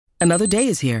Another day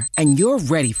is here, and you're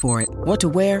ready for it. What to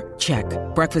wear? Check.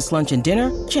 Breakfast, lunch, and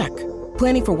dinner? Check.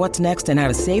 Planning for what's next and how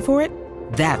to save for it?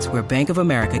 That's where Bank of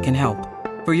America can help.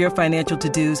 For your financial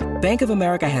to-dos, Bank of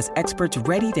America has experts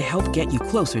ready to help get you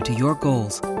closer to your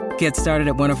goals. Get started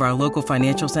at one of our local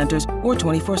financial centers or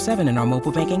 24/7 in our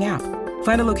mobile banking app.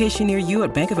 Find a location near you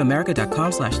at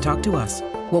bankofamerica.com/talktous.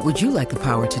 What would you like the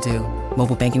power to do?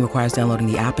 Mobile banking requires downloading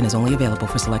the app and is only available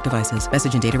for select devices.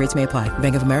 Message and data rates may apply.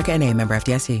 Bank of America N.A., member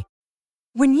FDIC.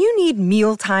 When you need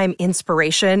mealtime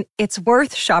inspiration, it's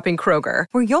worth shopping Kroger,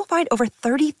 where you'll find over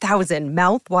 30,000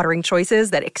 mouth-watering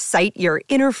choices that excite your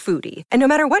inner foodie. And no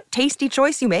matter what tasty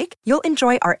choice you make, you'll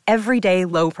enjoy our everyday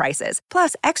low prices,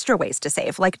 plus extra ways to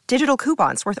save, like digital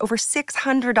coupons worth over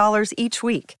 $600 each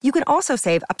week. You can also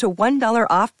save up to $1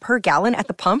 off per gallon at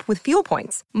the pump with fuel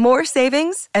points. More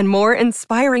savings and more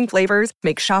inspiring flavors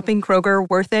make shopping Kroger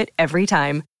worth it every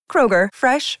time. Kroger,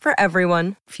 fresh for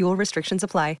everyone. Fuel restrictions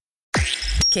apply.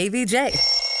 KVJ.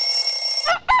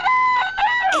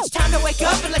 It's time to wake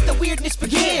up and let the weirdness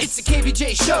begin. It's the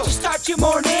KVJ Show to start your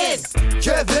morning.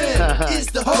 Kevin is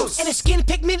the host, and his skin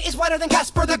pigment is whiter than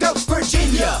Casper the Ghost.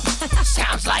 Virginia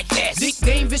sounds like this.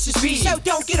 Nickname Vicious Bee, so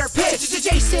don't get her pissed. It's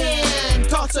Jason,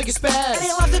 talks like a spaz, and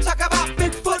they love to talk about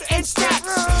Bigfoot and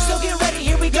stacks. So get ready,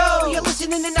 here we go. You're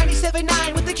listening to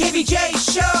 97.9 with the KVJ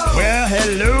Show. Well,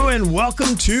 hello and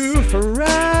welcome to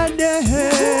Friday.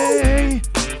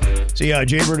 So yeah,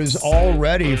 Jaybird is all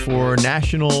ready for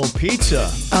National Pizza.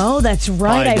 Oh, that's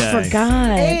right. I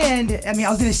forgot. And, I mean, I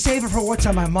was going to save it for what's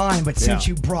on my mind, but since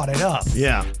you brought it up,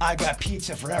 I got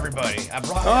pizza for everybody. I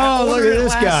brought it. Oh, look at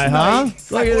this guy, huh?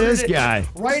 Look at this guy.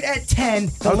 Right at 10,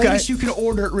 the latest you can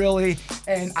order it, really,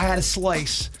 and I had a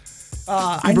slice.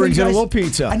 He brings in a little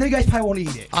pizza. I know you guys probably won't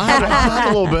eat it. I'll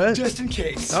have a little bit. Just in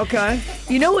case. Okay.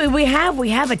 You know what we have?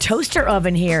 We have a toaster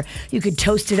oven here. You could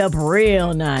toast it up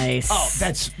real nice. Oh,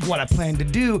 that's what I plan to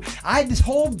do. I had this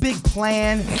whole big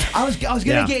plan. I was going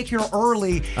to get here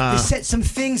early to set some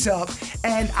things up,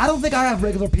 and I don't think I have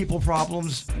regular people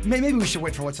problems. Maybe we should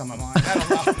wait for what's on my mind. I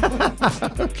don't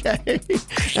know. Okay.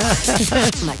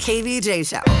 The KVJ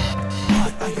Show.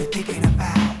 What are you thinking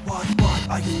about? What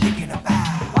are you thinking about?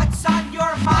 What's on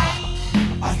your mind?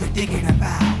 Are you thinking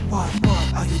about? What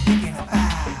are you thinking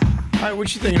about? All right,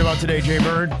 what you thinking about today,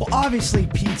 Jaybird? Well, obviously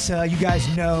pizza. You guys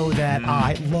know that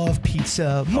I love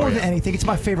pizza more than anything. It's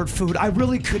my favorite food. I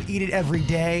really could eat it every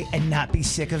day and not be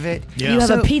sick of it. Yeah. You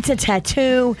have a pizza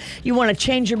tattoo. You want to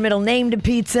change your middle name to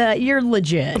pizza. You're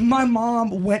legit. My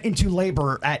mom went into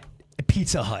labor at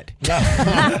Pizza Hut.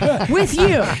 With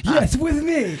you? Yes, with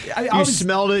me. You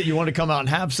smelled it. You want to come out and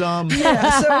have some?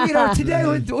 Yeah, so, today,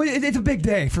 it's a big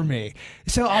day for me.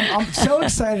 So I'm so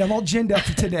excited. I'm all ginned up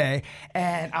for today,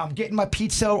 and I'm getting my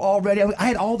pizza all ready. I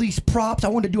had all these props. I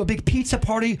wanted to do a big pizza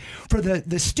party for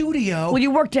the studio. Well,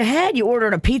 you worked ahead. You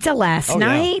ordered a pizza last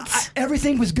night.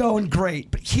 Everything was going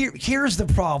great, but here's the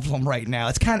problem right now.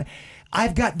 It's kind of...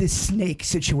 I've got this snake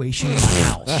situation in my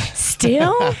house.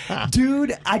 Still?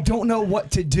 Dude, I don't know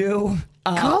what to do.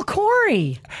 Call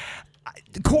Corey.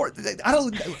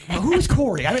 Who's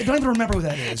Corey? I don't even remember who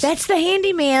that is. That's the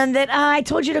handyman that I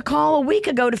told you to call a week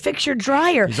ago to fix your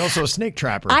dryer. He's also a snake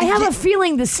trapper. I have a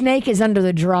feeling the snake is under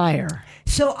the dryer.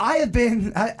 So I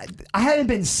haven't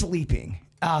been sleeping.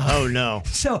 Oh, no.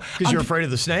 Because you're afraid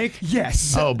of the snake?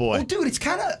 Yes. Oh, boy. Well, dude, it's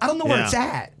kind of, I don't know where it's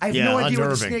at. I have no idea where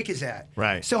the snake is at.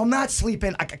 Right. So I'm not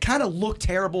sleeping. I kind of look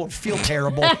terrible and feel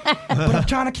terrible, but I'm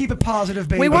trying to keep it positive,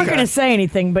 baby. We weren't going to say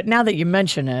anything, but now that you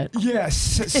mention it. Yes.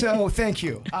 So thank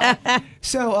you. I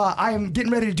am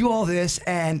getting ready to do all this,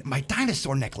 and my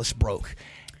dinosaur necklace broke.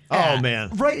 Oh,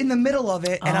 man. Right in the middle of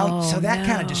it. And so that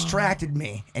kind of distracted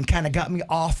me and kind of got me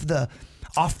off the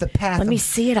path. Let me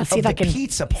see it. I'll see if I can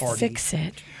pizza party. Fix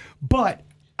it. But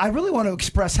I really want to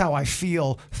express how I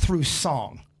feel through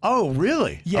song. Oh,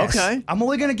 really? Yes. Okay. I'm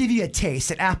only going to give you a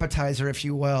taste, an appetizer, if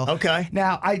you will. Okay.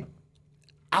 Now, I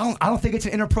don't think it's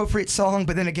an inappropriate song,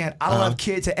 but then again, I don't have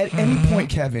kids. At any point,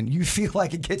 Kevin, you feel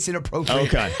like it gets inappropriate.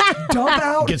 Okay. Dump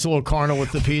out. Gets a little carnal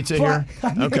with the pizza here.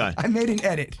 I made an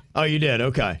edit. Oh, you did?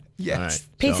 Okay. Yes. All right.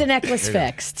 Pizza necklace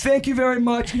fixed. Thank you very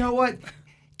much. You know what?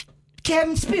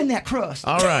 Kevin, spin that crust.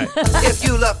 All right. If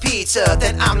you love pizza,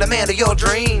 then I'm the man of your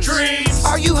dreams.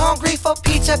 Are you hungry for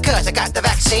pizza? Cause I got the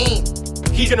vaccine.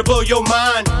 He's gonna blow your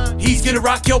mind. He's gonna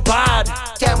rock your bod.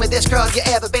 Tell me this, girl, you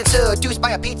ever been seduced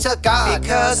by a pizza god?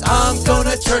 Because I'm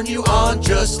gonna turn you on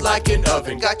just like an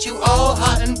oven. Got you All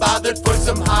hot and bothered for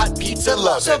some hot pizza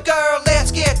loving. So girl, let's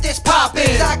get this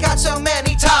poppin'. I got so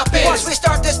many toppings. Once we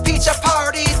start this pizza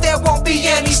party, there won't be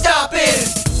any stopping.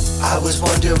 I was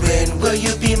wondering, will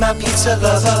you be my pizza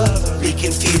lover? We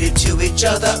can feed it to each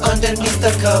other underneath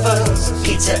the covers.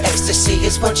 Pizza ecstasy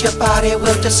is what your body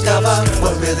will discover.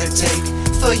 What will it take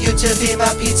for you to be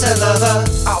my pizza lover?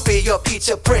 I'll be your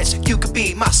pizza prince, you could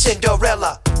be my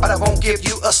Cinderella. But I won't give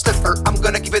you a slipper, I'm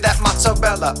gonna give you that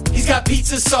mozzarella. He's got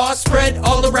pizza sauce spread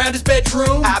all around his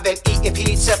bedroom. I've been eating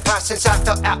pizza pie since I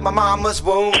fell out my mama's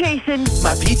womb. Jason.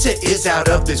 My pizza is out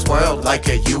of this world like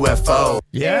a UFO.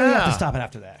 You have to stop it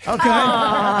after that. Okay.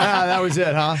 That was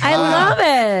it, huh? I love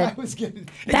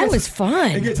it. That was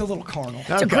fun. It gets a little carnal.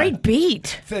 It's a great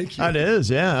beat. Thank you. That is,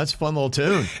 yeah. That's a fun little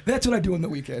tune. That's what I do on the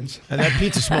weekends. And that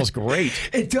pizza smells great.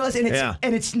 It does, and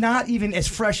it's not even as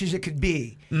fresh as it could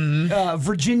be.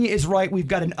 Virginia is right. We've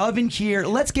got an oven here.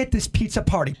 Let's get this pizza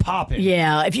party popping.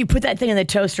 Yeah, if you put that thing in the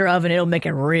toaster oven, it'll make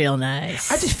it real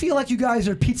nice. I just feel like you guys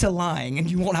are pizza lying,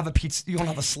 and you won't have a pizza. You won't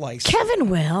have a slice. Kevin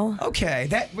will. Okay,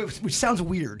 which sounds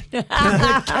weird. Kevin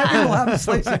will have a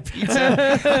slice of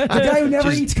pizza. The guy who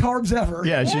never eats carbs ever.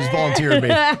 Yeah, she's volunteered me.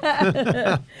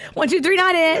 1, 2, 3,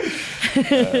 not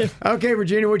it. Okay,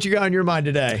 Virginia, what you got on your mind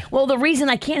today? Well, the reason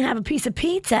I can't have a piece of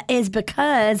pizza is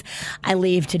because I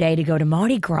leave today to go to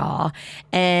Mardi Gras,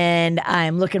 and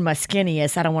I'm looking my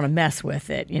skinniest. I don't want to mess with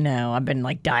it. You know, I've been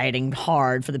like dieting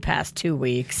hard for the past 2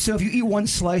 weeks. So if you eat one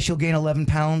slice, you'll gain 11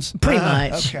 pounds? Pretty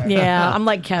much. Okay. Yeah, I'm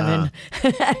like Kevin.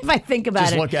 If I think about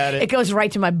Just it, look at it. It goes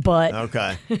right to my butt.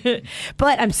 Okay.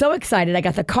 But I'm so excited. I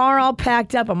got the car all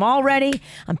packed up. I'm all ready.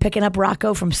 I'm picking up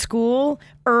Rocco from school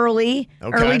early.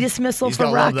 Okay. Early dismissal He's for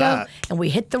gonna love Rocco. that. And we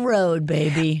hit the road,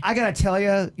 baby. I gotta tell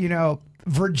you,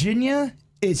 Virginia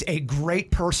is a great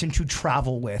person to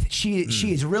travel with. She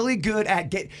is really good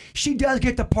at she does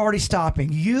get the party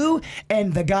stopping. You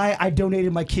and the guy I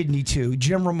donated my kidney to,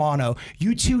 Jim Romano,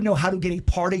 you two know how to get a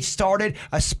party started,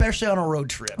 especially on a road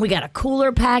trip. We got a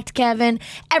cooler packed, Kevin.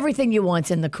 Everything you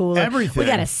want's in the cooler. Everything. We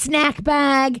got a snack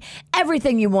bag.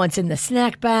 Everything you want's in the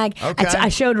snack bag. Okay. I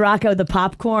showed Rocco the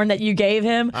popcorn that you gave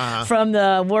him from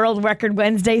the World Record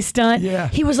Wednesday stunt. Yeah.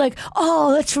 He was like,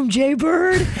 "Oh, that's from Jay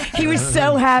Bird." He was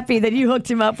so happy that you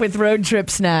hooked him up with road trip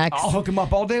snacks. I'll hook him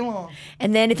up all day long.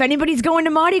 And then if anybody's going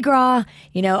to Mardi Gras,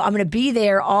 I'm going to be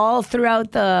there all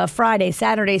throughout the Friday,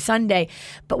 Saturday, Sunday.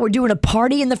 But we're doing a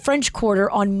party in the French Quarter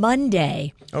on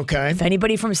Monday. Okay. If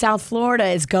anybody from South Florida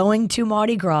is going to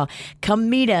Mardi Gras, come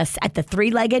meet us at the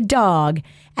Three-Legged Dog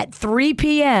at 3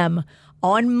 p.m.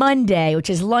 on Monday, which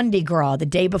is Lundy Gras, the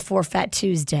day before Fat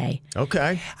Tuesday.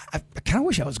 Okay. I kind of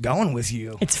wish I was going with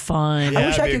you. It's fun. Yeah, I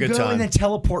wish I it'd be a could good go time. and then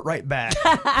teleport right back.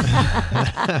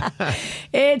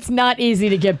 It's not easy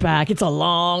to get back. It's a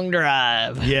long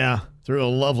drive. Yeah, through a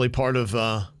lovely part of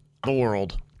the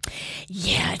world.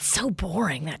 Yeah, it's so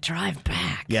boring, that drive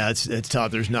back. Yeah, it's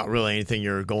tough. There's not really anything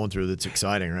you're going through that's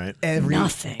exciting, right?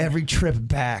 Nothing. Every trip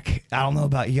back, I don't know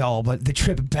about y'all, but the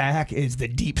trip back is the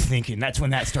deep thinking. That's when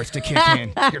that starts to kick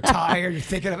in. You're tired, you're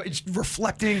thinking of it, just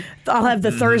reflecting. I'll have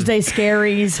the Thursday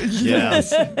scaries.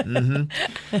 Yes.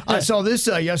 I saw this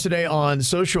yesterday on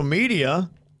social media.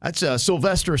 That's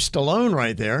Sylvester Stallone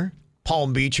right there,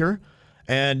 Palm Beacher.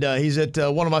 And he's at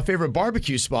one of my favorite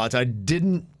barbecue spots. I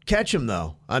didn't catch him,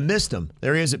 though. I missed him.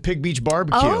 There he is at Pig Beach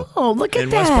Barbecue. Oh, look at in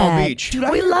that. West Palm Beach. Dude,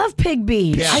 We love Pig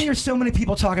Beach. Yeah. I hear so many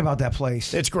people talk about that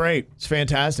place. It's great. It's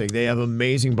fantastic. They have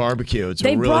amazing barbecue. It's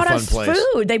They a really brought fun us place.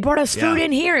 food. They brought us food Yeah.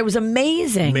 in here. It was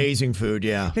amazing. Amazing food,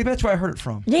 yeah. Maybe that's where I heard it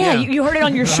from. Yeah, Yeah. you heard it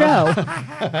on your show.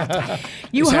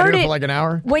 You Sat heard here it for like an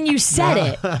hour. when you said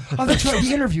it. Oh, that's right.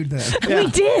 We interviewed them. We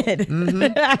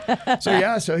did.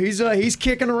 So he's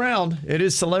kicking around. It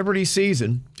is celebrity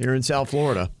season here in South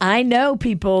Florida. I know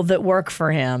people that work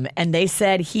for him, and they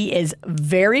said he is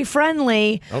very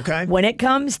friendly Okay. when it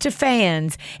comes to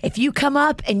fans. If you come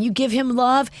up and you give him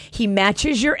love, he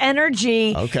matches your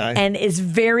energy Okay. and is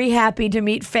very happy to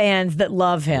meet fans that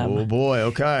love him. Oh boy,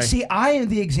 okay. See, I am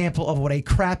the example of what a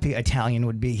crappy Italian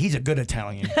would be. He's a good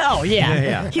Italian. Oh, yeah.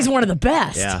 Yeah. He's one of the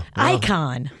best. Yeah. Well,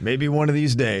 Icon. Maybe one of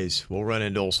these days we'll run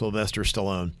into old Sylvester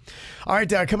Stallone. All right,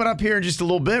 coming up here in just a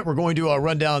little bit, we're going to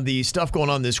run down the stuff going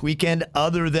on this weekend.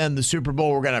 Other than the Super Bowl,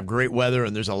 we're going to have great weather,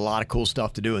 and there's a lot of cool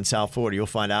stuff to do in South Florida. You'll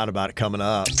find out about it coming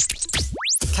up.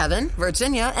 Kevin,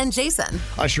 Virginia, and Jason.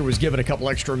 Usher was given a couple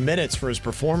extra minutes for his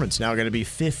performance. Now going to be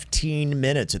 15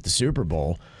 minutes at the Super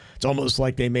Bowl. It's almost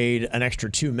like they made an extra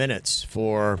 2 minutes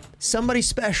for somebody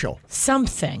special.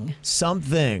 Something.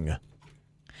 Something.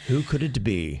 Who could it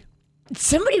be?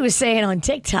 Somebody was saying on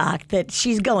TikTok that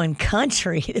she's going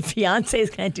country. That Beyonce's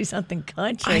going to do something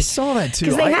country. I saw that too.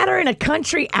 Because they had her in a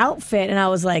country outfit, and I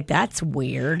was like, that's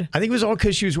weird. I think it was all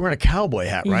because she was wearing a cowboy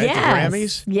hat, right? Yes. At the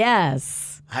Grammys?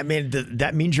 Yes. I mean,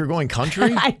 that means you're going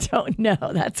country? I don't know.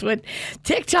 That's what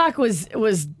TikTok was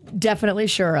definitely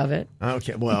sure of it.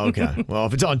 Okay. Well,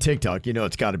 if it's on TikTok,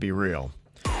 it's got to be real.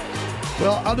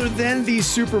 Well, other than the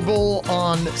Super Bowl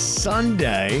on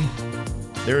Sunday,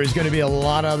 there is going to be a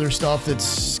lot of other stuff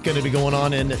that's going to be going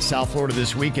on in South Florida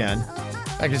this weekend. In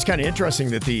fact, it's kind of interesting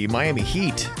that the Miami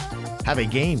Heat have a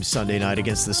game Sunday night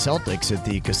against the Celtics at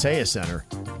the Kaseya Center.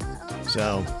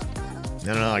 So, I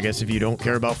don't know. I guess if you don't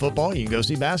care about football, you can go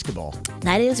see basketball.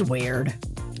 That is weird.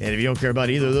 And if you don't care about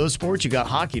either of those sports, you got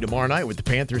hockey tomorrow night with the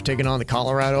Panthers taking on the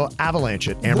Colorado Avalanche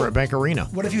at Amerant Bank Arena.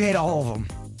 What if you hate all of them?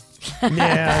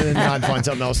 Yeah, then I'd find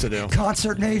something else to do.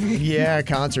 Concert, maybe? Yeah,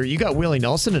 concert. You got Willie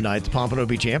Nelson tonight at the Pompano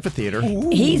Beach Amphitheater. Ooh.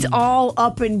 He's all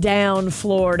up and down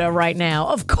Florida right now.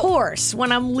 Of course,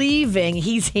 when I'm leaving,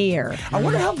 he's here. I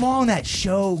wonder how long that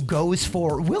show goes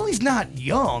for. Willie's not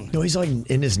young. No, he's like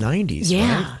in his 90s.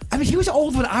 Yeah. Right? I mean, he was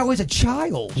old when I was a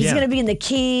child. He's Yeah. going to be in the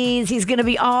Keys. He's going to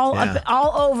be all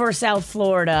over South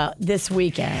Florida this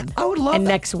weekend. I would love and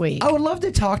that. next week. I would love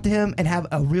to talk to him and have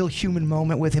a real human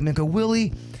moment with him and go,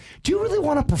 Willie, do you really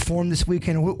want to perform this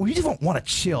weekend, or you just want to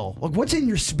chill? Like, what's in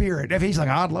your spirit? If he's like,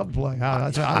 I'd love to play.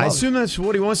 I assume that's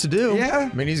what he wants to do.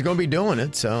 Yeah. I mean, he's going to be doing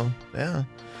it, so, yeah.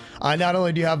 Not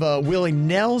only do you have Willie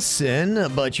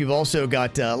Nelson, but you've also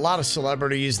got a lot of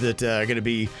celebrities that are going to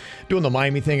be doing the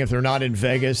Miami thing. If they're not in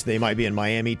Vegas, they might be in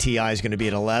Miami. T.I. is going to be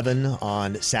at 11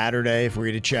 on Saturday if we're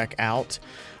going to check out.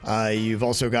 You've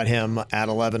also got him at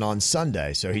 11 on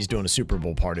Sunday, so he's doing a Super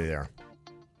Bowl party there.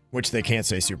 Which they can't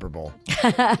say Super Bowl.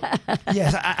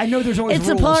 Yes, I know there's always it's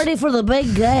rules. a party for the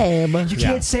big game. You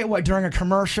can't say it, during a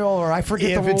commercial, or I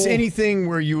forget the rule. If it's anything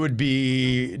where you would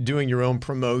be doing your own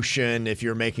promotion, if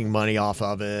you're making money off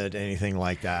of it, anything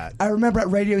like that. I remember at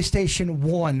Radio Station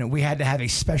 1, we had to have a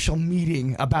special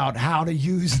meeting about how to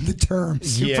use the term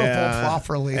Super Bowl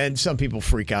properly. And some people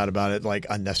freak out about it, like,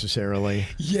 unnecessarily.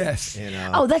 Yes.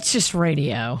 Oh, that's just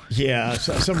radio. Yeah,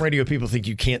 so some radio people think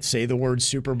you can't say the word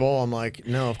Super Bowl. I'm like,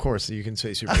 no, of course you can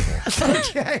say Super Bowl.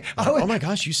 Okay. Oh my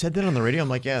gosh, you said that on the radio? I'm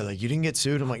like, yeah, like you didn't get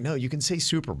sued. I'm like, no, you can say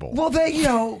Super Bowl. Well,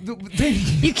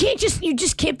 You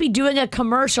just can't be doing a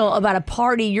commercial about a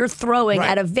party you're throwing Right.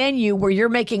 at a venue where you're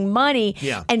making money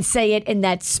Yeah. and say it in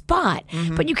that spot.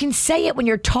 But you can say it when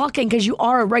you're talking because you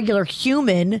are a regular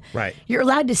human. Right. You're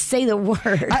allowed to say the word.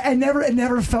 it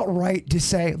never felt right to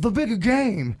say the big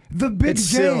game. The big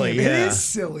It's game. silly. It Yeah. is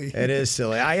silly. It is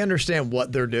silly. I understand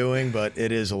what they're doing, but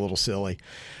it is a little silly.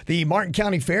 The Martin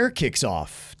County Fair kicks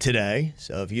off today.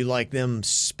 So if you like them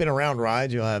spin around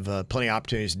rides, you'll have plenty of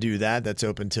opportunities to do that. That's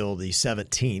open till the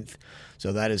 17th.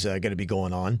 So that is going to be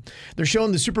going on. They're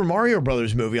showing the Super Mario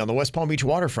Brothers movie on the West Palm Beach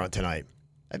waterfront tonight.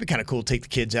 That'd be kind of cool to take the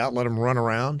kids out, let them run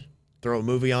around, throw a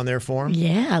movie on there for them.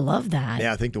 Yeah, I love that.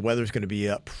 Yeah, I think the weather's going to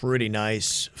be pretty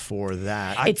nice for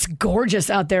that. It's gorgeous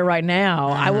out there right now.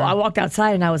 I walked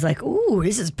outside and I was like, ooh,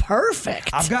 this is perfect.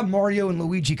 I've got Mario and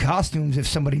Luigi costumes if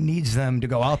somebody needs them to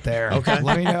go out there. Okay.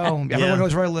 Let me know. Everyone Yeah.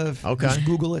 knows where I live. Okay. Just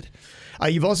Google it.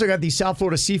 You've also got the South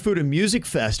Florida Seafood and Music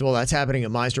Festival. That's happening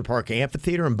at Meister Park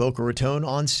Amphitheater in Boca Raton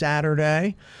on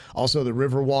Saturday. Also, the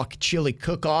Riverwalk Chili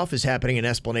Cook-Off is happening in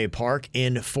Esplanade Park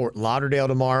in Fort Lauderdale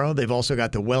tomorrow. They've also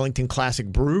got the Wellington Classic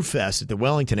Brew Fest at the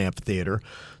Wellington Amphitheater.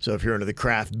 So if you're into the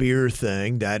craft beer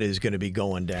thing, that is going to be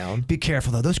going down. Be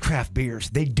careful, though. Those craft beers,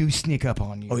 they do sneak up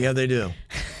on you. Oh, yeah, they do.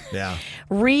 Yeah.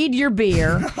 Read your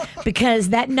beer because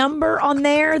that number on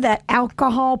there, that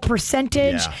alcohol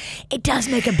percentage, Yeah. it does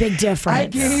make a big difference. I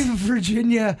gave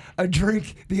Virginia a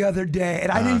drink the other day,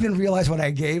 and I didn't even realize what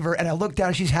I gave her. And I looked down,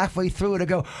 and she's halfway through it. I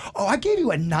go, oh, I gave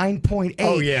you a 9.8.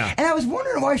 Oh, yeah. And I was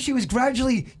wondering why she was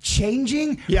gradually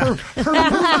changing Yeah. her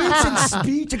movements and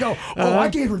speed to go, oh, I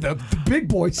gave her the big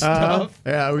boy stuff.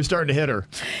 Yeah, it was starting to hit her.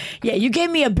 Yeah, you gave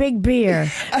me a big beer,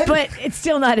 but it's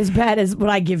still not as bad as what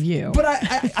I give you. But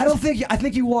I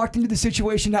think you walked into the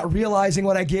situation not realizing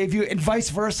what I gave you, and vice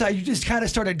versa. You just kind of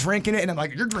started drinking it, and I'm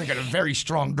like, you're drinking a very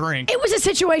strong drink. It was a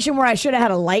situation where I should have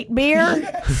had a light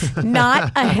beer,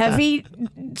 not a heavy,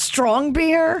 strong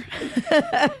beer.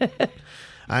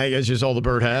 I guess just all the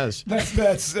bird has.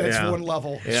 That's Yeah. one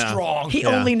level. Yeah. Strong. He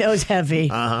only knows heavy.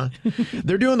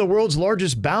 They're doing the world's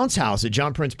largest bounce house at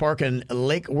John Prince Park and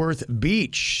Lake Worth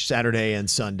Beach Saturday and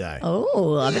Sunday.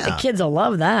 Oh, I bet the kids will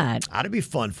love that. That'd be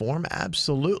fun for them.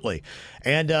 Absolutely.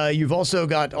 And you've also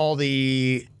got all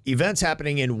the events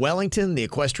happening in Wellington, the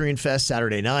Equestrian Fest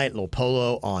Saturday night, Little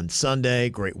Polo on Sunday.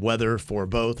 Great weather for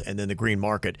both. And then the Green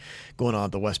Market going on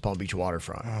at the West Palm Beach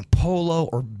waterfront. Polo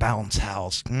or bounce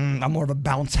house? I'm more of a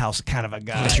bounce house kind of a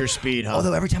guy. That's your speed, huh?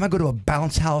 Although every time I go to a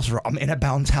bounce house or I'm in a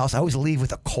bounce house, I always leave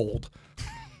with a cold.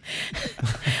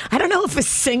 I don't know if a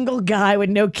single guy with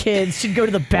no kids should go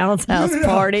to the bounce house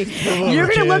party. You're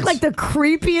going to look like the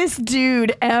creepiest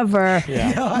dude ever.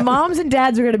 Yeah. Moms and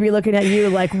dads are going to be looking at you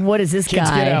like, what is this Kids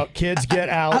guy? Get out. Kids get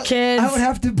out. Kids. I would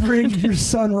have to bring your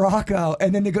son Rocco,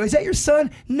 and then they go, is that your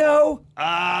son? No.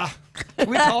 Can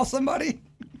we call somebody?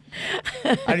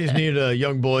 I just needed a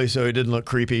young boy so he didn't look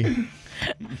creepy.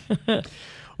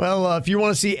 Well, if you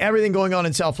want to see everything going on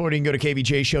in South Florida, you can go to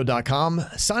kvjshow.com.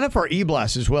 Sign up for our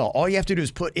e-blast as well. All you have to do is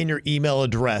put in your email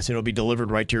address, and it'll be delivered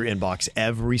right to your inbox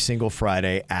every single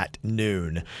Friday at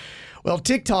noon. Well,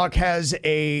 TikTok has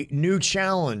a new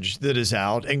challenge that is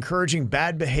out, encouraging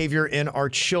bad behavior in our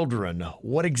children.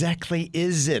 What exactly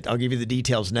is it? I'll give you the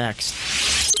details next.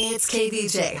 It's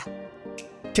KVJ.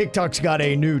 TikTok's got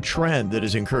a new trend that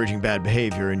is encouraging bad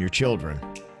behavior in your children.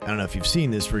 I don't know if you've seen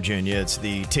this, Virginia. It's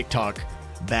the TikTok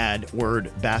Bad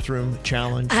Word Bathroom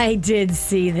Challenge. I did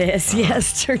see this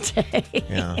yesterday.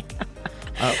 Yeah.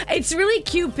 It's really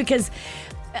cute because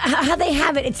how they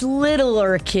have it, it's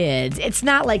littler kids. It's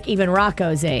not like even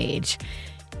Rocco's age.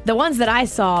 The ones that I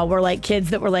saw were like kids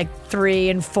that were like 3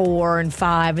 and 4 and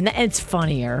 5, and it's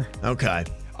funnier. Okay.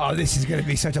 Oh, this is going to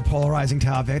be such a polarizing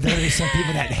topic. There are some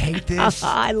people that hate this.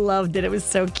 I loved it. It was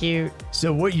so cute.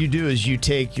 So what you do is you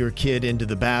take your kid into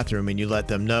the bathroom and you let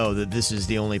them know that this is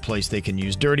the only place they can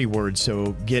use dirty words,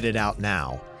 so get it out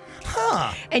now.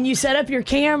 Huh. And you set up your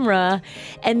camera,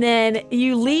 and then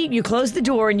you close the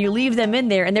door, and you leave them in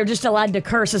there, and they're just allowed to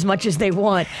curse as much as they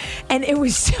want. And it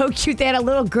was so cute. They had a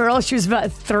little girl. She was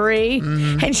about 3,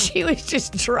 and she was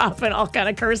just dropping all kind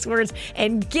of curse words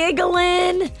and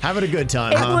giggling. Having a good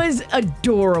time, It huh? was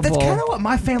adorable. That's kind of what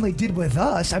my family did with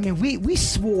us. I mean, we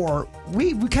swore,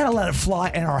 we kind of let it fly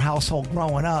in our household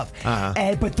growing up.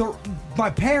 But my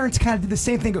parents kind of did the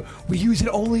same thing. We use it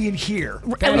only in here.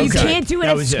 You can't do it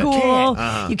That at was it. school.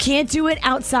 Uh-huh. You can't do it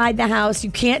outside the house.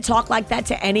 You can't talk like that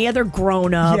to any other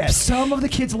grown-ups. Yes, some of the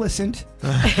kids listened.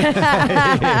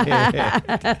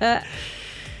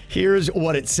 Here's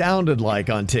what it sounded like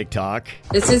on TikTok.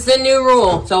 This is the new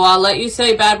rule, so I'll let you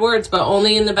say bad words, but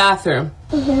only in the bathroom.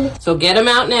 So get them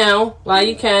out now while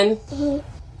you can.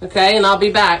 Okay, and I'll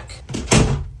be back.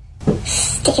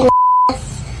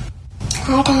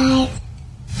 Hi, guys.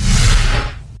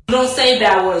 You don't say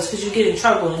bad words because you get in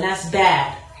trouble, and that's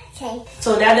bad. Okay.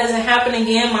 So that doesn't happen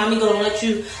again. Mommy gonna let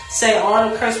you say all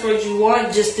the curse words you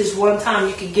want just this one time.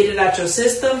 You can get it out your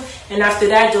system, and after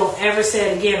that, don't ever say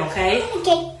it again, okay?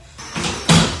 Okay.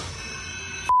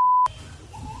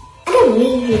 I don't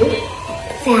need you.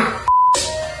 That.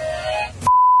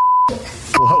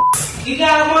 Whoa. You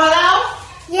got them all out?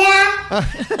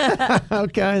 Yeah.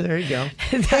 Okay, there you go.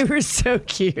 They were so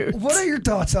cute. What are your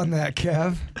thoughts on that,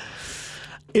 Kev?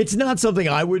 It's not something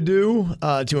I would do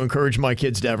to encourage my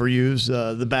kids to ever use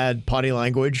the bad potty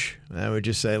language. I would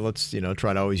just say, let's,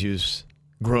 try to always use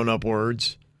grown-up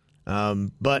words.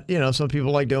 But, some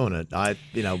people like doing it.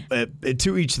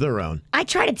 To each their own. I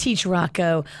try to teach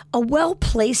Rocco a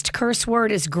well-placed curse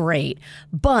word is great,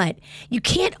 but you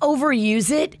can't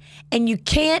overuse it, and you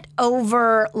can't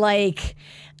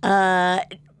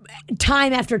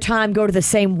time after time go to the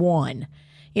same one.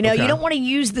 You don't want to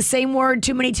use the same word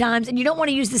too many times, and you don't want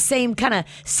to use the same kind of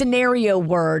scenario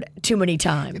word too many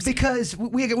times. Because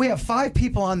we have 5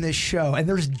 people on this show, and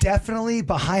there's definitely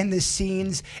behind the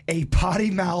scenes a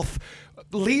potty mouth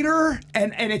leader,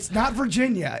 and it's not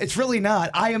Virginia. It's really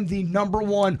not. I am the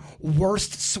 #1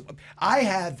 worst.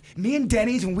 Me and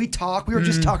Denny's, when we talk, we were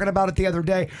just talking about it the other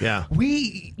day. Yeah.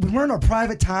 We were in our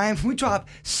private times. We drop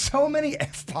so many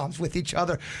F-bombs with each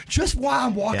other just while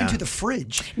I'm walking to the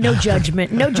fridge. No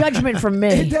judgment. No judgment from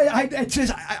me.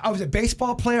 I was a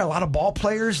baseball player. A lot of ball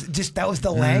players, that was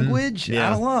the language. Yeah.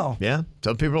 I don't know. Yeah.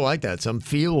 Some people are like that. Some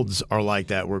fields are like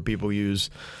that where people use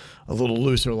a little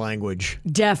looser language.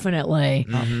 Definitely.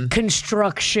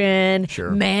 Construction,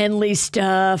 manly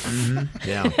stuff.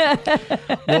 Yeah.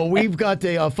 Well, we've got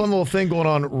a fun little thing going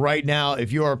on right now.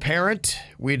 If you are a parent,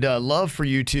 we'd love for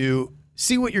you to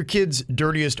see what your kid's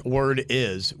dirtiest word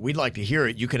is. We'd like to hear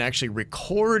it. You can actually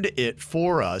record it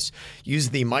for us. Use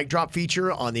the mic drop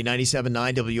feature on the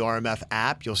 97.9 WRMF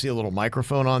app. You'll see a little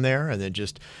microphone on there, and then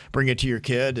just bring it to your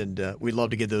kid, and we'd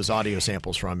love to get those audio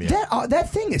samples from you.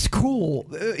 That thing is cool.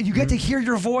 You get to hear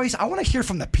your voice. I want to hear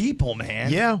from the people,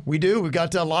 man. Yeah, we do. We've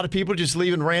got a lot of people just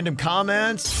leaving random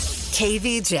comments.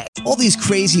 KVJ. All these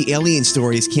crazy alien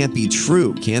stories can't be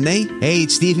true, can they? Hey,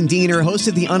 it's Stephen Diener, host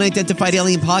of the Unidentified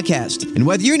Alien Podcast. And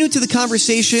whether you're new to the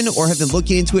conversation or have been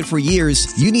looking into it for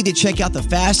years, you need to check out the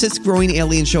fastest growing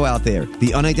alien show out there,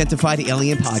 the Unidentified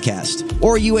Alien Podcast,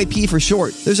 or UAP for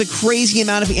short. There's a crazy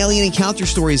amount of alien encounter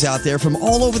stories out there from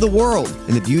all over the world.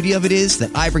 And the beauty of it is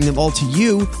that I bring them all to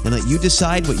you and let you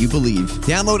decide what you believe.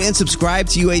 Download and subscribe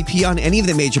to UAP on any of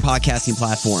the major podcasting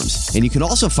platforms. And you can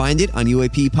also find it on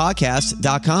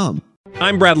UAPpodcast.com.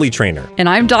 I'm Bradley Trainer. And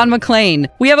I'm Don McClain.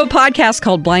 We have a podcast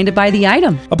called Blinded by the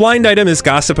Item. A blind item is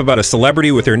gossip about a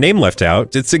celebrity with their name left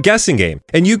out. It's a guessing game,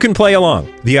 and you can play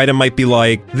along. The item might be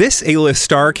like, this A-list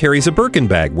star carries a Birkin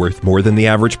bag worth more than the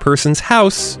average person's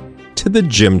house to the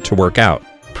gym to work out.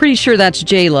 Pretty sure that's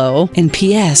J-Lo. And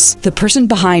P.S. the person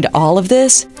behind all of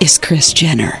this is Kris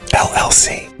Jenner,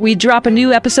 LLC. We drop a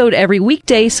new episode every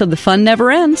weekday so the fun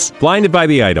never ends. Blinded by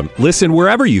the Item. Listen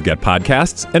wherever you get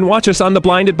podcasts and watch us on the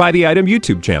Blinded by the Item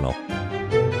YouTube channel.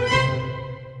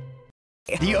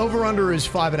 The over-under is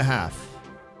 5.5.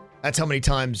 That's how many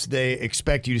times they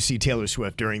expect you to see Taylor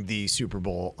Swift during the Super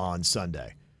Bowl on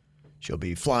Sunday. She'll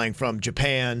be flying from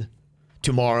Japan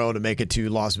tomorrow to make it to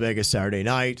Las Vegas Saturday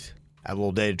night. Have a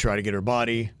little day to try to get her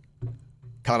body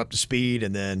caught up to speed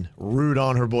and then root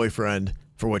on her boyfriend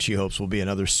for what she hopes will be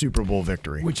another Super Bowl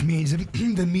victory. Which means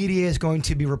the media is going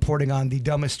to be reporting on the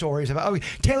dumbest stories about,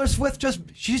 Taylor Swift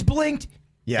she's blinked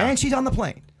and she's on the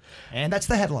plane. And that's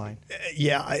the headline.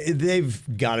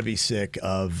 They've got to be sick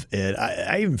of it.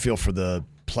 I even feel for the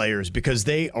players because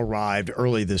they arrived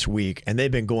early this week and they've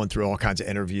been going through all kinds of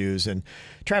interviews. And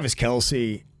Travis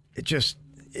Kelce,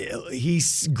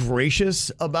 he's gracious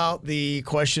about the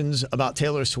questions about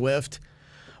Taylor Swift,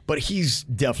 but he's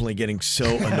definitely getting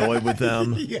so annoyed with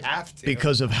them you have to.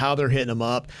 Because of how they're hitting him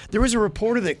up. There was a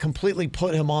reporter that completely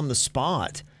put him on the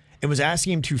spot and was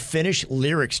asking him to finish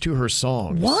lyrics to her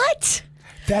songs. What?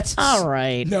 That's all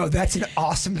right. No, that's an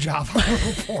awesome job of a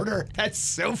reporter. That's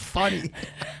so funny.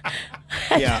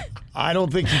 Yeah, I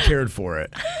don't think he cared for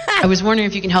it. I was wondering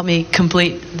if you can help me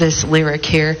complete this lyric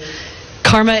here.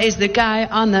 Karma is the guy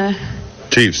on the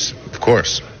Chiefs, of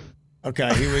course.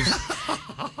 Okay, he was.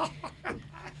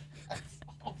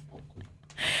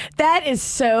 That is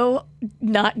so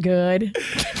not good.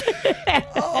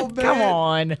 Oh, man. Come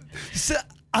on. So,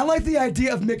 I like the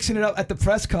idea of mixing it up at the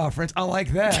press conference. I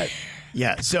like that.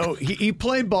 Yeah, so he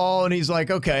played ball and he's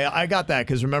like, okay, I got that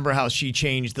because remember how she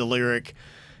changed the lyric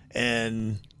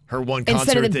and her one concert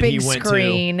instead of the that big he went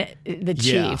screen, to. the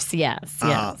Chiefs, yes.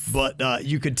 But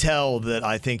you could tell that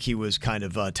I think he was kind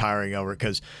of tiring over it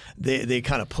because they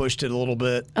kind of pushed it a little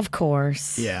bit. Of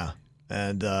course. Yeah.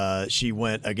 And she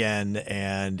went again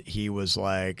and he was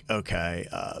like, okay,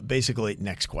 basically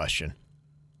next question.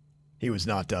 He was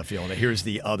not feeling it. Here's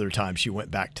the other time she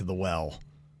went back to the well.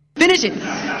 finish it.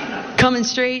 Coming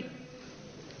straight.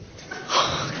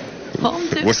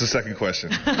 What's the second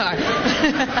question?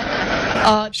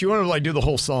 She wanted to do the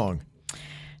whole song.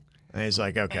 And he's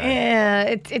like, okay. Yeah,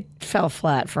 it fell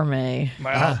flat for me.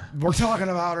 We're talking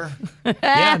about her.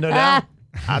 Yeah, no doubt.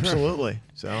 Absolutely.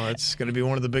 So it's going to be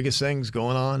one of the biggest things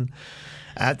going on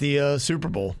at the Super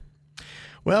Bowl.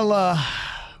 Well,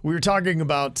 we were talking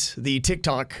about the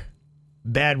TikTok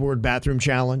bad word bathroom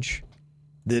challenge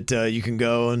that you can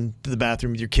go into the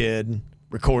bathroom with your kid,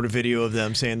 record a video of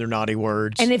them saying their naughty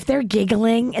words. And if they're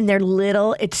giggling and they're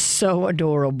little, it's so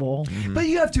adorable. Mm-hmm. But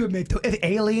you have to admit, though, if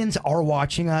aliens are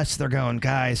watching us, they're going,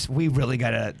 guys, we really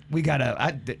gotta,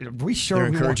 They're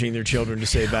encouraging their children to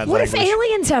say bad what language. What if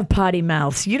aliens have potty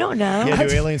mouths? You don't know. Yeah,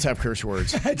 do aliens have curse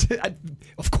words?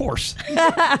 Of course.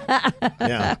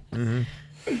 Yeah. Mm-hmm.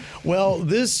 Well,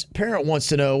 this parent wants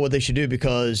to know what they should do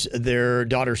because their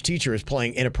daughter's teacher is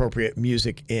playing inappropriate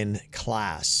music in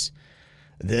class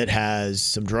that has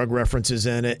some drug references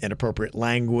in it, inappropriate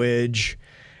language,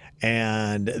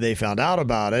 and they found out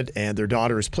about it, and their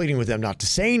daughter is pleading with them not to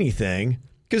say anything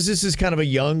because this is kind of a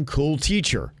young, cool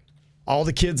teacher. All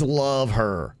the kids love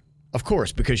her, of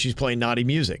course, because she's playing naughty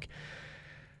music.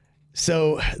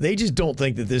 So they just don't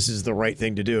think that this is the right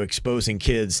thing to do, exposing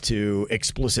kids to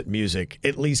explicit music,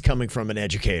 at least coming from an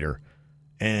educator.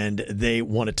 And they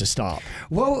want it to stop.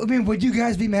 Well, I mean, would you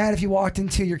guys be mad if you walked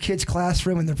into your kid's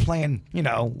classroom and they're playing,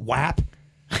 WAP?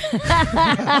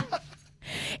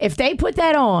 If they put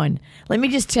that on, let me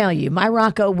just tell you, my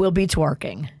Rocco will be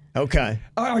twerking. Okay.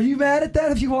 Are you mad at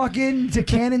that if you walk into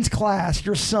Cannon's class,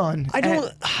 your son? I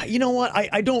don't, you know what?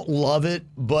 I don't love it,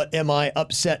 but am I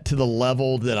upset to the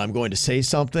level that I'm going to say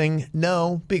something?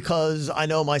 No, because I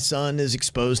know my son is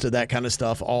exposed to that kind of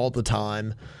stuff all the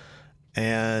time.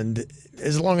 And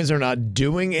as long as they're not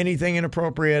doing anything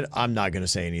inappropriate, I'm not going to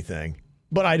say anything.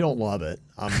 But I don't love it.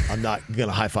 I'm not going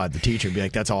to high-five the teacher and be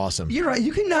like, that's awesome. You're right.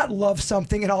 You cannot love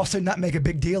something and also not make a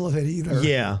big deal of it either.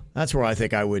 Yeah, that's where I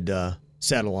think I would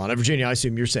settle on. Virginia, I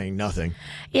assume you're saying nothing.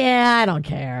 Yeah, I don't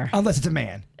care. Unless it's a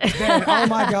man. Then, oh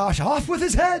my gosh, off with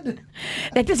his head.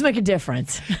 That does make a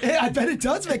difference. Yeah, I bet it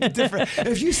does make a difference.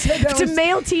 If you said that if it's a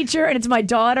male teacher and it's my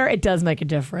daughter, it does make a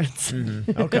difference.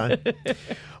 Mm-hmm. Okay.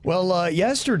 Well,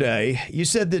 yesterday you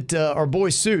said that our boy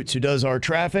Suits, who does our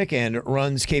traffic and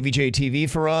runs KVJ TV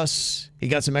for us, he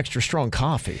got some extra strong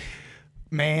coffee.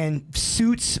 Man,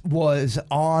 Suits was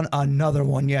on another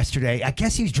one yesterday. I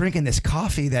guess he's drinking this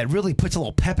coffee that really puts a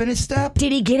little pep in his step.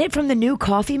 Did he get it from the new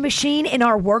coffee machine in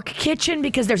our work kitchen?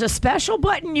 Because there's a special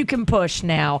button you can push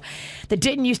now that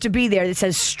didn't used to be there that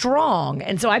says strong.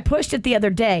 And so I pushed it the other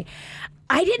day.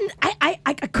 I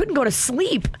couldn't go to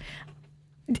sleep.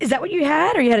 Is that what you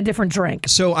had, or you had a different drink?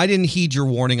 So I didn't heed your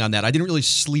warning on that. I didn't really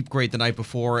sleep great the night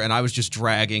before, and I was just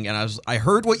dragging. And I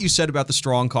heard what you said about the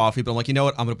strong coffee, but I'm like, you know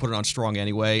what? I'm going to put it on strong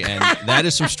anyway. And that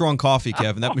is some strong coffee,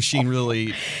 Kevin. That machine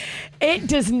really... It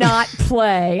does not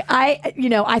play.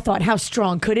 I thought, how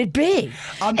strong could it be?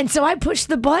 And so I pushed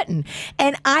the button,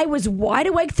 and I was wide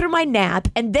awake through my nap,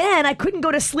 and then I couldn't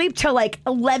go to sleep till like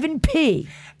 11 p.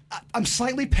 I'm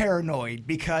slightly paranoid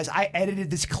because I edited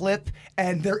this clip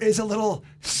and there is a little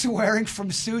swearing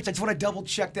from Suits. I just want to double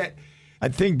check that. I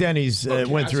think Denny's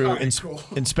went through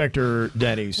Inspector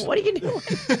Denny's. What are you doing?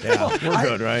 Yeah, we're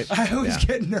good, right? I always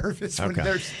get nervous when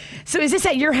there's... So is this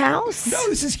at your house? No,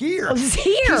 this is here. Oh, this is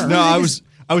here. No,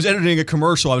 I was editing a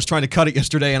commercial. I was trying to cut it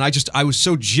yesterday, and I was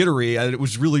so jittery. It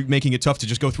was really making it tough to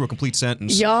just go through a complete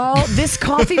sentence. Y'all, this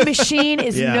coffee machine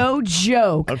is no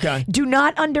joke. Okay. Do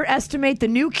not underestimate the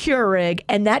new Keurig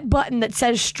and that button that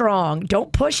says strong.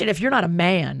 Don't push it if you're not a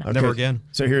man. Okay. Never again.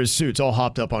 So here's Suits all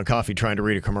hopped up on coffee trying to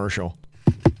read a commercial.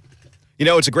 You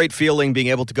know, it's a great feeling being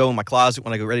able to go in my closet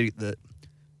when I go ready.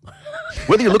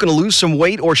 Whether you're looking to lose some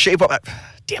weight or shave up...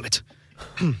 damn it.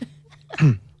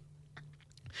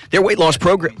 Their weight loss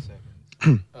program.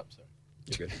 No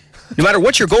matter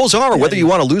what your goals are, or whether you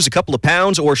want to lose a couple of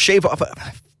pounds or shave off.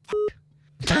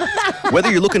 Whether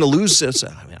you're looking to lose. I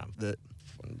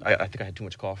think I had too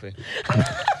much coffee. I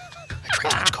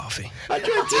drank too much coffee. I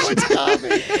drank too much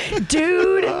coffee.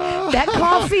 Dude, that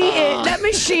that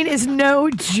machine is no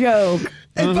joke.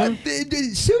 But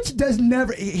Suits does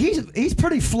never. He's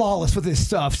pretty flawless with his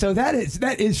stuff. So that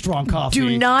is strong coffee.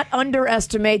 Do not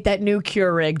underestimate that new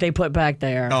Keurig they put back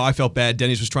there. Oh, I felt bad.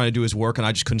 Denny's was trying to do his work, and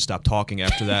I just couldn't stop talking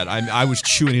after that. I was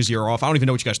chewing his ear off. I don't even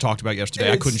know what you guys talked about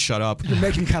yesterday. I couldn't shut up. You're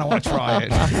making me kind of want to try it.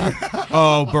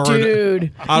 Oh, Bird.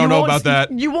 Dude. I don't know about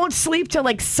that. You won't sleep till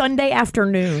like Sunday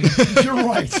afternoon. You're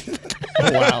right.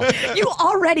 Oh, wow. You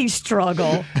already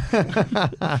struggle.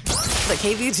 The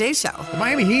KVJ Show. The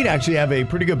Miami Heat actually have a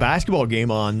pretty good basketball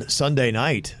game on Sunday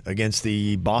night against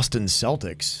the Boston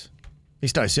Celtics. At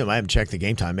least I assume. I haven't checked the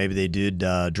game time. Maybe they did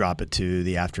drop it to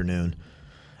the afternoon.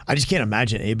 I just can't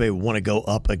imagine anybody would want to go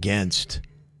up against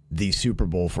the Super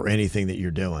Bowl for anything that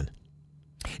you're doing.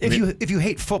 If you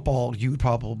hate football, you would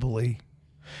probably.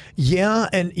 Yeah,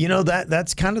 and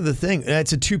that's kind of the thing.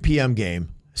 It's a 2 p.m. game.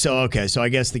 So I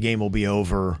guess the game will be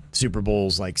over. Super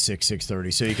Bowl's like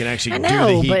 6:30, so you can actually do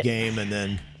the Heat game and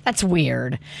then. That's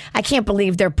weird. I can't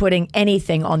believe they're putting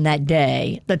anything on that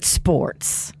day that's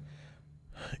sports.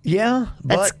 Yeah,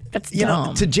 but that's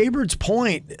dumb. To Jaybird's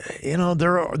point,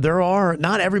 there are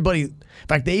not everybody. In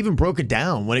fact, they even broke it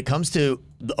down when it comes to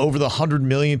over the 100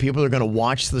 million people that are going to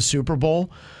watch the Super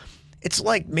Bowl. It's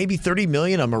like maybe 30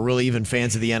 million of them are really even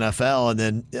fans of the NFL, and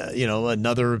then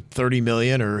another 30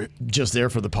 million are just there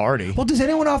for the party. Well, does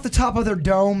anyone off the top of their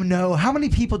dome know how many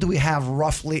people do we have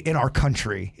roughly in our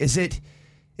country? Is it?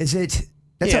 That's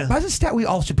a stat we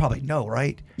all should probably know,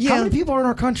 right? Yeah. How many people are in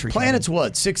our country? Planet's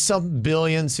what? 6-7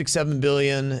 billion,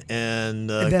 and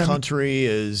the country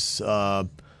is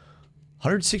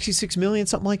 166 million,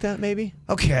 something like that, maybe?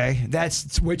 Okay,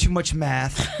 that's way too much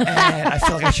math, and I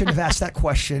feel like I shouldn't have asked that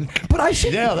question. But I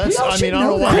should. Yeah, I don't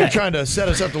know why you're trying to set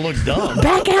us up to look dumb.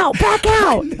 Back out!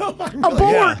 No, abort!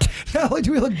 Yeah. Not only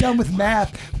do we look dumb with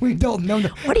math, we don't know.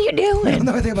 What are you doing? We don't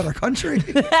know anything about our country.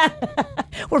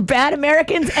 We're bad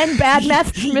Americans and bad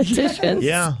mathematicians.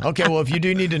 Yeah. Okay. Well, if you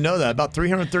do need to know that, about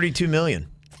 332 million.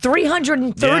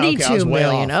 332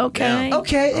 million. Okay. Yeah.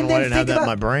 Okay. And then I didn't have that in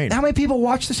my brain. How many people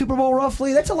watch the Super Bowl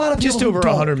roughly? That's a lot of people. Just over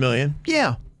 100 million.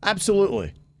 Yeah,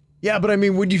 absolutely. Yeah, but I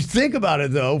mean, when you think about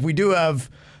it, though, if we do have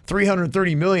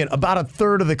 330 million, about a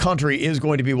third of the country is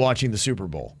going to be watching the Super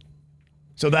Bowl.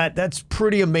 So that's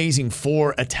pretty amazing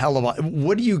for a televised.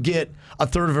 What do you get a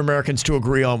third of Americans to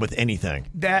agree on with anything?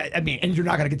 And you're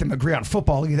not going to get them to agree on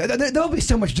football either. There'll be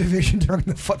so much division during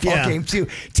the football game too.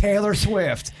 Taylor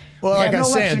Swift. Well, like I no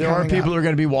said, election there are coming people up. who are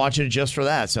going to be watching it just for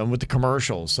that. Some with the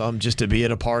commercials, some just to be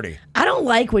at a party. I don't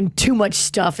like when too much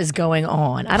stuff is going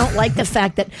on. I don't like the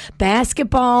fact that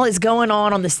basketball is going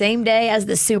on the same day as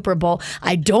the Super Bowl.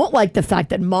 I don't like the fact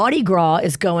that Mardi Gras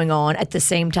is going on at the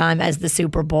same time as the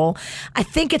Super Bowl. I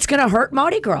think it's going to hurt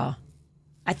Mardi Gras.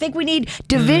 I think we need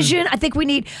division. I think we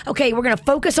need, okay, we're going to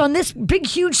focus on this big,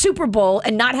 huge Super Bowl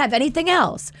and not have anything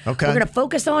else. Okay. We're going to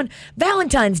focus on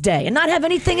Valentine's Day and not have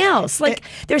anything else. Like,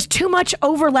 there's too much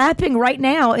overlapping right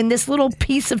now in this little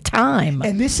piece of time.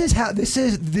 And this is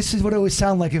what it would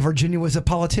sound like if Virginia was a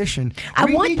politician. I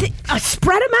want to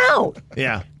spread them out.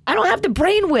 Yeah. I don't have the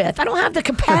brain width. I don't have the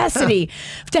capacity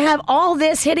to have all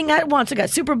this hitting at once. We got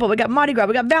Super Bowl, we got Mardi Gras,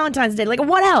 we got Valentine's Day. Like,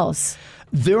 what else?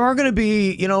 There are going to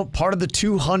be, part of the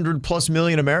 200 plus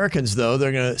million Americans, though,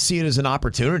 they're going to see it as an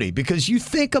opportunity because you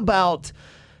think about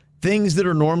things that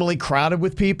are normally crowded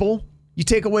with people. You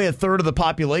take away a third of the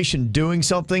population doing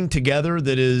something together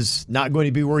that is not going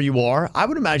to be where you are. I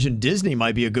would imagine Disney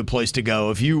might be a good place to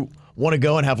go if you want to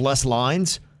go and have less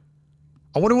lines.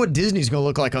 I wonder what Disney's going to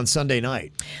look like on Sunday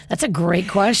night. That's a great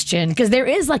question because there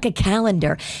is like a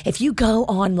calendar. If you go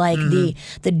on like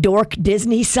the dork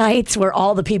Disney sites where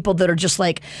all the people that are just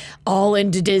like all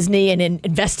into Disney and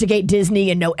investigate Disney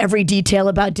and know every detail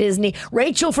about Disney.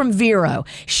 Rachel from Vero,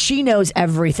 she knows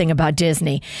everything about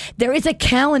Disney. There is a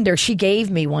calendar she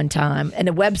gave me one time and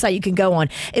a website you can go on.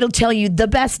 It'll tell you the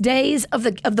best days of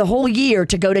the whole year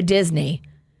to go to Disney.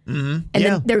 Mm-hmm. And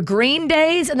then there are green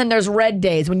days, and then there's red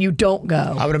days when you don't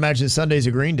go. I would imagine Sunday's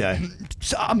a green day.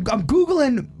 So I'm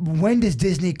Googling when does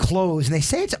Disney close, and they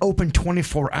say it's open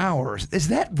 24 hours. Is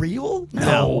that real?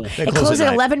 No. It closed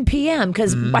at 11 p.m.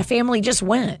 because my family just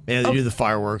went. Yeah, they do the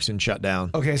fireworks and shut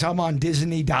down. Okay, so I'm on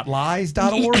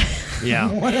Disney.lies.org.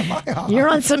 Yeah. What am I on? You're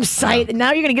on some site, and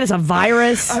now you're going to get us a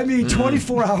virus. I mean,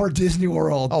 24-hour Disney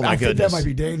World. Oh, my I goodness. think that might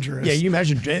be dangerous. Yeah, you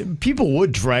imagine people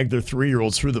would drag their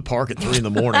 3-year-olds through the park at 3 in the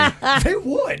morning. They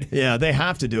would. Yeah, they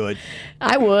have to do it.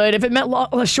 I would if it meant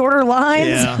shorter lines.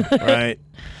 Yeah, right.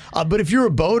 But if you're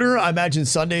a boater, I imagine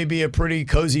Sunday would be a pretty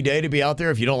cozy day to be out there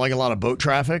if you don't like a lot of boat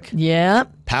traffic. Yeah.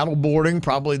 Paddle boarding,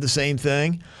 probably the same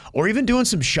thing. Or even doing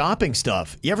some shopping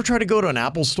stuff. You ever try to go to an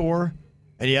Apple store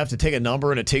and you have to take a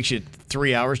number and it takes you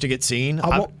 3 hours to get seen?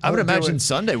 I would imagine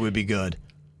Sunday would be good.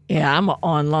 Yeah, I'm an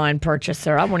online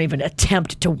purchaser. I won't even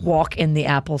attempt to walk in the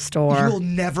Apple store. You will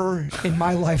never in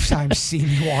my lifetime see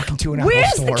me walk into an Apple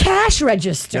store. Where's the cash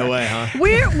register? No way, huh?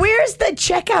 Where's the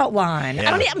checkout line?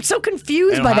 Yeah. I'm so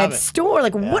confused by that store.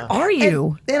 Like, what are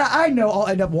you? And I know I'll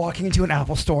end up walking into an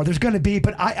Apple store. There's going to be,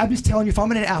 but I'm just telling you, if I'm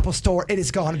in an Apple store, it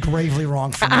has gone gravely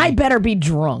wrong for me. I better be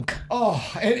drunk. Oh,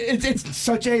 it's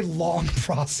such a long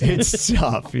process. It's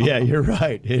tough. Yeah, you're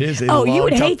right. It is a long, you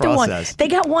would tough hate process. the one.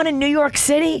 They got one in New York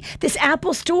City. This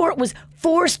Apple store was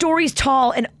 4 stories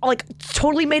tall and like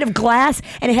totally made of glass,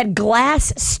 and it had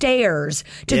glass stairs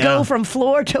to go from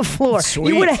floor to floor.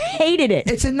 Sweet. You would have hated it.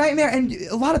 It's a nightmare, and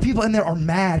a lot of people in there are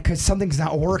mad because something's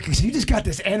not working. So you just got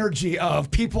this energy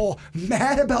of people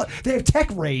mad about, they have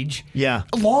tech rage. Yeah.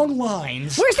 Long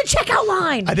lines. Where's the checkout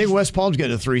line? I think West Palm's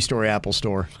getting a 3-story Apple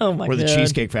store. Oh, my where the God.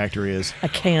 Cheesecake Factory is. I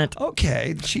can't.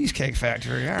 Okay, Cheesecake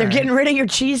Factory. All They're right. getting rid of your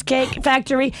Cheesecake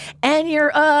Factory and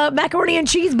your macaroni and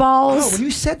cheese balls. Oh, when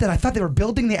you said that, I thought they were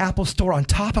building the Apple store on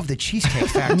top of the Cheesecake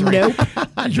Factory. Nope.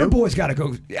 Your boys got to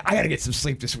go. I got to get some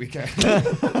sleep this weekend.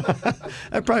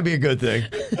 That'd probably be a good thing.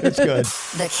 It's good.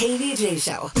 The KVJ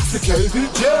Show. It's the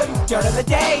KVJ Dirt of the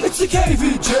Day. It's the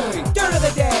KVJ Dirt of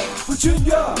the Day.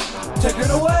 Virginia, take it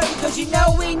away, because you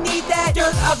know we need that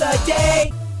Dirt of the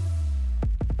Day.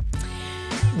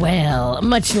 Well,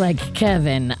 much like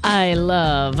Kevin, I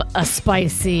love a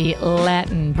spicy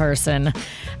Latin person.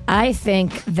 I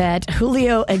think that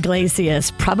Julio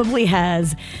Iglesias probably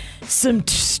has some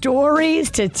stories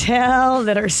to tell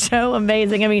that are so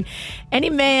amazing. I mean,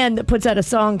 any man that puts out a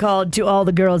song called To All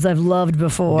the Girls I've Loved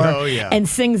Before and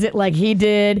sings it like he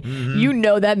did, you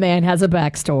know that man has a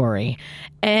backstory.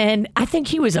 And I think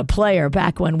he was a player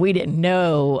back when we didn't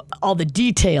know all the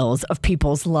details of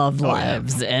people's love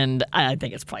lives. And I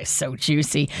think it's probably so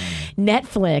juicy.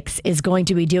 Netflix is going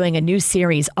to be doing a new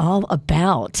series all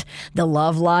about the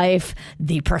love life,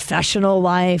 the professional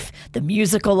life, the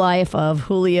musical life of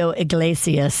Julio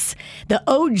Iglesias. The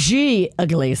OG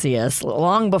Iglesias,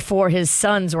 long before his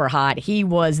sons were hot, he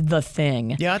was the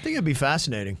thing. Yeah, I think it'd be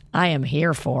fascinating. I am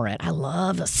here for it. I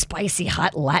love a spicy,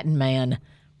 hot Latin man.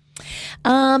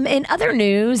 In other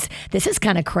news, this is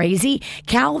kind of crazy.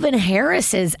 Calvin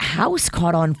Harris's house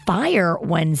caught on fire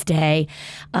Wednesday.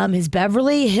 His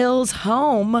Beverly Hills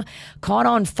home caught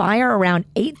on fire around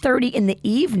 8:30 in the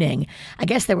evening. I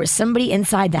guess there was somebody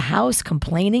inside the house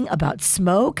complaining about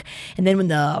smoke. And then when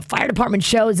the fire department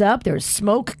shows up, there's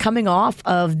smoke coming off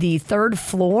of the third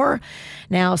floor.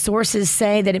 Now, sources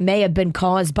say that it may have been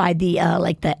caused by the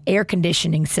air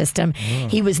conditioning system.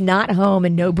 He was not home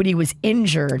and nobody was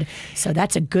injured. So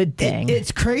that's a good thing.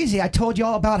 It's crazy. I told you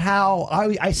all about how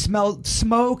I smelled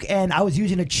smoke and I was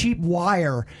using a cheap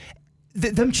wire.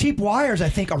 Them cheap wires, I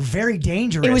think, are very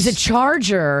dangerous. It was a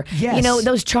charger. Yes. You know,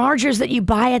 those chargers that you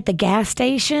buy at the gas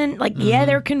station, yeah,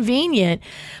 they're convenient,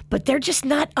 but they're just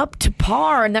not up to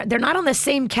par. And they're not on the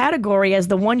same category as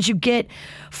the ones you get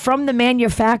from the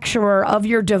manufacturer of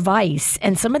your device.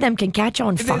 And some of them can catch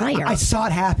on fire. I saw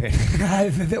it happen.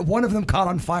 One of them caught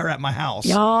on fire at my house.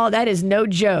 Y'all, that is no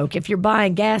joke. If you're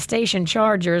buying gas station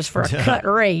chargers for a cut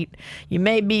rate, you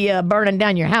may be burning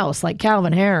down your house like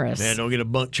Calvin Harris. Man, don't get a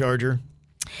bunk charger.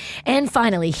 And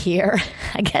finally here,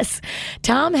 I guess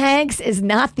Tom Hanks is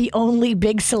not the only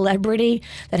big celebrity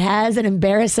that has an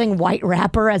embarrassing white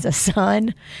rapper as a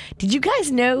son. Did you guys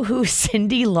know who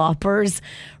Cyndi Lauper's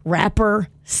rapper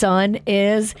son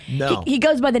is? No. He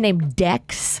goes by the name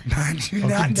Dex. I do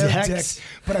not know Dex,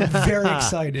 but I'm very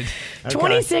excited.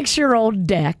 26-year-old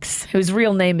Dex, whose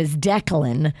real name is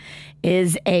Declan,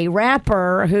 is a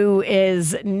rapper who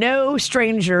is no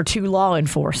stranger to law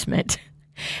enforcement.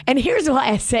 And here's why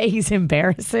I say he's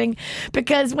embarrassing.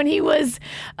 Because when he was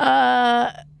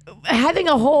having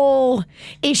a whole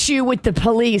issue with the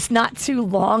police not too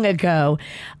long ago,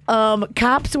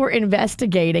 cops were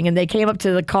investigating and they came up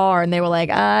to the car and they were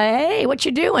like, hey, what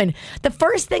you doing? The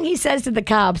first thing he says to the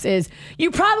cops is,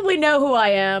 you probably know who I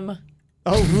am.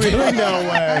 Oh, really? No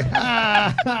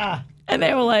way. And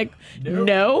they were like,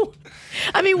 no.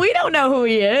 I mean, we don't know who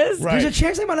he is. Right. There's a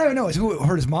chance they might not even know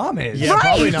who his mom is. Yeah,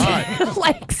 probably not.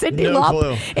 Like Cyndi No Lauper.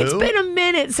 clue. It's Who? been a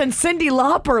minute since Cyndi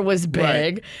Lauper was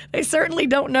big. Right. They certainly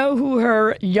don't know who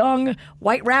her young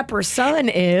white rapper son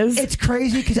is. It's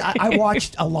crazy because I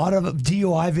watched a lot of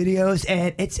DUI videos,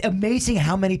 and it's amazing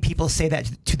how many people say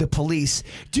that to the police.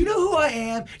 Do you know who I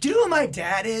am? Do you know who my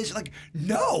dad is? Like,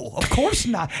 no, of course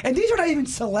not. And these are not even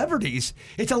celebrities.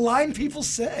 It's a line people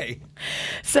say.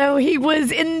 So he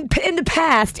was in the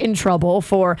past in trouble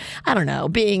for, I don't know,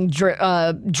 being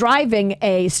driving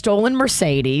a stolen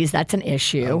Mercedes. That's an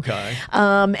issue. Okay.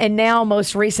 And now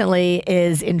most recently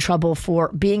is in trouble for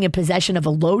being in possession of a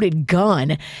loaded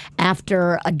gun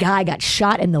after a guy got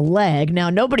shot in the leg. Now,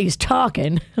 nobody's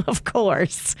talking, of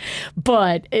course,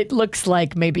 but it looks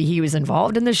like maybe he was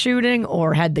involved in the shooting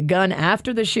or had the gun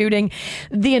after the shooting.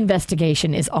 The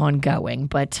investigation is ongoing,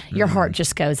 but your heart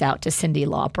just goes out to Cyndi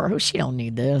Lauper, who she don't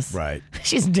need this. Right.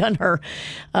 She's done her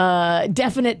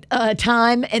definite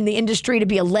time in the industry to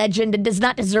be a legend and does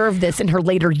not deserve this in her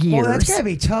later years. Well, that's got to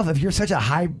be tough if you're such a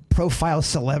high-profile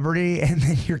celebrity and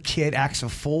then your kid acts a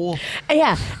fool.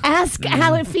 Yeah, ask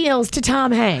how it feels to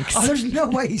Tom Hanks. Oh, there's no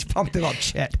way he's pumped about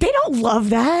Chet. They don't love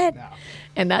that. No.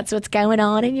 And that's what's going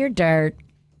on in your dirt.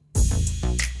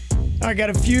 I got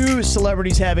a few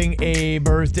celebrities having a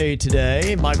birthday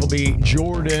today. Michael B.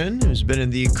 Jordan, who's been in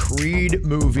the Creed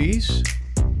movies,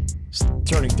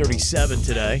 turning 37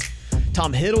 today.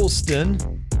 Tom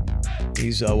Hiddleston,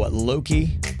 he's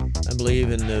Loki, I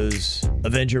believe, in those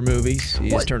Avenger movies.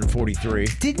 He's turning 43.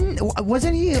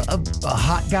 Wasn't he a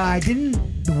hot guy?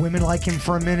 Didn't the women like him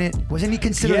for a minute? Wasn't he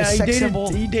considered a sex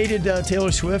symbol? He dated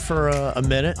Taylor Swift for a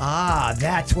minute. Ah,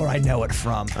 that's where I know it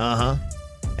from. Uh-huh.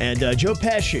 And Joe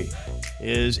Pesci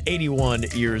is 81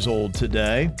 years old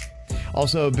today.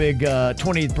 Also, a big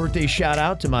 20th birthday shout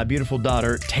out to my beautiful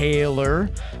daughter, Taylor.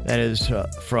 That is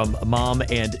from Mom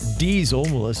and Diesel.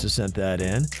 Melissa sent that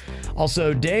in.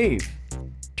 Also, Dave,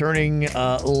 turning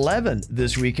 11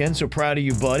 this weekend. So proud of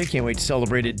you, buddy. Can't wait to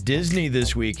celebrate at Disney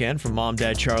this weekend. From Mom,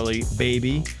 Dad, Charlie,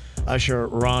 Baby, Usher,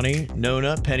 Ronnie,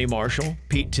 Nona, Penny Marshall,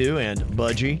 Pete 2, and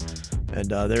Budgie. And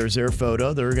there's their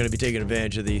photo. They're going to be taking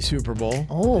advantage of the Super Bowl.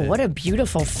 Oh, what a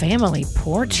beautiful family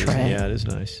portrait. Yeah, it is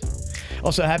nice.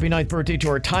 Also, happy 9th birthday to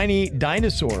our tiny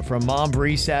dinosaur from Mom,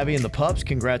 Bree, Savvy, and the pups.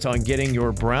 Congrats on getting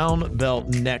your brown belt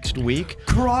next week.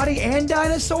 Karate and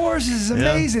dinosaurs is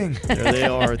amazing. Yeah, there they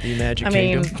are at the Magic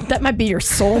Kingdom. I mean, that might be your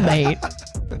soulmate.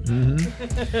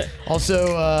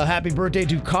 Also, happy birthday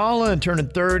to Colin, turning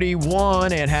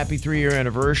 31, and happy 3-year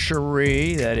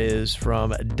anniversary. That is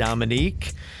from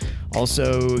Dominique.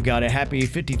 Also, got a happy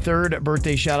 53rd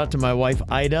birthday shout out to my wife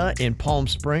Ida in Palm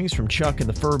Springs from Chuck and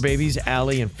the Fur Babies,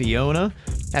 Allie and Fiona.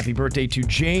 Happy birthday to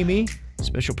Jamie,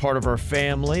 special part of our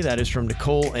family. That is from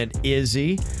Nicole and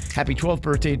Izzy. Happy 12th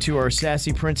birthday to our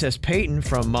sassy princess Peyton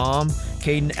from Mom,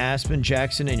 Caden, Aspen,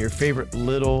 Jackson, and your favorite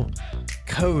little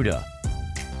Coda.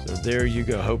 So there you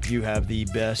go. Hope you have the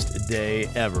best day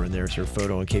ever. And there's her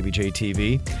photo on KVJ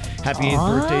TV. Happy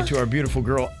 8th birthday to our beautiful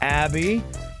girl Abby.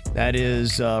 That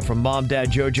is from Mom,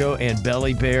 Dad, JoJo, and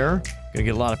Belly Bear. Gonna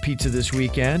get a lot of pizza this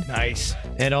weekend. Nice.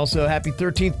 And also happy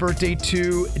 13th birthday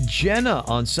to Jenna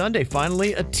on Sunday.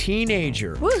 Finally a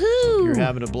teenager. Woohoo! You're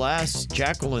having a blast.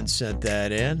 Jacqueline sent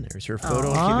that in. There's her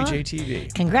photo on KVJ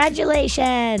TV.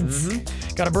 Congratulations.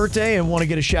 Got a birthday and want to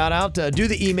get a shout out? Do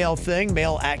the email thing,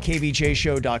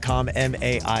 mail@kvjshow.com,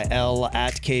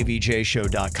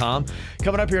 mail@kvjshow.com.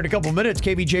 Coming up here in a couple minutes,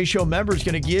 KVJ Show members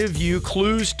going to give you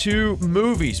clues to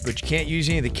movies, but you can't use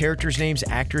any of the characters' names,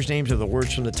 actors' names, or the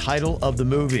words from the title of the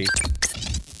movie.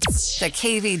 The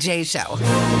KVJ Show. All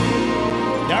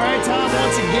right, Tom,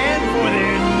 once again for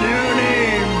the new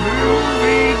name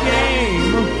movie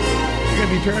game. You're going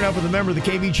to be pairing up with a member of the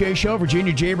KVJ Show,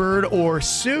 Virginia Jaybird or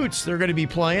Suits. They're going to be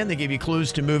playing. They give you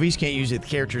clues to movies. Can't use the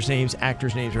characters' names,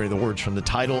 actors' names, or the words from the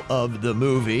title of the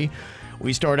movie.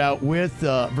 We start out with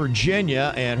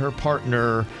Virginia and her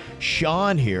partner,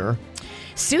 Sean here.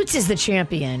 Suits is the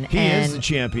champion. He is the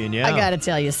champion, yeah. I got to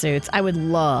tell you, Suits, I would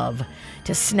love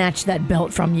to snatch that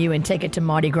belt from you and take it to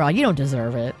Mardi Gras. You don't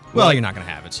deserve it. Well, you're not going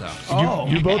to have it, so.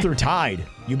 You both are tied.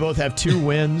 You both have 2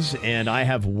 wins, and I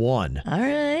have 1. All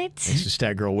right. This is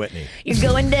Stat Girl Whitney. You're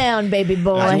going down, baby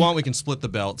boy. If you want, we can split the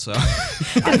belt, so.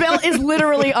 The belt is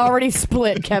literally already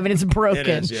split, Kevin. It's broken. It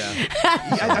is, yeah.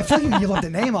 I feel like you left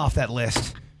the name off that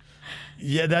list.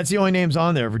 Yeah, that's the only names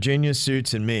on there. Virginia,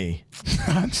 Suits, and me.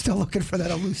 I'm still looking for that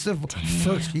elusive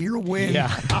first-year win. Yeah.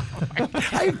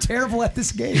 I am terrible at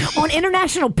this game. On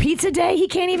International Pizza Day, he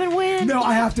can't even win? No,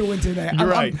 I have to win today. You're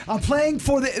right. I'm playing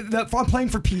for I'm playing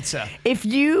for pizza. If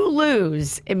you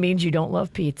lose, it means you don't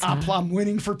love pizza. I'm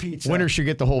winning for pizza. Winner should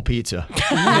get the whole pizza.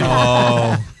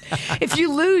 Oh. If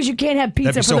you lose, you can't have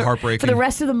pizza That'd be so heartbreaking. for the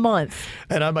rest of the month.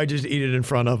 And I might just eat it in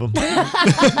front of him.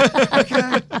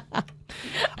 Okay.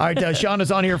 All right, Sean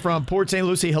is on here from Port St.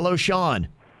 Lucie. Hello, Sean.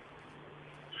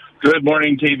 Good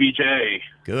morning, KVJ.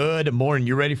 Good morning.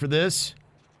 You ready for this?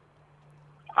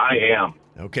 I am.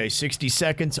 Okay, 60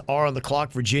 seconds are on the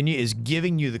clock. Virginia is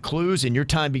giving you the clues, and your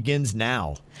time begins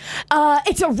now.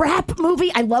 It's a rap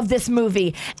movie. I love this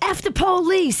movie. F the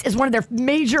Police is one of their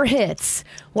major hits.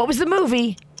 What was the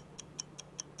movie?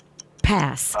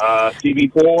 Pass.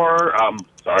 TV4.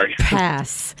 Sorry.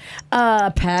 Pass.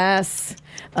 Pass.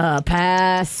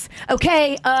 Pass.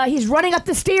 Okay, he's running up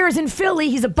the stairs in Philly.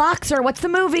 He's a boxer. What's the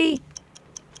movie?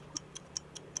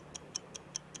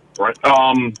 Right.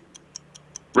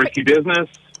 Risky Business.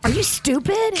 Are you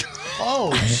stupid?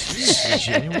 Oh, geez,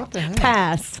 Virginia, what the heck?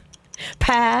 Pass.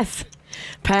 Pass.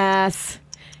 Pass.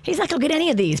 He's not going to get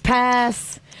any of these.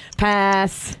 Pass.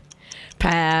 Pass.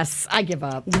 Pass. I give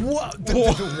up. What?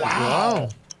 Wow.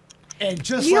 And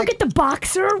just you don't get the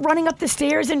boxer running up the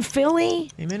stairs in Philly?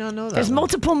 You may not know that. There's one.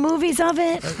 multiple movies of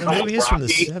it. The movie is from the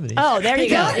 70s. Oh, there you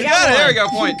go. You got it. There you go.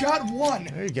 Point. You got one.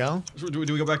 There you go. Do we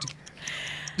go back to...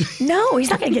 No,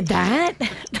 he's not going to get that.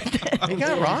 He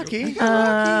got Rocky.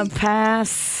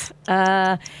 Pass.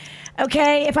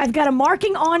 Okay, if I've got a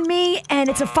marking on me and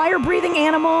it's a fire-breathing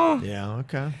animal. Yeah,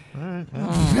 okay. All right. Well,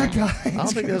 That guy. I don't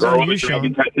think that's Girl on you, with a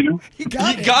dragon Sean. tattoo. He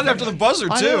got it. got it after the buzzer,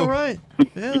 too. I know, right?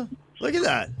 Yeah. Look at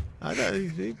that. I thought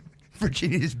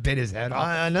Virginia just bit his head off.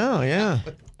 I know, yeah.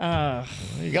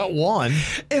 You got one.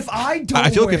 If I don't I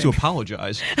feel like you have to win,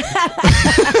 apologize.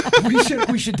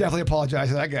 we should definitely apologize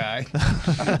to that guy.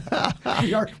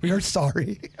 we are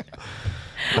sorry.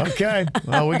 Okay.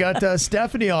 Well, we got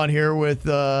Stephanie on here with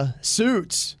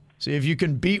Suits. See if you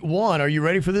can beat one. Are you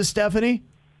ready for this, Stephanie?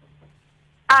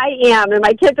 I am, and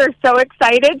my kids are so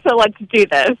excited, so let's do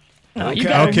this. You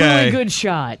got a really good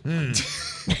shot.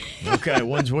 Okay,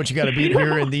 one's what you got to beat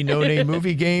here in the no-name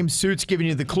movie game. Suits giving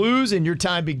you the clues, and your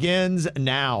time begins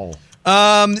now.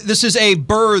 This is a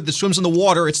bird that swims in the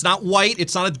water. It's not white.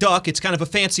 It's not a duck. It's kind of a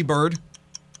fancy bird.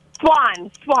 Swan.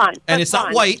 And it's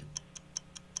not white.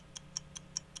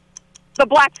 The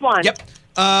black swan. Yep.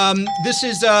 This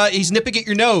is, he's nipping at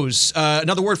your nose.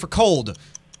 Another word for cold.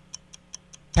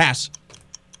 Pass.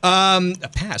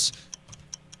 Pass.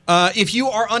 If you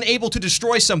are unable to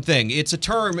destroy something, it's a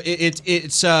term.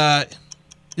 It's not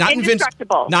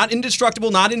indestructible. Not indestructible.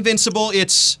 Not invincible.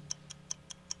 It's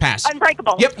pass.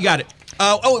 Unbreakable. Yep, you got it.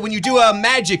 When you do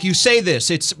magic, you say this.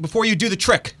 It's before you do the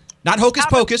trick. Not hocus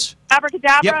pocus.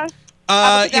 Abracadabra.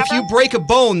 Yep. If you break a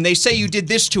bone, they say you did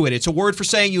this to it. It's a word for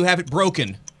saying you have it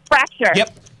broken. Fracture.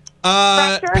 Yep.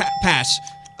 Fracture. Pass.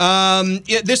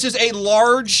 This is a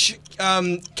large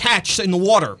catch in the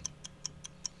water.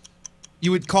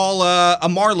 You would call a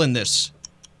marlin this.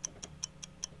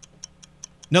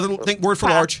 Another word for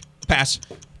large. Pass.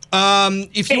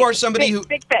 If you are somebody who...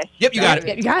 Big fish. Yep, you got it.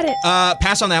 Yep, you got it.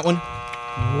 Pass on that one.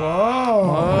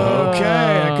 Whoa. Okay,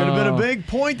 that could have been a big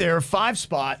point there. 5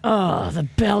 spot. Oh, the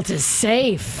belt is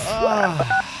safe.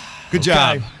 Good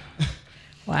job.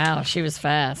 Wow, she was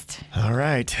fast. All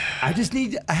right. I just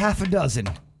need a half a dozen.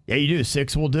 Yeah, you do.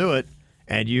 6 will do it.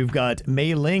 And you've got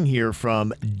Mei Ling here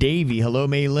from Davie. Hello,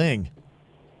 Mei Ling.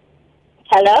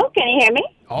 Hello, can you hear me?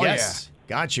 Oh, yes. Yeah.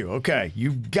 Got you. Okay.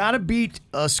 You've got to beat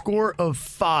a score of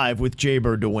 5 with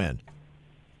Jaybird to win.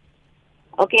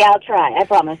 Okay, I'll try. I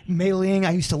promise. Mei Ling,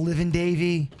 I used to live in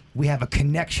Davie. We have a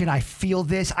connection. I feel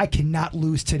this. I cannot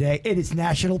lose today. It is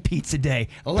National Pizza Day.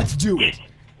 Let's do it.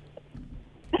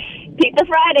 Pizza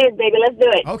Fridays, baby. Let's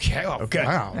do it. Okay. Oh, okay.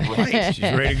 Wow. Right. She's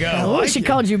ready to go. Oh, she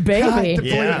called you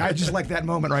baby. I just like that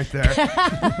moment right there.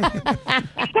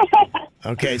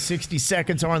 Okay, 60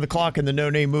 seconds are on the clock in the No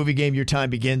Name Movie Game. Your time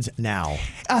begins now.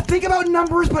 Think about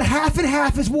numbers, but half and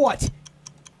half is what?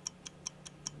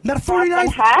 Not 49.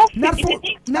 Half? Not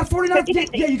 49.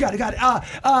 Yeah, you got it.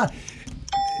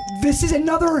 This is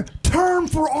another term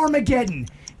for Armageddon.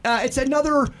 It's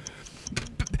another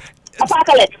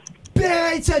apocalypse.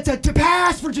 It's to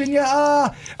pass,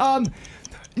 Virginia.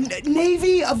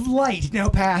 Navy of Light.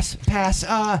 No, pass.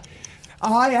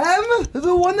 I am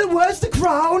the one that wears the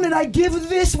crown, and I give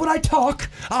this when I talk.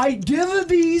 I give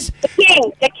these. The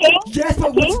king. Yes,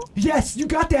 but yes, you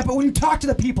got that. But when you talk to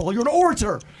the people, you're an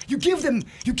orator. You give them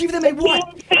a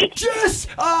what? Yes.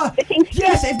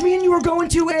 Yes. If me and you were going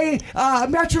to a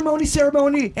matrimony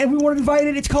ceremony and we weren't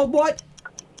invited, it's called what?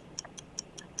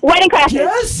 Wedding crashes.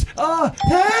 Yes.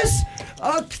 Pass.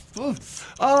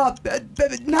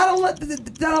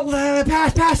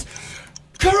 Pass.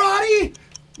 Karate.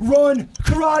 Run.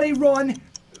 Karate run.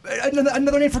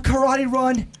 Another name for karate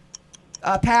run.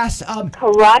 Pass.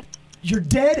 Karate. You're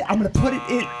dead. I'm gonna put it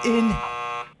in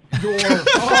your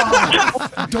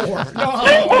door. No.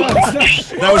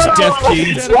 That was Death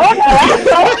Keys.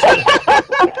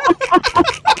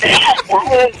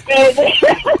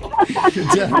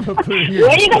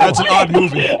 That's an odd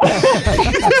movie.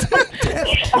 Death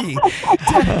Key.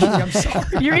 I'm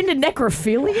sorry. You're into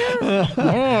necrophilia?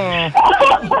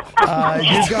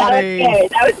 You got a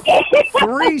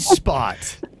 3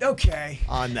 spot. Okay.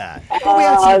 On that.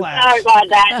 Sorry about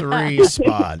that. 3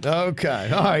 spot. Okay.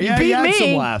 All right. Yeah, you beat had me.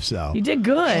 some laughs, though. You did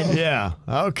good. Yeah.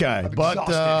 Okay. But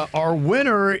our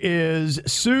winner is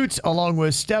Suits, along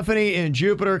with Stephanie in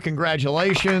Jupiter.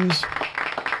 Congratulations.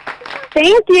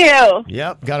 Thank you.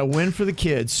 Yep. Got a win for the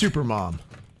kids. Supermom.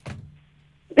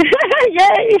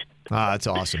 Yay. That's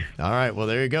awesome. All right. Well,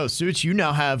 there you go. Suits, you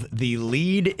now have the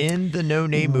lead in the No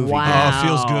Name Movie. Wow. Oh, it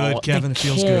feels good, Kevin. It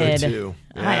feels good, too.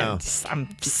 Yeah. I'm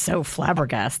so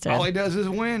flabbergasted. All he does is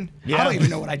win. Yeah. I don't even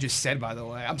know what I just said, by the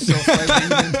way. I'm so afraid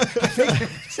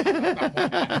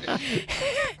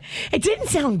It didn't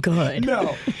sound good.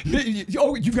 No.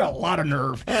 Oh, you've got a lot of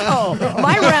nerve. Oh,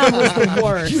 my round was the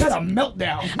worst. You had a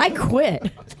meltdown. I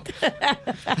quit.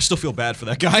 I still feel bad for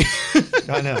that guy.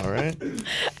 I know, right?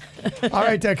 All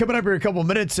right, coming up here in a couple of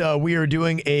minutes, we are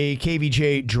doing a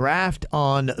KVJ draft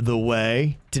on the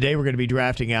way. Today, we're going to be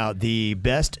drafting out the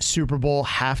best Super Bowl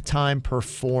halftime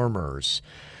performers.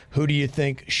 Who do you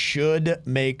think should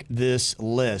make this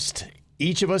list?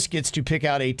 Each of us gets to pick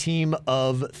out a team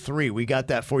of 3. We got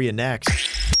that for you next.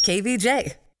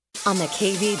 KVJ on the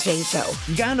KVJ Show.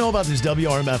 You got to know about this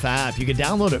WRMF app. You can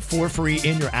download it for free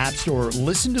in your app store.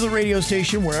 Listen to the radio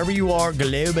station wherever you are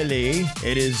globally.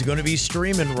 It is going to be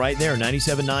streaming right there,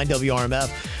 97.9 WRMF.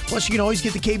 Plus, you can always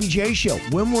get the KVJ Show.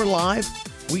 When we're live,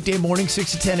 weekday morning,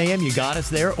 6 to 10 a.m., you got us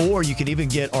there. Or you can even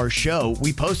get our show.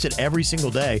 We post it every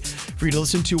single day for you to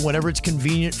listen to whenever it's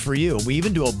convenient for you. We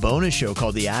even do a bonus show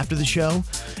called the After the Show.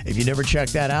 If you never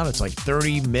checked that out, it's like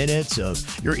 30 minutes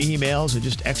of your emails and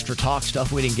just extra talk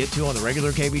stuff we didn't get to on the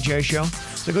regular KVJ show.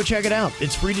 So go check it out.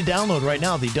 It's free to download right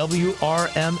now, the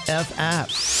WRMF app.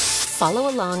 Follow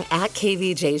along at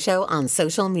KVJ Show on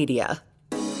social media.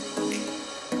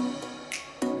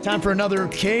 Time for another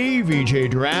KVJ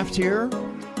draft here,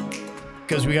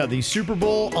 because we got the Super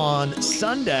Bowl on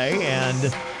Sunday,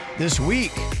 and this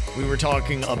week we were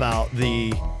talking about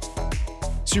the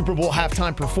Super Bowl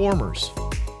halftime performers.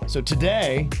 So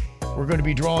today we're going to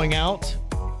be drawing out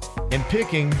and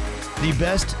picking the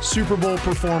best Super Bowl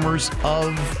performers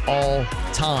of all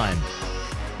time.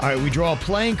 All right, we draw a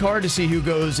playing card to see who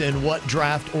goes in what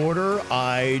draft order.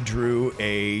 I drew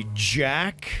a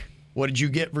jack. What did you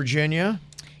get, Virginia?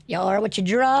 Y'all are what you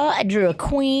draw. I drew a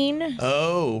queen.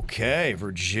 Okay,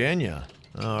 Virginia.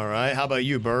 All right. How about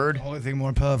you, Bird? The only thing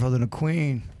more powerful than a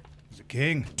queen is a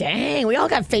king. Dang, we all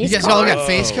got face You guys cards. all got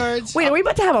face cards? Wait, are we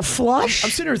about to have a flush?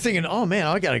 I'm sitting here thinking, oh, man,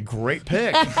 I got a great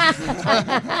pick. What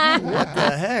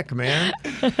the heck, man?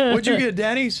 What'd you get,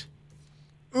 Denny's?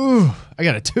 Ooh, I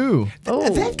got a 2.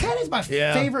 That kind of is my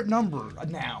favorite number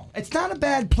now. It's not a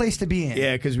bad place to be in.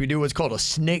 Yeah, because we do what's called a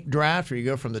snake draft, where you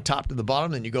go from the top to the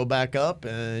bottom, then you go back up,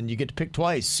 and you get to pick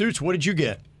twice. Suits, what did you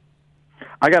get?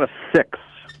 I got a 6.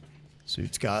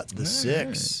 Suits got the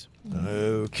 6.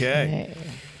 Okay.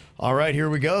 All right, here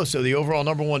we go. So the overall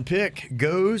number 1 pick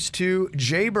goes to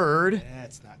Jaybird.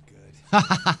 That's not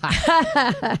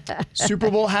good. Super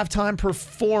Bowl halftime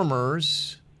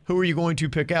performers. Who are you going to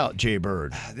pick out,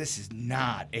 Jaybird? This is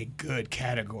not a good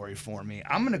category for me.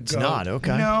 I'm going to go. It's not,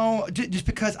 okay. No, just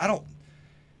because I don't.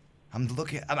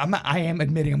 I am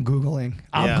admitting I'm Googling.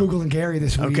 I'm Googling Gary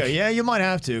this week. Okay, yeah, you might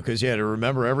have to because you had to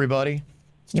remember everybody.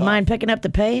 You mind picking up the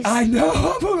pace? I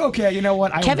know. Okay, you know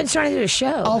what? Kevin's trying to do a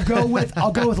show.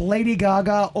 I'll go with Lady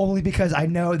Gaga only because I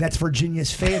know that's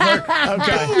Virginia's favorite.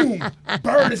 Okay. Boom!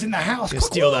 Bird is in the house. You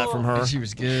steal that from her. She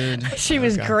was good. She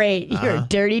was great. You're a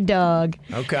dirty dog.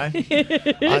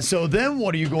 Okay. So then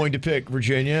what are you going to pick,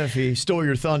 Virginia, if he stole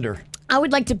your thunder? I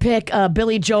would like to pick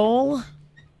Billy Joel.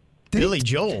 Billy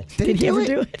Joel. Did he ever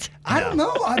do it? I don't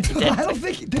know. I don't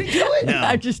think. Did he do it? No.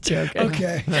 I'm just joking.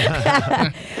 Okay.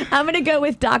 I'm going to go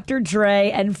with Dr.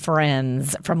 Dre and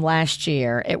Friends from last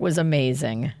year. It was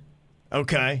amazing.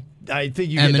 Okay. I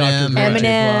think you get Dr. Dre.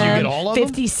 Eminem, Do you get all of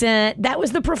 50 Cent. That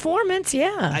was the performance,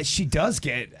 yeah. She does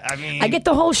get. I mean, I get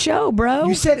the whole show, bro.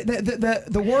 You said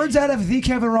the words out of the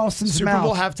Kevin Ralston's Super mouth.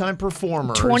 Bowl halftime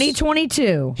performers.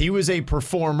 2022. He was a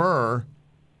performer.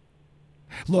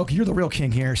 Look, you're the real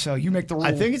king here, so you make the rule.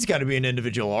 I think it's got to be an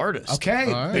individual artist. Okay.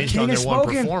 All right. Based King on their has one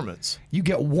spoken. performance. You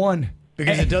get one.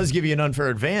 Because it does give you an unfair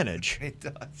advantage. It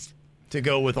does. To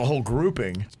go with a whole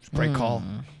grouping. Great call.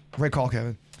 Great call,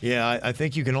 Kevin. Yeah, I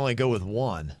think you can only go with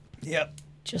one. Yep.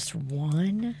 Just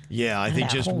one? Yeah, I think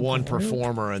That just whole one group?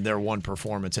 performer and their one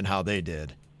performance and how they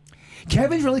did.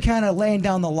 Kevin's really kind of laying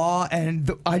down the law, and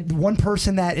the one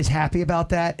person that is happy about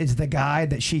that is the guy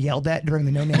that she yelled at during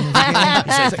the No Name Music game.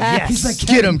 He's like, yes. He's like,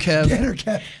 Get him, Kev. Get her,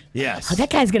 Kev. Yes. Oh,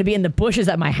 that guy's going to be in the bushes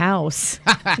at my house.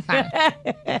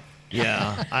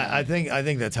 Yeah, I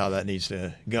think that's how that needs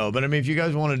to go. But I mean, if you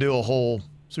guys want to do a whole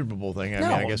Super Bowl thing,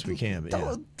 I guess we can. But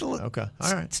yeah. Okay.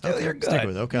 All right. Still, you're good. Stick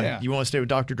with it. Okay. Yeah. You want to stay with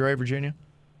Dr. Dre, Virginia?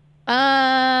 I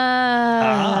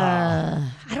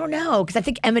don't know, because I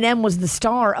think Eminem was the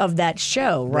star of that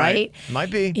show, right? Might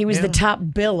be. He was yeah. the top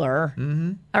biller.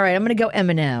 Mm-hmm. All right, I'm going to go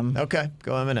Eminem. Okay,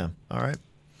 go Eminem. All right.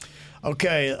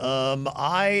 Okay,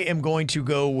 I am going to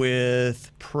go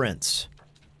with Prince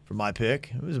for my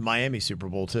pick. It was a Miami Super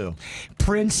Bowl too.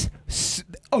 Prince,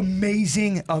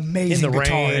 amazing In the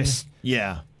guitarist. rain.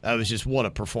 Yeah, that was just what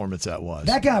a performance that was.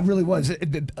 That guy really was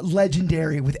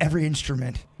legendary with every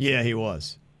instrument. Yeah, he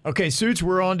was. Okay, Suits,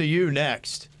 we're on to you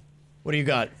next. What do you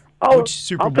got? Oh, Which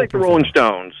Super I'll Bowl take the Rolling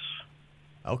Stones.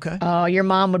 Okay. Oh, your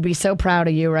mom would be so proud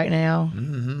of you right now.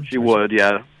 Mm-hmm. She would,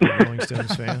 yeah. Rolling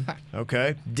Stones fan.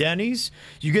 Okay. Denny's,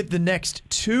 you get the next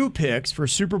 2 picks for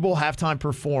Super Bowl halftime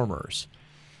performers.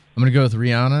 I'm going to go with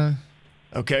Rihanna.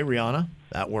 Okay, Rihanna.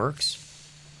 That works.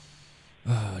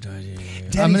 Oh, do I do?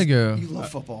 Denny's, I'm going to go. You love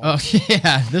football. Oh,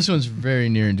 yeah. This one's very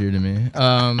near and dear to me.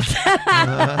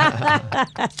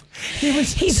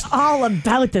 He's all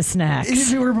about the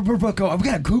snacks. We're both going, I've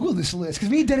got to Google this list because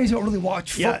me and Denny's don't really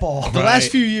watch football. The last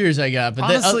few years I got. But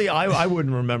honestly, I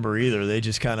wouldn't remember either. They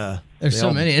just kind of. There's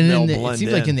so many. And then it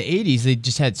seems like in the 80s, they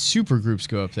just had super groups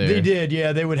go up there. They did,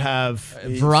 yeah. They would have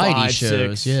variety 5,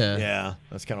 shows, 6. yeah. Yeah,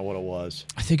 that's kind of what it was.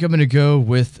 I think I'm going to go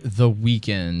with The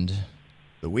Weeknd.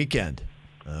 The Weeknd.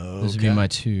 Okay. This would be my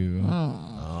 2.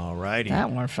 All righty. That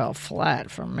one fell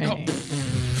flat for me.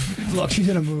 Look, she's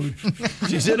in a mood.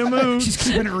 She's in a mood. She's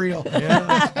keeping it real.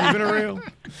 Yeah, keeping it real.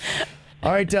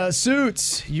 All right,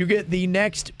 Suits, you get the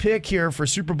next pick here for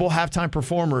Super Bowl halftime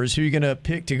performers. Who are you going to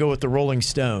pick to go with the Rolling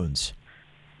Stones?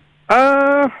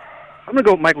 I'm going to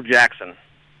go with Michael Jackson.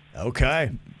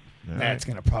 Okay. That's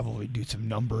going to probably do some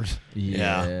numbers.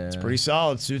 Yeah, it's pretty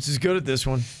solid. Suits is good at this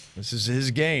one. This is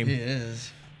his game. He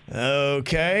is.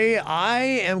 Okay, I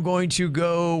am going to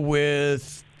go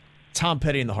with Tom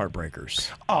Petty and the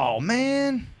Heartbreakers. Oh,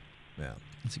 man. Yeah.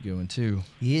 That's a good one, too.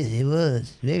 Yes, it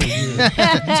was. Very good.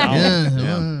 Solid.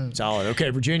 Yeah. Solid.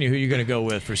 Okay, Virginia, who are you going to go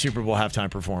with for Super Bowl halftime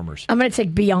performers? I'm going to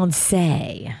take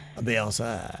Beyonce.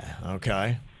 Beyonce.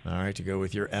 Okay. All right, to go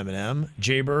with your Eminem.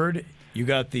 Jaybird, you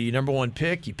got the number 1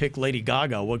 pick. You picked Lady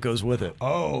Gaga. What goes with it?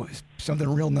 Oh,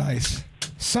 something real nice.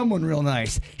 someone real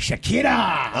nice.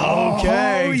 Shakira.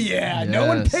 Okay. Oh, yeah. No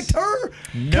one picked her?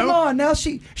 Nope. Come on. Now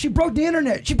she broke the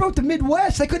internet. She broke the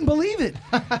Midwest. I couldn't believe it.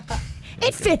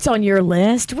 It fits on your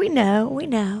list. We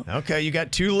know. Okay, you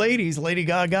got two ladies, Lady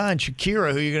Gaga and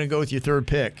Shakira. Who are you going to go with your third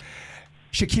pick?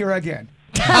 Shakira again.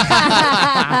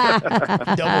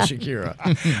 Double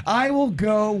Shakira. I will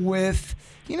go with,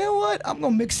 you know what? I'm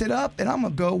going to mix it up, and I'm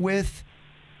going to go with,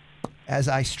 as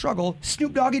I struggle,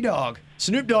 Snoop Doggy Dogg.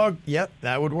 Snoop Dogg, yep,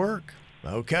 that would work.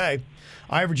 Okay.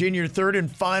 All right, Virginia, your third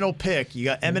and final pick. You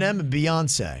got Eminem and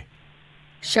Beyonce.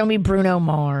 Show me Bruno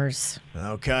Mars.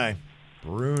 Okay.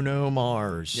 Bruno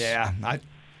Mars. Yeah, I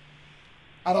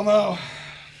don't know.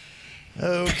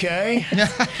 Okay.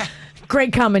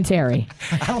 Great commentary.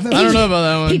 I don't I don't know about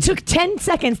that one. He took 10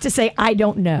 seconds to say, I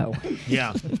don't know.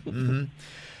 Yeah. Mm-hmm.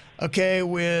 Okay,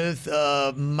 with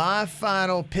my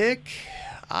final pick,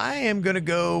 I am going to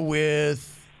go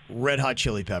with Red Hot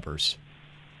Chili Peppers.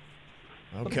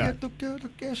 Okay. All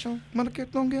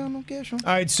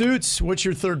right, Suits, what's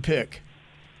your third pick?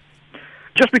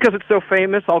 Just because it's so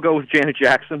famous, I'll go with Janet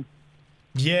Jackson.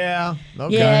 Yeah.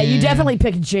 Okay. Yeah, you definitely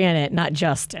picked Janet, not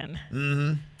Justin.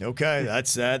 Mm-hmm. Okay,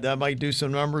 that's that. That might do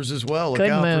some numbers as well. Look Good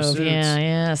out for move. Suits.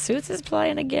 Yeah. Suits is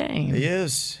playing a game. He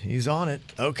is. He's on it.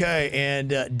 Okay,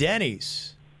 and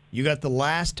Denny's, you got the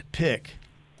last pick.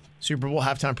 Super Bowl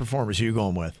halftime performers. Who are you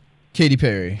going with? Katy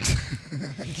Perry.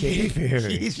 Katy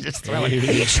Perry. He's just throwing.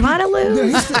 You trying to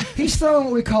lose? No, he's throwing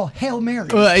what we call Hail Mary.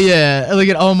 Yeah, look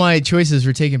at all my choices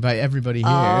were taken by everybody here.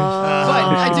 But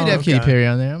I did have Katy Perry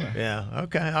on there. Yeah,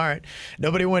 okay, all right.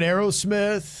 Nobody went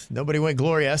Aerosmith. Nobody went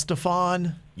Gloria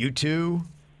Estefan. U2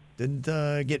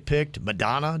 didn't get picked.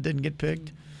 Madonna didn't get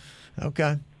picked.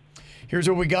 Okay. Here's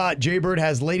what we got. Jaybird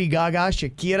has Lady Gaga,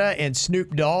 Shakira, and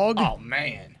Snoop Dogg. Oh,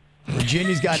 man.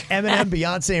 Virginia's got Eminem,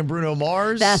 Beyonce, and Bruno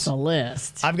Mars. That's a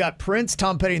list. I've got Prince,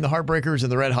 Tom Petty, and the Heartbreakers,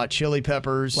 and the Red Hot Chili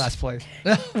Peppers. Last place.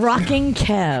 Rocking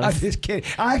Kev. I'm just kidding.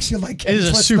 I actually like It is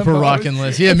a Kev's super list rocking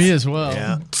list. Yeah, me as well.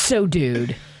 Yeah. So,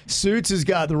 dude. Suits has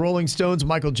got the Rolling Stones,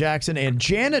 Michael Jackson, and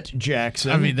Janet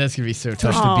Jackson. I mean, that's going to be so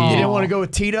tough to You beat. didn't want to go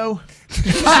with Tito?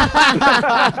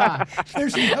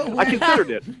 There's no way. I considered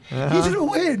it. He's going to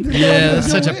win. Yeah,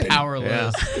 that's There's such no a way. power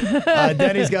list.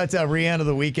 Denny's got Rihanna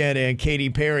the Weeknd and Katy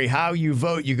Perry. How you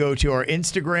vote, you go to our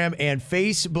Instagram and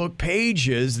Facebook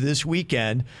pages this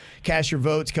weekend. Cast your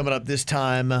votes coming up this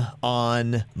time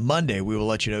on Monday. We will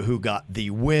let you know who got the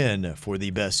win for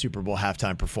the best Super Bowl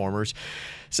halftime performers.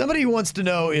 Somebody wants to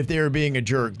know if they're being a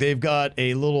jerk. They've got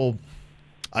a little,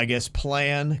 I guess,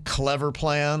 clever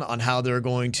plan on how they're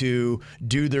going to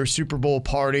do their Super Bowl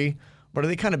party. But are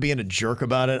they kind of being a jerk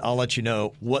about it? I'll let you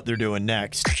know what they're doing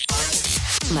next.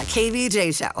 The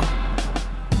KVJ Show.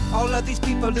 All of these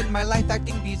people in my life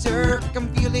acting berserk.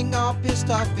 I'm feeling all pissed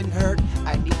off and hurt.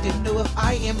 I need to know if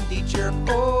I am the jerk.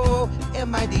 Oh,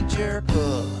 am I the jerk?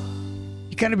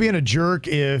 You kind of being a jerk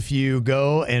if you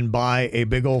go and buy a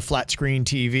big old flat screen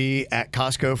TV at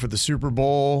Costco for the Super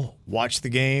Bowl, watch the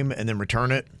game, and then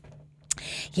return it.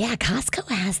 Yeah, Costco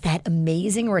has that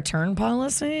amazing return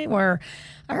policy where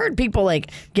I heard people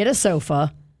get a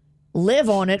sofa, live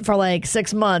on it for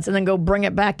 6 months, and then go bring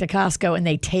it back to Costco and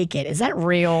they take it. Is that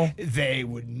real? They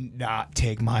would not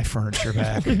take my furniture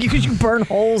back. Because you burn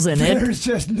holes in it. There's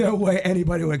just no way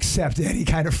anybody would accept any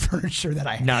kind of furniture that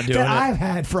I've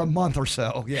had for a month or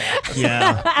so. Yeah.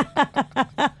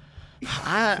 Yeah.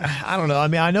 I don't know. I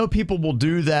mean, I know people will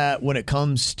do that when it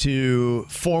comes to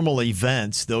formal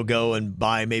events. They'll go and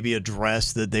buy maybe a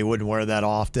dress that they wouldn't wear that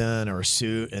often or a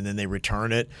suit, and then they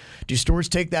return it. Do stores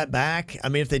take that back? I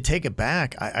mean, if they take it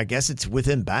back, I guess it's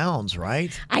within bounds,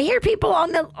 right? I hear people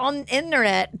on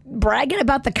internet bragging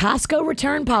about the Costco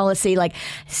return policy.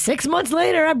 6 months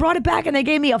later, I brought it back and they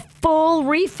gave me a full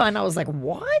refund. I was like,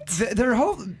 what?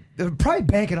 They're probably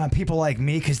banking on people like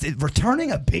me because returning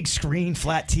a big screen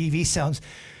flat TV sounds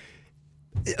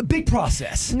a big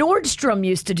process. Nordstrom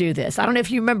used to do this. I don't know if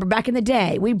you remember back in the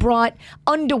day. We brought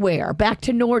underwear back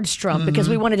to Nordstrom because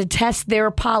we wanted to test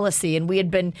their policy, and we had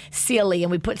been silly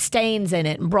and we put stains in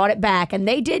it and brought it back, and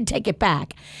they did take it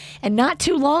back. And not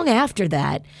too long after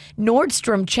that,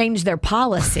 Nordstrom changed their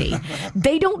policy.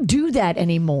 They don't do that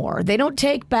anymore. They don't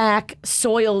take back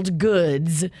soiled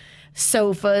goods,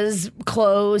 sofas,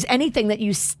 clothes, anything that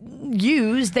you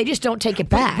use. They just don't take it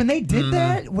back. When they did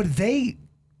that,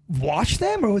 wash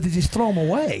them, or would they just throw them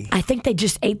away? I think they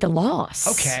just ate the loss.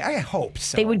 Okay, I hope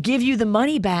so. They would give you the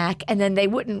money back, and then they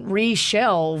wouldn't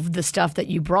reshelve the stuff that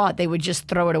you brought. They would just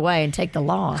throw it away and take the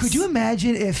loss. Could you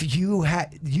imagine if you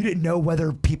didn't know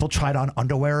whether people tried on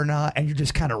underwear or not, and you're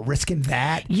just kind of risking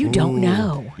that? You don't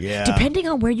know. Yeah. Depending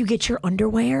on where you get your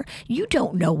underwear, you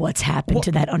don't know what's happened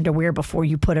to that underwear before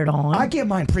you put it on. I get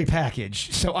mine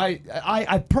prepackaged, so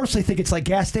I personally think it's like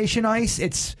gas station ice.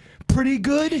 It's pretty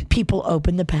good. People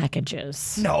open the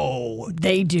packages. No,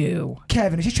 they do.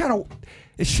 Kevin, are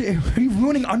you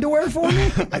ruining underwear for me?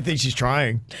 I think she's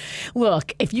trying.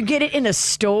 Look, if you get it in a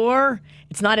store,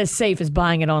 it's not as safe as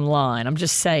buying it online. I'm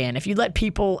just saying. If you let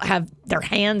people have their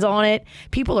hands on it,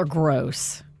 people are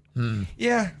gross.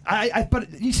 Yeah,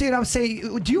 but you see what I'm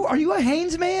saying? Are you a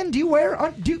Hanes man? Do you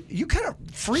wear? You kind of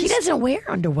freeze? He doesn't wear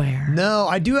underwear. No,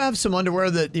 I do have some underwear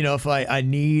that if I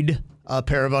need a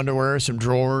pair of underwear, some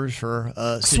drawers for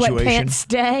a situation. Sweatpants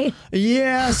day?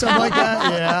 Yeah, something like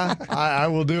that. Yeah, I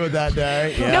will do it that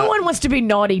day. Yeah. No one wants to be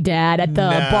naughty dad at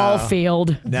the ball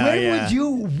field. When would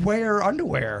you wear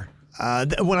underwear?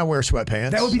 When I wear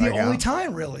sweatpants. That would be the only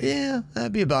time, really. Yeah,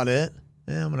 that'd be about it.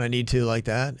 Yeah, when I need to like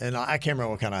that. And I can't remember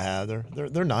what kind I have.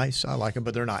 They're nice. I like them,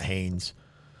 but they're not Hanes.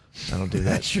 I don't do that.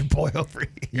 That's your boy over here.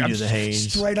 You do the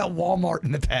Hanes. Straight up Walmart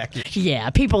in the package. Yeah,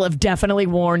 people have definitely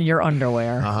worn your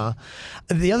underwear. Uh-huh.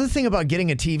 The other thing about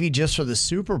getting a TV just for the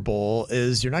Super Bowl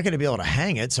is you're not going to be able to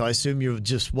hang it. So I assume you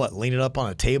just, lean it up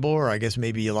on a table, or I guess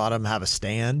maybe a lot of them have a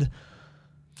stand.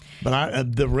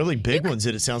 But the really big ones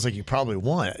that it sounds like you probably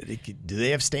want, do they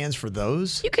have stands for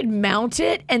those? You could mount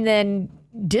it and then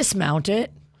dismount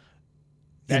it.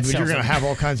 But you're going to have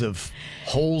all kinds of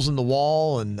holes in the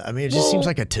wall, and it just seems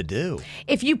like a to-do.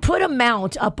 If you put a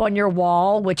mount up on your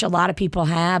wall, which a lot of people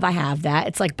have, I have that.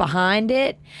 It's like behind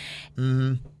it.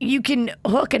 Mm-hmm. You can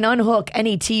hook and unhook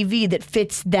any TV that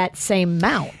fits that same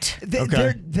mount.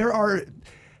 There are.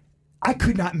 I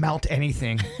could not mount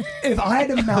anything. If I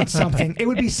had to mount something, it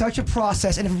would be such a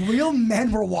process. And if real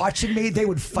men were watching me, they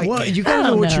would fight me. Well, you got to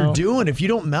know what you're doing. If you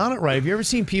don't mount it right, have you ever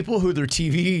seen people who their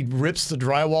TV rips the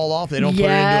drywall off? They don't put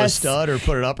it into a stud or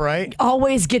put it up right?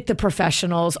 Always get the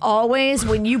professionals. Always,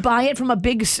 when you buy it from a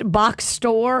big box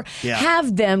store,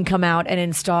 have them come out and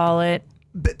install it.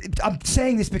 But I'm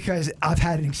saying this because I've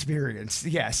had an experience.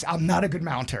 Yes, I'm not a good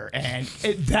mounter, and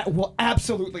that will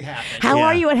absolutely happen. How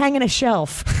are you at hanging a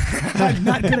shelf? I'm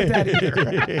not good at that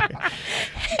either.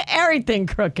 Everything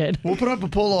crooked. We'll put up a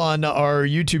poll on our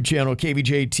YouTube channel,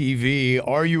 KVJ TV.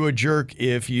 Are you a jerk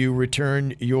if you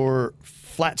return your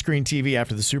flat screen TV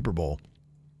after the Super Bowl?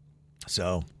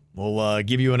 So we'll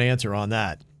give you an answer on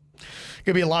that. Going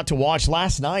to be a lot to watch.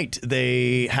 Last night,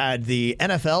 they had the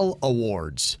NFL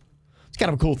awards. It's kind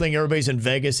of a cool thing. Everybody's in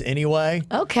Vegas anyway.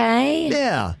 Okay.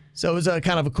 Yeah. So it was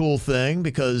kind of a cool thing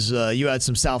because you had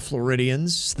some South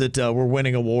Floridians that were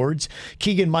winning awards.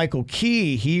 Keegan-Michael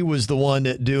Key, he was the one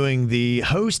doing the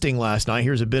hosting last night.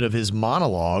 Here's a bit of his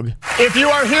monologue. If you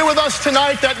are here with us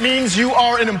tonight, that means you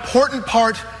are an important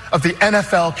part of the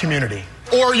NFL community.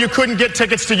 Or you couldn't get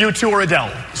tickets to U2 or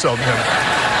Adele. So,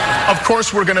 of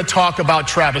course, we're going to talk about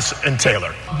Travis and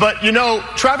Taylor. But,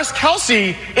 Travis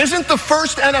Kelce isn't the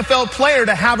first NFL player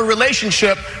to have a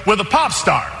relationship with a pop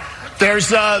star.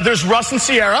 There's Russ and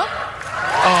Ciara.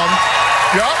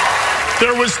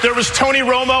 There was Tony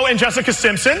Romo and Jessica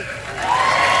Simpson.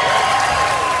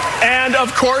 And,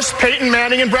 of course, Peyton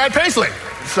Manning and Brad Paisley.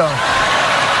 So,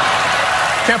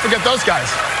 can't forget those guys.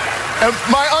 And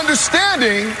my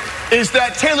understanding is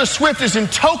that Taylor Swift is in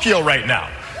Tokyo right now.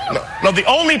 No, the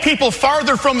only people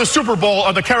farther from the Super Bowl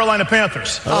are the Carolina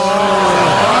Panthers.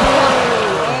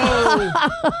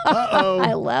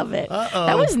 I love it.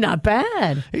 That was not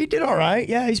bad. He did all right.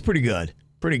 Yeah, he's pretty good.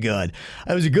 Pretty good.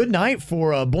 It was a good night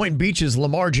for Boynton Beach's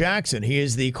Lamar Jackson. He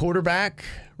is the quarterback,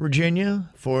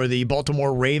 Virginia, for the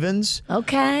Baltimore Ravens.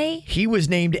 Okay. He was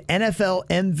named NFL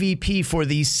MVP for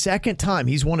the second time.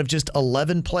 He's one of just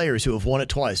 11 players who have won it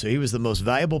twice. So he was the most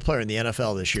valuable player in the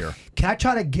NFL this year. Can I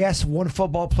try to guess one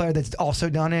football player that's also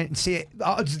done it? And see,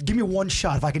 just give me one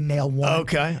shot if I can nail one.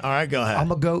 Okay. All right, go ahead. I'm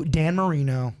going to go Dan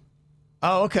Marino.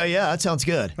 Oh, okay. Yeah, that sounds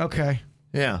good. Okay.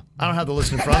 Yeah. I don't have the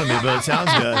list in front of me, but it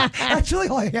sounds good. That's really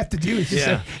all you have to do is just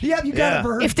say, you got it,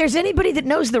 Bird. If there's anybody that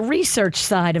knows the research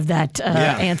side of that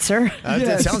answer.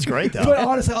 That sounds great, though. But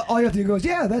honestly, all you have to do is,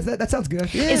 that sounds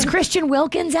good. Yeah. Is Christian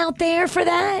Wilkins out there for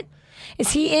that?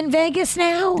 Is he in Vegas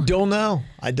now? Don't know.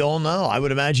 I don't know. I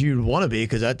would imagine you'd want to be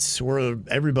because that's where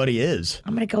everybody is.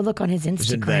 I'm going to go look on his Instagram.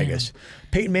 It's in Vegas.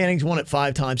 Peyton Manning's won it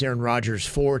 5 times, Aaron Rodgers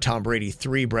 4, Tom Brady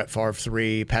 3, Brett Favre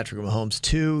 3, Patrick Mahomes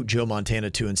 2, Joe Montana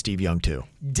 2, and Steve Young 2.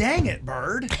 Dang it,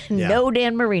 Bird. Yeah. No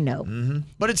Dan Marino.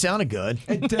 But it sounded good.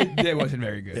 It wasn't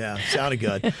very good. Yeah, sounded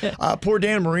good. Poor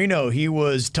Dan Marino, he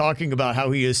was talking about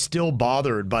how he is still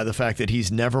bothered by the fact that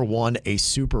he's never won a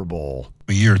Super Bowl.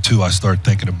 A year or two, I started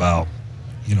thinking about,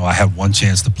 I had one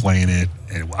chance to play in it,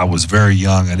 and I was very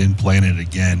young. I didn't play in it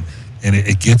again, and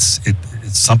it's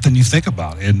something you think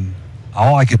about. And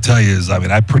all I could tell you is,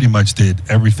 I pretty much did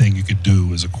everything you could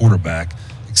do as a quarterback,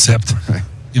 except,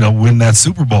 win that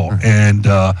Super Bowl. And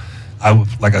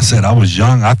like I said, I was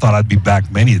young. I thought I'd be back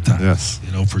many a time. Yes,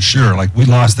 for sure. Like we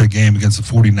lost that game against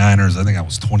the 49ers. I think I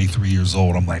was 23 years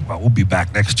old. I'm like, well, we'll be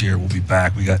back next year. We'll be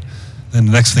back. Then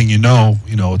the next thing you know,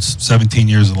 it's 17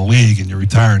 years in the league and you're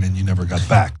retiring and you never got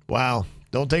back. Wow.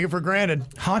 Don't take it for granted.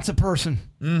 Haunts a person.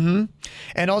 Mm-hmm.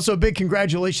 And also big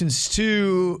congratulations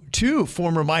to 2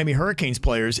 former Miami Hurricanes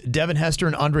players. Devin Hester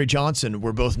and Andre Johnson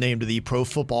were both named to the Pro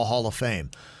Football Hall of Fame.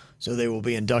 So they will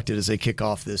be inducted as they kick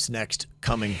off this next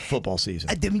coming football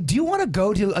season. Do you want to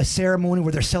go to a ceremony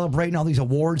where they're celebrating all these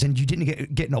awards and you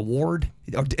didn't get an award?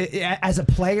 Or, as a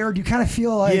player, do you kind of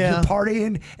feel like you're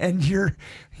partying and you're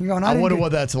going, I wonder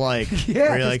what that's like. Yeah.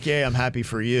 Where you're like, yeah, I'm happy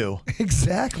for you.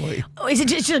 Exactly. Oh, is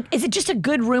it just a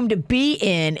good room to be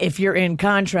in if you're in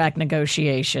contract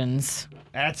negotiations?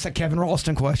 That's a Kevin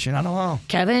Ralston question. I don't know.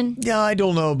 Kevin? Yeah, I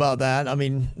don't know about that. I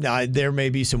mean, there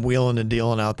may be some wheeling and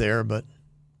dealing out there, but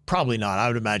probably not. I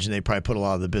would imagine they probably put a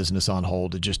lot of the business on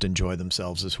hold to just enjoy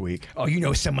themselves this week.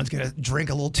 Oh, someone's going to drink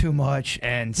a little too much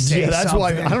and say that's something.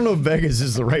 why I don't know if Vegas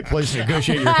is the right place to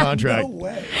negotiate your contract. No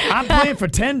way. I'm playing for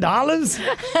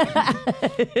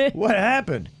 $10? What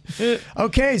happened?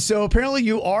 Okay, so apparently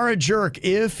you are a jerk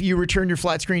if you return your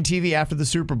flat screen TV after the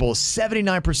Super Bowl.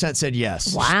 79% said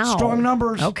yes. Wow. Strong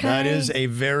numbers. Okay. That is a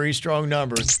very strong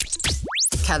number.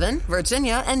 Kevin,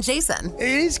 Virginia, and Jason. It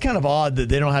is kind of odd that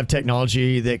they don't have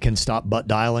technology that can stop butt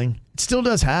dialing. It still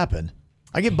does happen.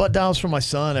 I get butt dials from my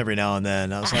son every now and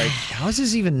then. I was like, how is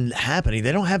this even happening?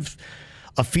 They don't have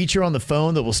a feature on the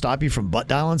phone that will stop you from butt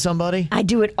dialing somebody? I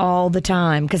do it all the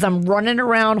time because I'm running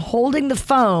around holding the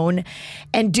phone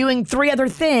and doing 3 other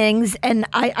things, and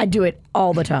I do it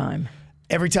all the time.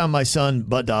 Every time my son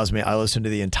butt dials me, I listen to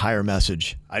the entire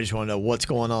message. I just want to know what's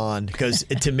going on because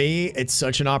to me, it's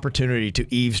such an opportunity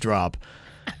to eavesdrop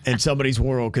in somebody's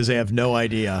world because they have no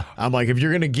idea. I'm like, if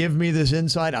you're going to give me this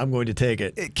insight, I'm going to take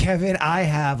it. Kevin, I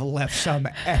have left some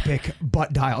epic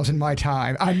butt dials in my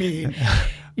time. I mean...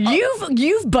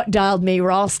 You've butt dialed me,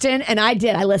 Ralston, and I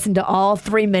did. I listened to all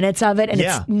 3 minutes of it, and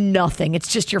it's nothing.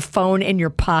 It's just your phone in your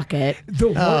pocket.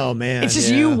 Oh man, it's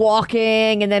just you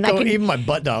walking, and then even my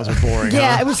butt dials are boring.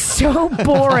 Yeah, huh? It was so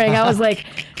boring. I was like,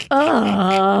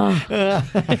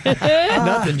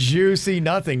 nothing juicy,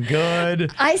 nothing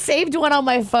good. I saved one on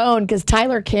my phone because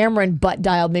Tyler Cameron butt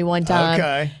dialed me one time.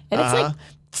 Okay, and it's like.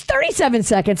 It's 37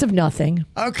 seconds of nothing.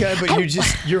 Okay, but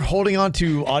you're holding on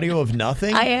to audio of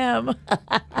nothing? I am.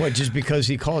 What, just because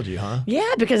he called you, huh?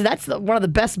 Yeah, because that's one of the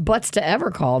best butts to ever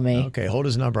call me. Okay, hold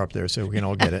his number up there so we can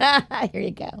all get it. Here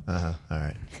you go. All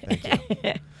right. Thank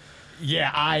you.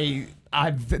 Yeah,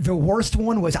 the worst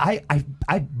one was I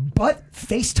butt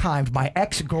FaceTimed my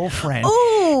ex-girlfriend.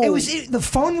 Oh, the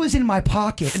phone was in my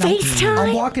pocket. And FaceTime?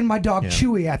 I'm walking my dog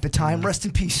Chewy at the time. Rest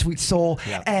in peace, sweet soul.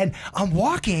 Yeah. And I'm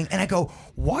walking and I go,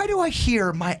 why do I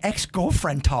hear my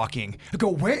ex-girlfriend talking? I go,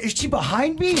 where is she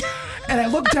behind me? And I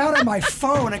look down at my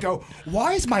phone and I go,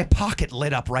 why is my pocket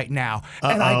lit up right now?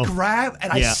 And I grab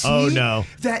and I see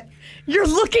that you're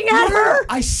looking at her.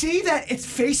 I see that it's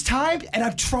FaceTimed and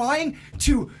I'm trying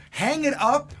to hang it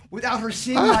up without her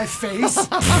seeing my face. It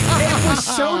was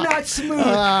so not smooth.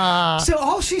 So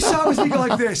all she saw was me go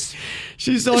like this.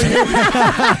 She saw you. She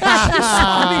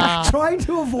saw me trying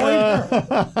to avoid her.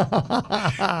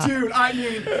 Dude, I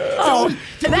mean...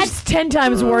 that's 10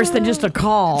 times worse than just a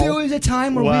call. There was a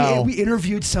time where we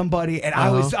interviewed somebody and I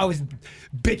was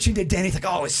bitching to Danny. He's like,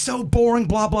 oh, it's so boring,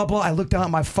 blah, blah, blah. I looked down at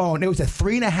my phone. It was a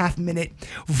 3.5-minute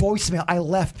voicemail I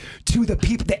left to the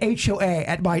people, the HOA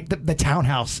at the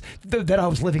townhouse that I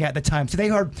was living at the time. So they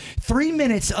heard 3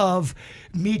 minutes of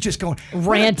me just going...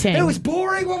 ranting. It was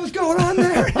boring. What was going on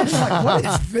there? I was like, what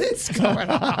is this going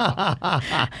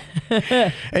on?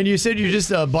 And you said you just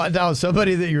bought down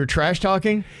somebody that you were trash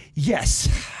talking? Yes.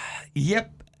 Yep.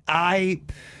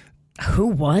 Who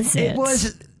was it? It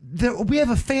was... we have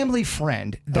a family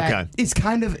friend that is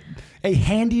kind of a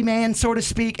handyman, so to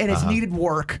speak, and has needed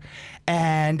work.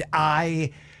 And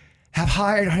I have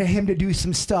hired him to do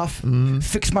some stuff,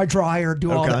 fix my dryer, do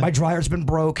all Okay. that. My dryer's been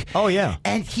broke. Oh, yeah.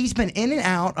 And he's been in and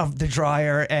out of the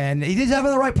dryer, and he didn't have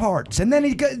the right parts. And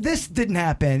then this didn't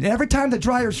happen. And every time the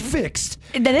dryer's fixed.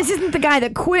 Now, this isn't the guy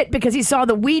that quit because he saw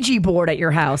the Ouija board at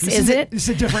your house, is it? It's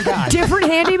a different guy. Different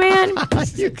handyman?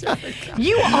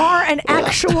 You are an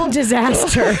actual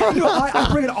disaster. I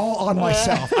bring it all on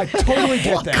myself. I totally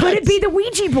get that. Could it be the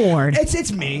Ouija board?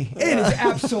 It's me. It is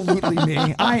absolutely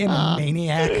me. I am a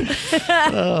maniac.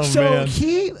 Oh, So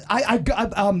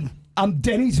man.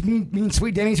 Denny's, me and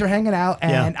Sweet Denny's are hanging out,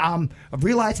 and I'm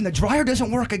realizing the dryer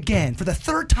doesn't work again. For the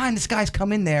third time this guy's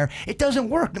come in there, it doesn't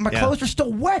work. My clothes are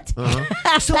still wet.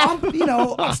 So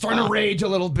I'm starting to rage a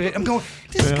little bit. I'm going,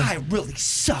 this guy really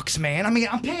sucks, man. I mean,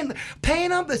 I'm paying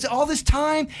him all this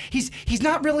time. He's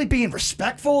not really being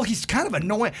respectful. He's kind of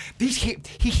annoying.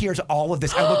 He hears all of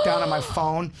this. I look down at my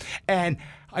phone, and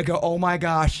I go, oh my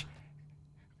gosh.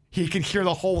 He can hear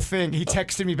the whole thing. He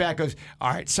texted me back, goes, all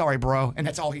right, sorry, bro. And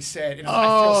that's all he said. And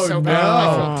I feel so bad.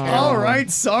 I feel terrible. All right,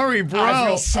 sorry, bro. I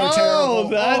feel so terrible. Oh,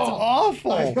 that's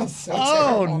awful. I feel so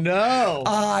oh, terrible. no.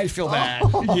 I feel bad.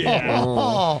 Yeah.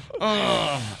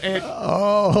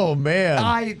 Oh,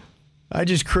 man. I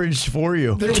just cringed for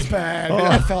you. It was bad.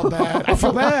 I felt bad. I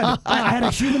felt bad. I had a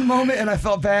human moment, and I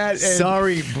felt bad. And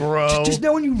Sorry, bro. Just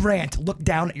know when you rant, look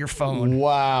down at your phone.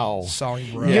 Wow. Sorry,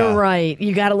 bro. You're right.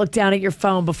 You got to look down at your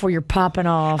phone before you're popping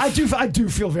off. I do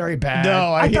feel very bad.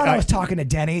 No, I thought I was talking to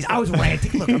Denny's. I was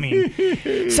ranting. Look, I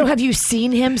mean. So have you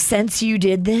seen him since you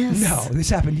did this? No, this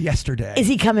happened yesterday. Is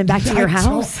he coming back to your I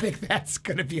don't house? think that's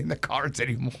going to be in the cards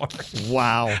anymore.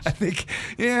 Wow. I think,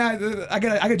 I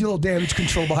got to do a little damage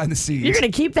control behind the scenes. You're going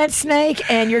to keep that snake,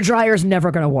 and your dryer's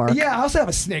never going to work. Yeah, I also have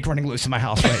a snake running loose in my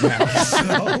house right now.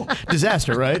 So.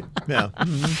 Disaster, right? Yeah.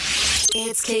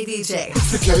 It's KVJ.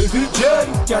 It's the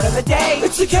KVJ Dirt of the Day.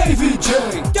 It's the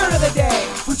KVJ Dirt of the Day.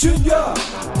 Virginia,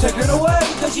 take it away,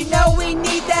 because you know we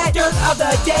need that Dirt of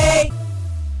the Day.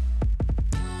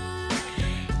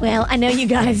 Well, I know you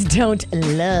guys don't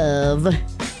love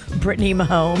Brittany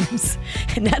Mahomes,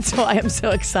 and that's why I'm so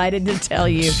excited to tell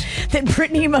you that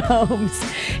Brittany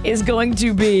Mahomes is going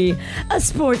to be a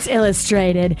Sports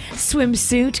Illustrated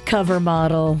swimsuit cover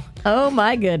model. Oh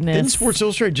my goodness. Didn't Sports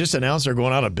Illustrated just announce they're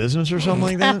going out of business or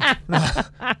something like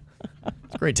that?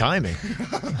 It's great timing.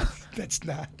 That's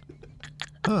not.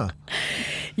 Huh.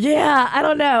 Yeah, I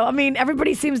don't know. I mean,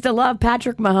 everybody seems to love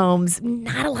Patrick Mahomes.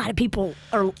 Not a lot of people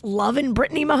are loving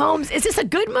Brittany Mahomes. Is this a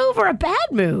good move or a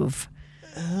bad move?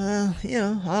 I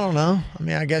don't know. I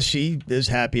mean, I guess she is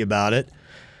happy about it.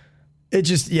 It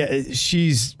just,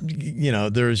 she's,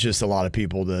 there's just a lot of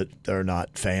people that are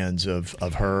not fans of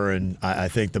her. And I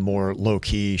think the more low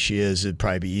key she is, it'd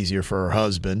probably be easier for her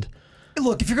husband.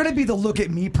 Look, if you're gonna be the look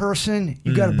at me person,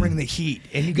 you got to bring the heat,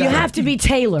 and you have to be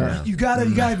Taylor. You gotta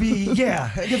be,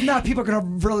 If not, people are gonna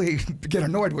really get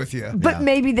annoyed with you. But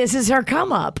maybe this is her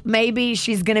come up. Maybe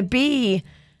she's gonna be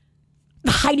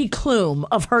the Heidi Klum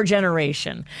of her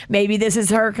generation. Maybe this is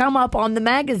her come up on the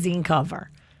magazine cover.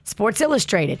 Sports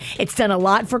Illustrated. It's done a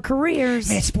lot for careers.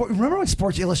 Man, remember when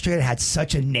Sports Illustrated had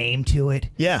such a name to it?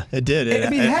 Yeah, it did. It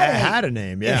had a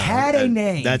name. Yeah, it had a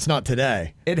name. That's not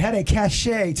today. It had a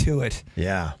cachet to it.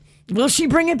 Yeah. Will she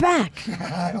bring it back?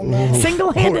 I don't know.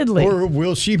 Single-handedly. Or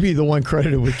will she be the one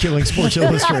credited with killing Sports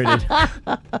Illustrated?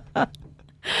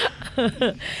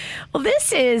 Well,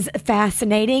 this is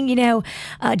fascinating.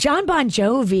 John Bon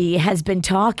Jovi has been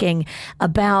talking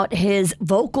about his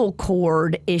vocal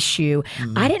cord issue.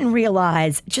 I didn't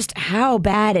realize just how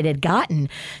bad it had gotten.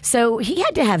 So he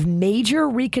had to have major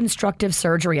reconstructive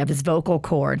surgery of his vocal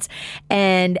cords.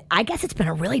 And I guess it's been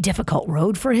a really difficult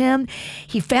road for him.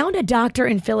 He found a doctor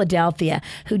in Philadelphia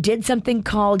who did something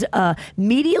called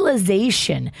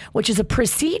medialization, which is a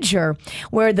procedure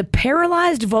where the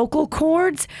paralyzed vocal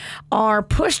cords are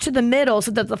pushed to the middle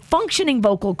so that the functioning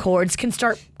vocal cords can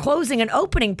start closing and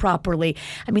opening properly.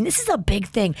 I mean, this is a big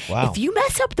thing. Wow. If you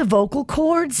mess up the vocal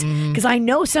cords, because I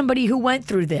know somebody who went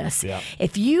through this,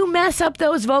 if you mess up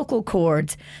those vocal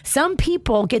cords, some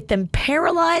people get them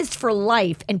paralyzed for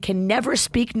life and can never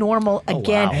speak normal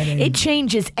again. Wow. It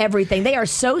changes everything. They are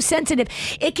so sensitive.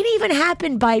 It can even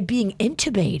happen by being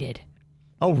intubated.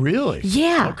 Oh, really?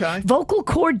 Yeah. Okay. Vocal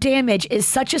cord damage is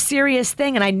such a serious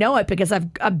thing, and I know it because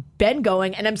I've been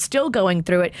going, and I'm still going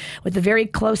through it with a very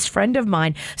close friend of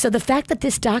mine. So the fact that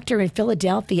this doctor in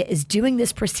Philadelphia is doing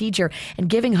this procedure and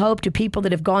giving hope to people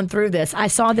that have gone through this. I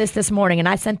saw this morning, and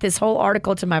I sent this whole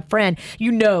article to my friend.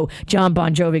 John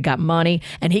Bon Jovi got money,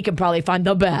 and he can probably find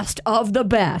the best of the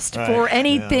best for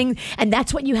anything. Yeah. And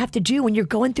that's what you have to do when you're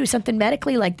going through something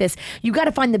medically like this. You got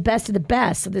to find the best of the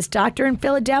best. So this doctor in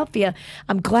Philadelphia,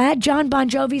 I'm glad John Bon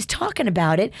Jovi's talking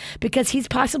about it because he's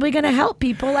possibly going to help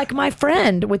people like my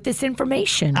friend with this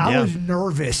information. I was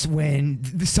nervous when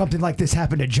something like this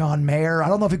happened to John Mayer. I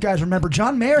don't know if you guys remember.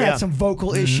 John Mayer had some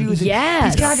vocal issues. And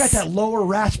Yes. he's kind of got that lower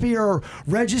raspier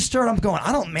register. I'm going,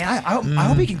 I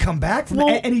hope he can come back from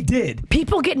that. And he did.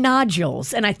 People get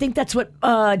nodules, and I think that's what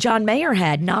John Mayer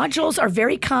had. Nodules are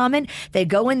very common. They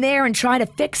go in there and try to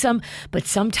fix them, but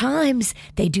sometimes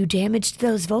they do damage to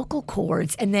those vocal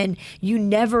cords, and then you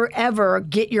never, ever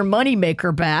get your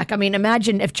moneymaker back. I mean,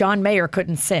 imagine if John Mayer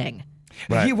couldn't sing.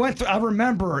 Right. He went through. I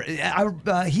remember.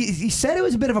 He said it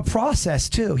was a bit of a process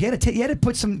too. He had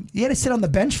to sit on the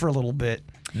bench for a little bit.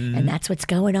 And that's what's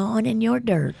going on in your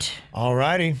dirt. All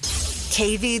righty.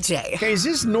 KVJ. Okay, is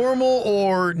this normal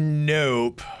or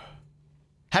nope?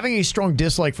 Having a strong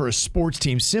dislike for a sports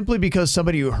team simply because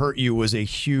somebody who hurt you was a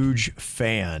huge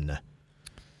fan.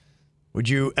 Would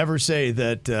you ever say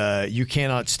that you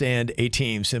cannot stand a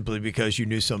team simply because you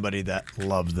knew somebody that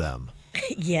loved them?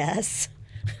 Yes.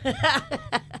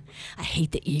 I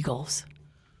hate the Eagles.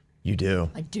 You do?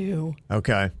 I do.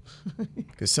 Okay.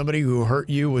 Because somebody who hurt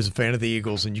you was a fan of the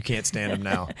Eagles and you can't stand them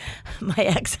now. My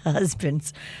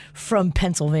ex-husband's from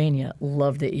Pennsylvania.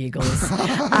 Love the Eagles.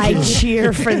 I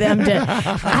cheer for them to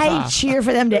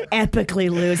epically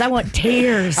lose. I want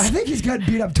tears. I think he's got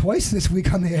beat up twice this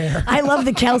week on the air. I love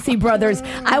the Kelsey brothers.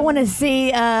 I want to see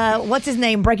what's his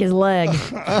name break his leg.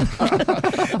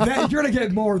 You're gonna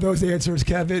get more of those answers,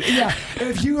 Kevin. Yeah,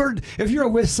 if you're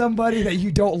with somebody that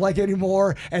you don't like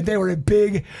anymore and they were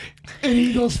an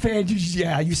Eagles fan, you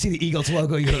see the Eagles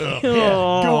logo, you go,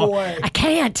 go away. I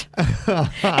can't.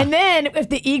 And then if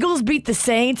the Eagles beat the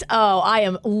Saints, I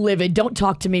am livid. Don't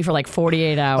talk to me for like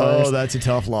 48 hours. Oh, that's a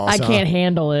tough loss. I can't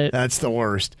handle it. That's the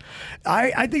worst.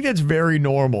 I think that's very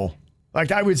normal.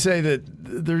 Like, I would say that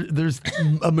there's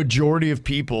a majority of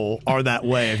people are that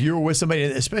way. If you're with somebody,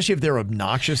 especially if they're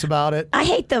obnoxious about it. I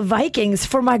hate the Vikings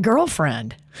for my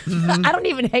girlfriend. Mm-hmm. I don't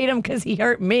even hate him because he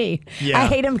hurt me. Yeah. I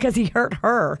hate him because he hurt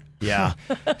her. Yeah.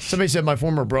 Somebody said my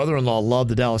former brother-in-law loved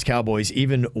the Dallas Cowboys.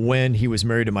 Even when he was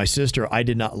married to my sister, I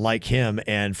did not like him.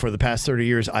 And for the past 30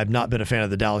 years, I've not been a fan of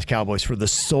the Dallas Cowboys for the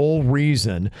sole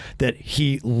reason that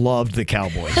he loved the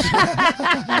Cowboys.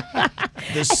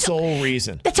 The sole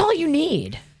reason. That's all you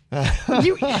need. Because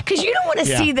you don't want to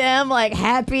see them like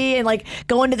happy and like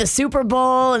going to the Super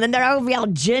Bowl and then they're all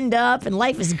ginned up and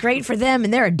life is great for them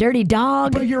and they're a dirty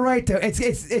dog. But you're right though.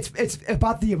 It's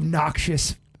about the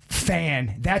obnoxious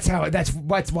fan. That's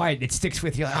why it sticks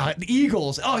with you. The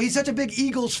Eagles. Oh, he's such a big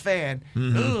Eagles fan.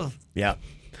 Mm-hmm. Yeah.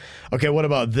 Okay, what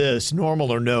about this?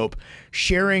 Normal or nope?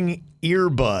 Sharing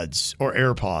earbuds or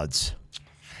AirPods.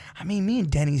 I mean, me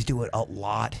and Denny's do it a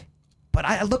lot, but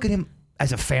I look at him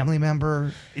as a family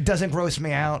member. It doesn't gross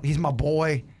me out. He's my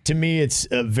boy. To me, it's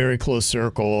a very close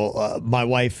circle. My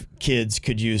wife, kids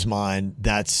could use mine.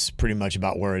 That's pretty much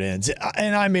about where it ends.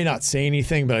 And I may not say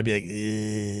anything, but I'd be like,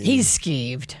 he's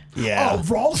skeeved. Yeah. Oh,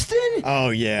 Ralston? Oh,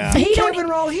 yeah. Kevin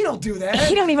Ralston, he don't do that.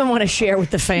 He don't even want to share with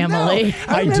the family. No,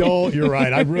 I don't. You're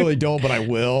right. I really don't, but I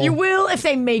will. You will if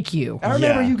they make you. I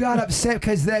remember you got upset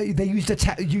because they used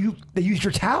they used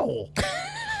your towel.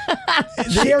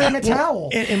 Sharing a towel.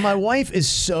 And my wife is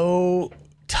so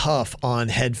tough on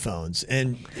headphones,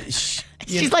 and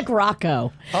she's like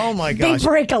Rocco. Oh my gosh, they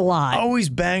break a lot. Always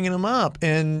banging them up,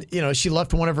 and she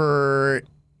left one of her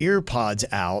earpods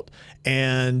out,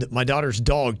 and my daughter's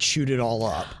dog chewed it all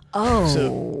up. Oh,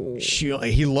 so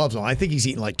he loves them. I think he's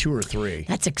eaten like 2 or 3.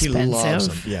 That's expensive. He loves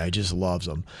them. Yeah, he just loves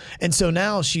them. And so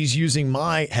now she's using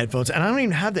my headphones, and I don't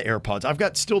even have the AirPods. I've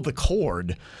got still the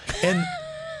cord, and.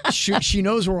 She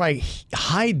knows where I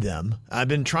hide them. I've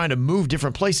been trying to move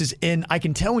different places, and I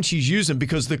can tell when she's using them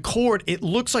because the cord, it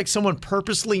looks like someone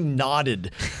purposely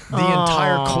knotted the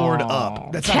entire cord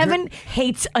up. Kevin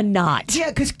hates a knot. Yeah,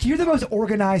 because you're the most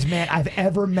organized man I've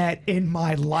ever met in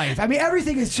my life. I mean,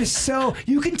 everything is just so,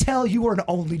 you can tell you were an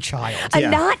only child. A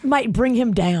knot might bring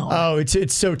him down. Oh,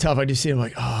 it's so tough. I just see him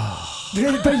like, oh. But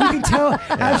you can tell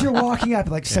as you're walking up,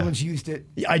 like someone's used it.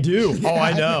 I do. Oh,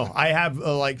 I know. I have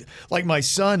like my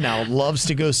son now loves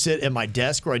to go sit at my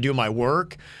desk where I do my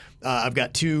work. I've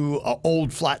got 2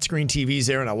 old flat screen TVs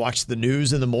there, and I watch the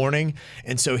news in the morning.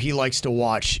 And so he likes to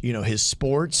watch, his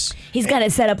sports. He's got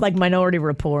it set up like Minority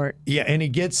Report. Yeah, and he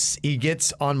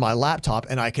gets on my laptop,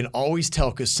 and I can always tell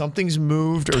because something's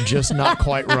moved or just not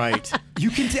quite right. You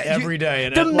can every day.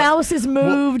 And the mouse is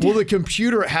moved. Well, the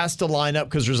computer has to line up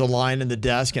because there's a line in the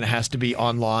desk and it has to be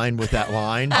online with that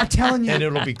line. I'm telling you. And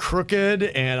it'll be crooked.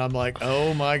 And I'm like,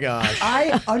 oh my gosh.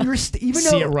 I understand. Even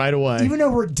See though, it right away. Even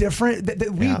though we're different,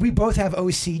 we both have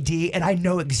OCD, and I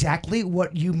know exactly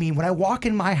what you mean. When I walk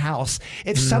in my house,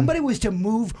 if somebody was to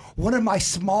move one of my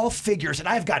small figures, and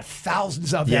I've got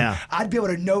thousands of them, I'd be able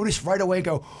to notice right away and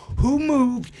go, who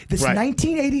moved this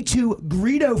 1982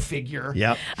 Greedo figure?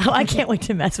 Yep. Oh, I can't wait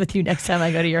to mess with you next time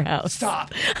I go to your house.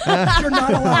 Stop. You're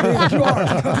not allowed. You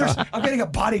are. I'm getting a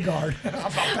bodyguard. I'm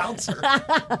a bouncer.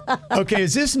 Okay,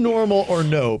 is this normal or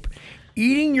nope?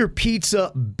 Eating your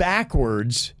pizza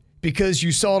backwards because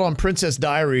you saw it on Princess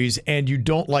Diaries and you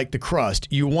don't like the crust.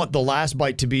 You want the last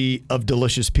bite to be of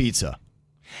delicious pizza.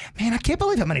 Man, I can't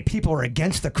believe how many people are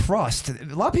against the crust.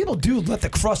 A lot of people do let the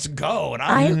crust go. And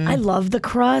I love the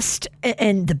crust.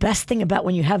 And the best thing about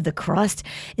when you have the crust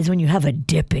is when you have a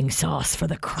dipping sauce for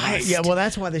the crust. Yeah, well,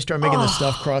 that's why they started making the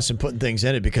stuffed crust and putting things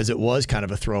in it, because it was kind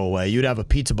of a throwaway. You'd have a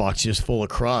pizza box just full of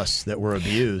crusts that were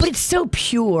abused. But it's so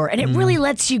pure, and it really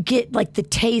lets you get like the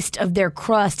taste of their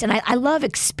crust. And I love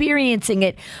experiencing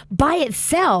it by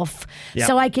itself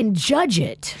so I can judge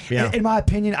it. Yeah. In my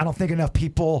opinion, I don't think enough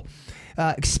people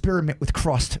experiment with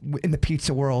crust in the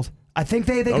pizza world. I think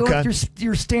they go with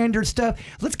your standard stuff.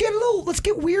 Let's get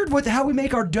weird with how we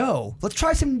make our dough. Let's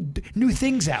try some new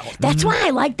things out. That's why I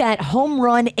like that home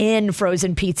run in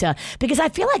frozen pizza, because I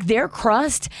feel like their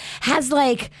crust has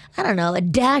like, I don't know, a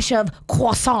dash of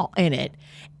croissant in it.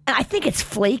 And I think it's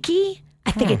flaky. I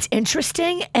think it's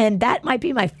interesting, and that might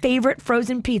be my favorite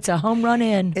frozen pizza, home run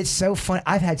in. It's so fun.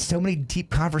 I've had so many deep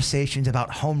conversations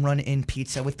about home run in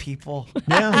pizza with people.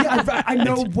 Yeah, I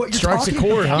know what you're strikes talking a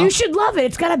chord, about. huh? You should love it.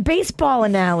 It's got a baseball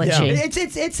analogy. Yeah.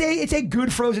 It's a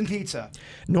good frozen pizza.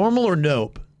 Normal or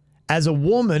nope? As a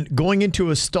woman going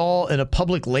into a stall in a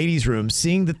public ladies' room,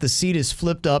 seeing that the seat is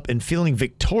flipped up and feeling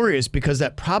victorious because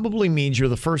that probably means you're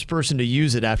the first person to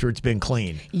use it after it's been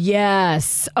cleaned.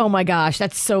 Yes. Oh my gosh,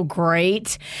 that's so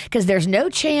great, because there's no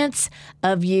chance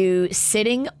of you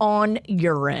sitting on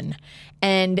urine.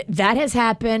 And that has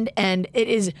happened, and it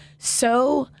is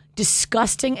so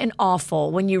disgusting and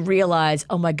awful when you realize,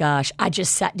 oh my gosh, I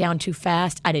just sat down too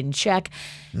fast. I didn't check.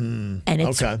 And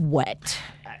it's wet.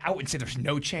 I wouldn't say there's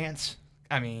no chance.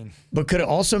 I mean, but could it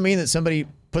also mean that somebody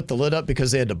put the lid up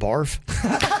because they had to barf?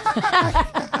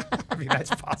 I mean,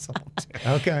 that's possible too.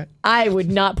 Okay. I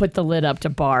would not put the lid up to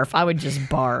barf. I would just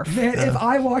barf. Man, if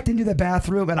I walked into the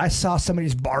bathroom and I saw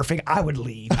somebody's barfing, I would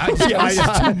leave. This is too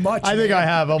much. I think I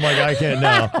have. Oh my God, I can't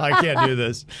now. I can't do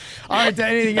this. All right,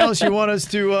 anything else you want us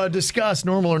to discuss,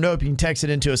 normal or nope, you can text it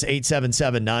into us,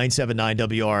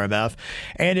 877-979-WRMF.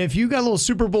 And if you got a little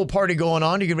Super Bowl party going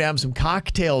on, you're going to have some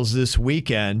cocktails this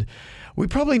weekend. We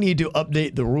probably need to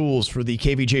update the rules for the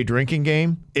KVJ drinking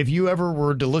game. If you ever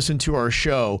were to listen to our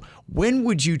show, when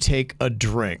would you take a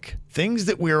drink? Things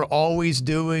that we are always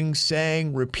doing,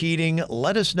 saying, repeating.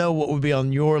 Let us know what would be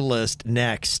on your list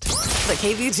next. The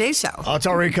KVJ Show. Oh, it's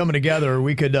already coming together.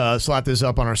 We could slap this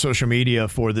up on our social media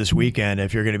for this weekend.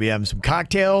 If you're going to be having some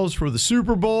cocktails for the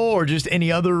Super Bowl or just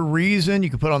any other reason, you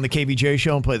can put on the KVJ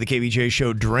Show and play the KVJ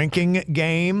Show drinking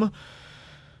game.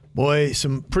 Boy,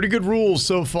 some pretty good rules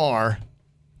so far.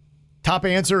 Top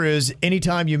answer is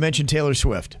anytime you mention Taylor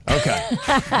Swift. Okay.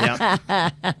 Yeah.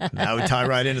 That would tie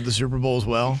right into the Super Bowl as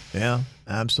well. Yeah,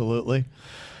 absolutely.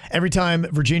 Every time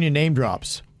Virginia name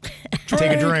drops.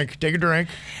 Take a drink. Take a drink.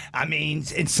 I mean,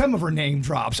 and some of her name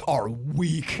drops are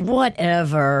weak.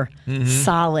 Whatever.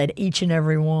 Solid, each and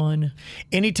every one.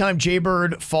 Anytime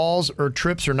Jaybird falls or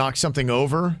trips or knocks something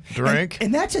over, drink.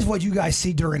 And that's just what you guys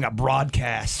see during a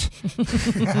broadcast.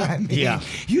 I mean,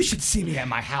 you should see me at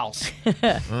my house.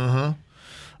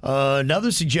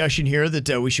 Another suggestion here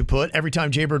that we should put, every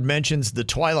time Jaybird mentions the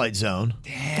Twilight Zone.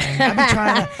 Dang, I've been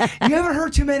trying to. You haven't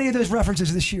heard too many of those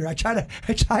references this year. I tried to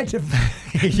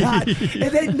not,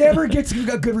 and it never gets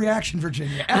a good reaction,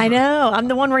 Virginia. Ever. I know. I'm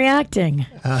the one reacting.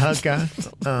 Okay.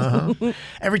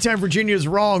 Every time Virginia's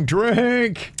wrong,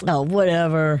 drink. Oh,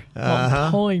 whatever.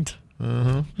 On point.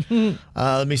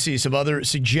 Let me see some other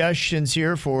suggestions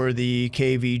here for the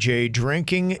KVJ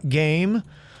drinking game.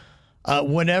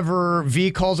 Whenever V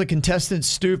calls a contestant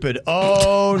stupid,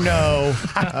 oh no,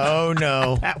 oh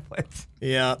no. That was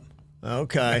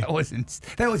okay. That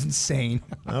was insane.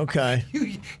 Okay.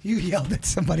 You yelled at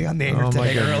somebody on the air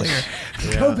today earlier.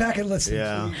 Yeah. Go back and listen.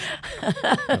 Yeah.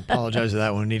 I apologize for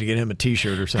that one. I need to get him a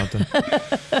T-shirt or something.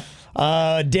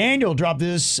 Daniel dropped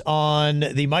this on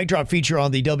the Mic Drop feature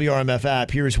on the WRMF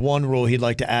app. Here's one rule he'd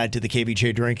like to add to the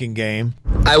KVJ drinking game.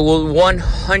 I will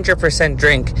 100%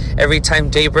 drink every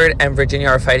time Jaybird and Virginia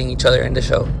are fighting each other in the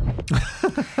show.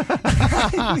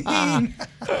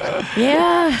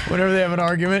 Yeah. Whenever they have an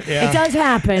argument, yeah. It does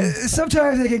happen.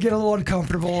 Sometimes they can get a little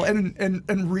uncomfortable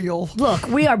and real. Look,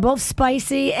 we are both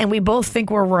spicy and we both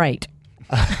think we're right.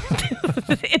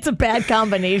 It's a bad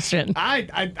combination.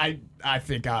 I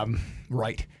think I'm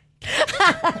right.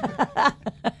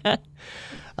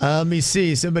 Let me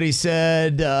see. Somebody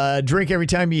said, drink every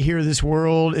time you hear this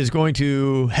world is going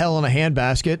to hell in a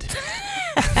handbasket.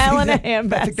 Hell in a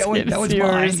handbasket. I think that was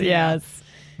yours, mine. yes.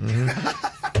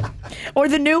 Mm-hmm. Or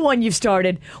the new one you've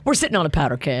started. We're sitting on a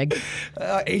powder keg.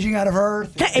 Aging out of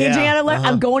earth. Aging out of earth.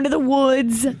 I'm going to the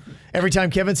woods. Every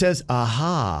time Kevin says,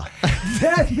 aha.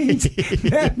 That means.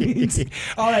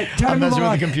 All right, time I'm to move messing with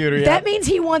on. the computer. Yeah. That means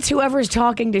he wants whoever's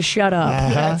talking to shut up.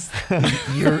 Uh-huh.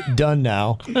 You're done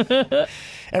now.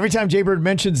 Every time Jaybird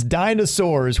mentions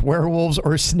dinosaurs, werewolves,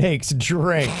 or snakes,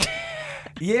 drink.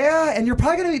 Yeah, and you're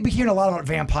probably going to be hearing a lot about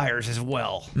vampires as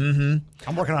well. Mm-hmm.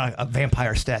 I'm working on a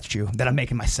vampire statue that I'm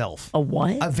making myself. A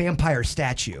what? A vampire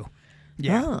statue.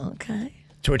 Yeah. Oh, okay.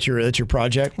 So that's your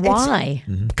project? Why?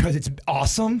 Because it's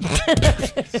awesome.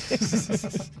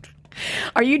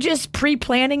 Are you just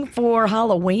pre-planning for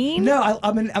Halloween? No,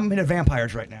 I'm into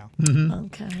vampires right now. Mm-hmm.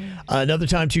 Okay. Another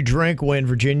time to drink when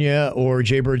Virginia or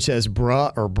Jaybird says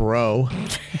bruh or bro.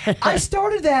 I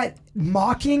started that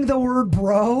mocking the word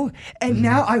bro, and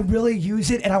now I really use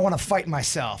it, and I want to fight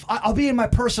myself. I'll be in my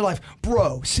personal life,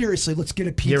 bro, seriously, let's get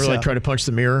a pizza. You ever like try to punch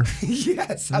the mirror?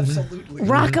 Yes, absolutely.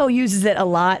 Rocco uses it a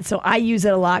lot, so I use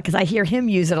it a lot because I hear him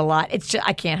use it a lot. It's just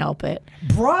I can't help it.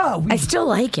 Bruh. I still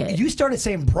like it. You started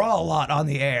saying bruh a lot on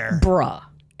the air. Bruh.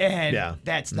 And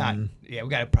that's not, we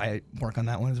got to probably work on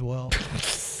that one as well.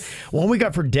 One we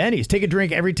got for Denny's. Take a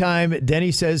drink every time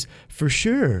Denny says, for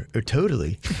sure, or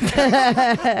totally.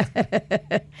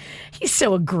 He's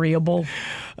so agreeable.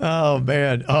 Oh,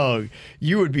 man. Oh,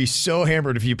 you would be so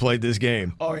hammered if you played this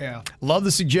game. Oh, yeah. Love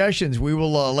the suggestions. We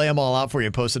will lay them all out for you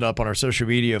and post it up on our social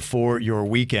media for your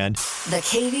weekend. The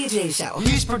KVJ Show.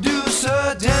 He's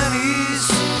producer Denny's,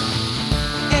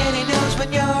 and he knows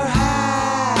when you're high.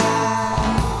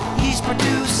 He's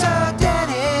producer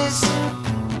Denny's,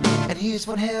 and he's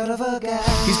one hell of a guy.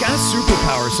 He's got a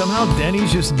superpower. Somehow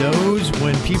Denny's just knows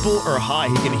when people are high.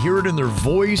 He can hear it in their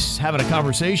voice, having a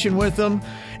conversation with them.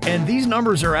 And these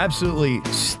numbers are absolutely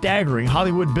staggering.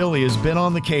 Hollywood Billy has been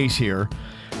on the case here.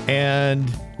 And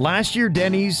last year,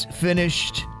 Denny's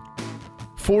finished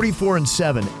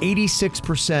 44-7,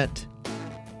 86%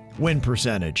 win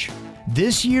percentage.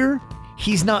 This year,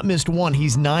 he's not missed one.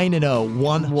 He's 9-0,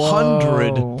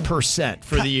 100%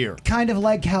 for the year. Kind of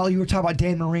like how you were talking about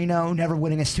Dan Marino never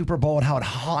winning a Super Bowl and how it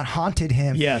haunted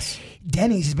him. Yes.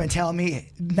 Denny's has been telling me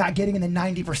not getting in the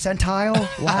 90 percentile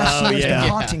last year has been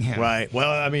haunting him. Right.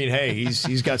 Well, I mean, hey,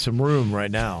 he's got some room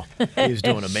right now. He's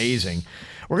doing amazing.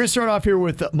 We're going to start off here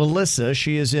with Melissa.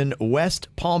 She is in West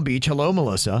Palm Beach. Hello,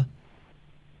 Melissa.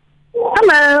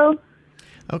 Hello.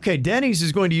 Okay, Denny's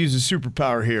is going to use a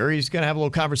superpower here. He's going to have a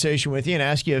little conversation with you and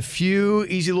ask you a few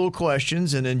easy little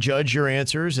questions and then judge your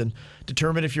answers and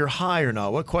determine if you're high or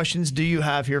not. What questions do you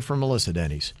have here for Melissa,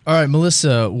 Denny's? All right,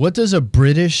 Melissa, what does a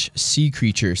British sea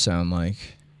creature sound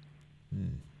like?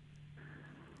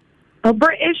 A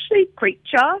British sea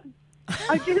creature.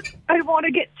 I want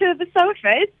to get to the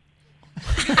surface.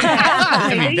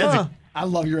 I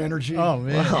love your energy. Oh,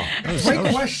 man. Wow.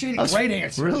 Great question, great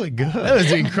answer. Really good. That was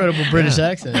an incredible British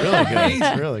accent. Really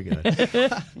good. Really good.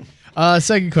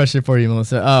 Second question for you,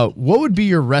 Melissa. What would be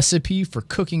your recipe for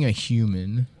cooking a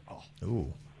human?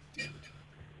 Ooh.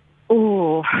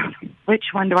 Ooh, which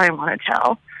one do I want to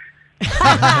tell?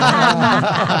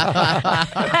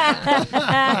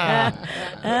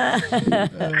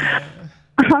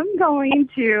 I'm going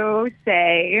to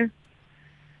say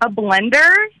a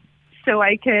blender so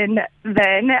I can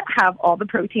then have all the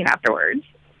protein afterwards.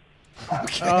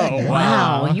 Okay. Oh,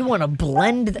 wow. You want to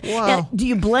blend. Wow. Now, do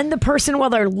you blend the person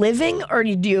while they're living or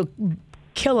do you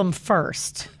kill them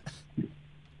first?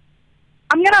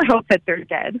 I'm going to hope that they're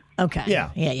dead. Okay. Yeah.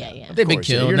 They've been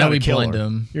killed. You're Now not we a killer. blend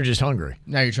them. You're just hungry.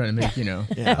 Now you're trying to make,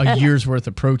 a year's worth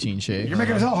of protein shake. You're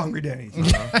making us all hungry, Denny's.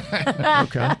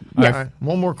 Okay. All right.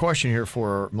 One more question here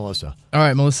for Melissa. All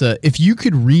right, Melissa, if you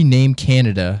could rename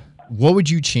Canada, what would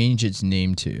you change its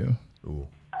name to?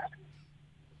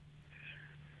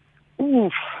 Ooh,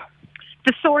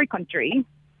 the sorry country.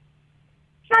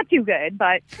 not too good,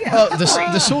 but Oh, the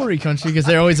sorry country, because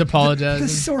they're always apologizing. The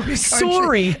sorry country.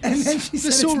 Sorry. And then she said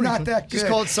it's sorry not that good. Just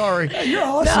call it sorry. You're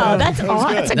awesome. No, that's a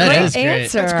That great is great.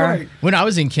 answer. That's great. When I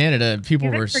was in Canada, people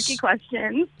these are were tricky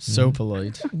questions. so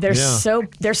polite. They're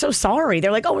so sorry.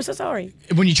 They're like, oh, we're so sorry.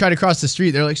 When you try to cross the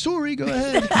street, they're like, sorry, go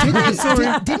ahead.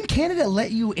 Didn't Canada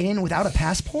let you in without a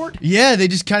passport? Yeah, they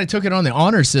just kind of took it on the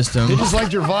honor system. They just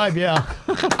liked your vibe, yeah.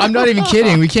 I'm not even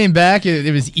kidding. We came back.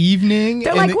 It was evening. They're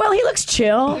and like, well, he looks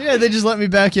chill. yeah, they just let me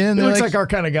back in. He They're looks like our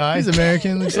kind of guy. He's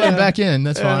American. Let's let him back in.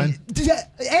 That's fine.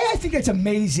 I think that's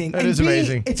amazing. That and is B,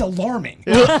 amazing. It's alarming.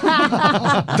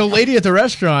 The lady at the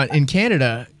restaurant in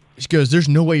Canada, she goes, there's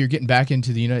no way you're getting back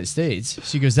into the United States.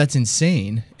 She goes, that's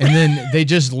insane. And then they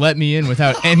just let me in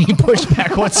without any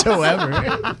pushback whatsoever.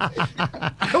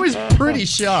 I was pretty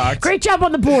shocked. Great job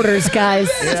on the borders, guys.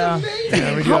 Yeah.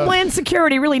 There we go. Homeland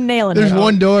Security really nailing There's it.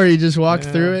 one door, you just walk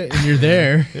through it, and you're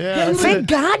there. Yeah. Thank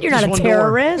God you're not Just a one door.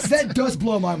 terrorist. That does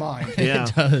blow my mind. Yeah.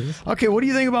 It does. Okay, what do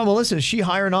you think about Melissa? Is she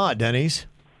high or not, Denny's?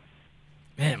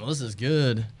 Man, Melissa's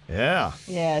good. Yeah.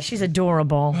 Yeah, she's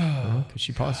adorable. Could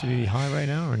she possibly be high right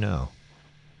now or no?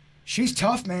 She's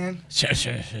tough, man.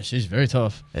 She's very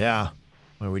tough. Yeah.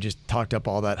 Well, we just talked up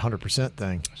all that 100%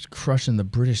 thing. She's crushing the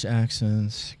British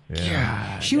accents.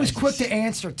 Yeah. She was quick to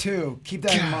answer, too. Keep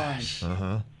that in mind.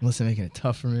 Uh-huh. Melissa making it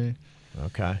tough for me.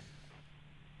 Okay.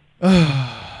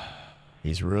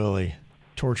 He's really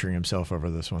torturing himself over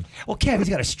this one. Well, Kevin's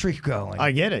got a streak going.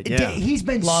 I get it, yeah. He's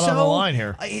been A lot so... on the line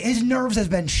here. His nerves has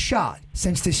been shot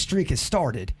since this streak has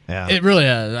started. Yeah. It really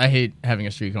is. I hate having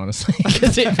a streak, honestly,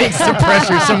 because it makes the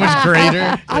pressure so much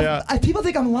greater. People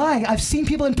think I'm lying. I've seen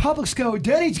people in Publix go,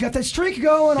 Denny's got that streak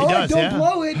going. All right, don't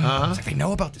blow it. Uh-huh. It's like they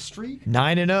know about the streak.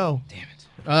 9-0. Damn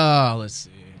it. Let's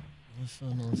see.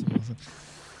 Melissa.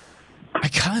 I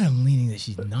kind of am leaning that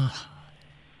she's not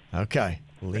high. Okay.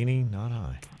 Leaning, not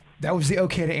high. That was the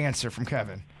okay to answer from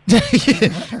Kevin.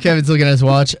 Kevin's looking at his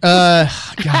watch.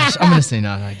 Gosh, I'm gonna say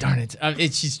not high. Darn it.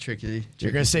 She's tricky.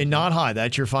 You're going to say not high.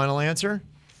 That's your final answer?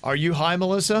 Are you high,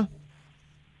 Melissa?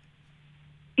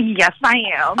 Yes, I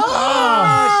am.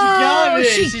 Oh,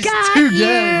 she She She's got too you.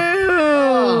 good.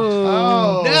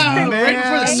 Oh, No, right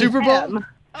before the Super Bowl.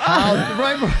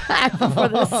 Right before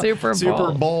the Super Bowl.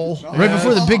 Super Bowl. Right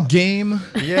before the big game.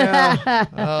 Yeah.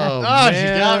 Oh, Oh, she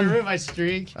got man. me. Ruined my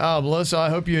streak. Oh, Melissa, I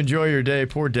hope you enjoy your day.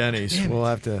 Poor Denny's. We'll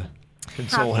have to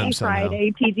console him Happy somehow.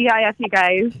 Friday, TGIF, you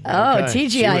guys. Oh, Okay.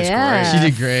 TGIF. She was great. She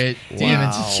did great. Damn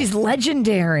Wow. it. She's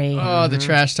legendary. Oh, the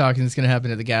trash talking is going to happen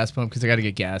at the gas pump because I got to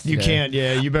get gas You today. can't,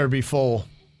 yeah. You better be full.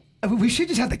 We should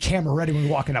just have the camera ready when we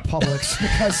walk into Publix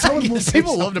because someone will say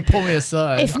People love to pull me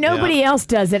aside. If nobody else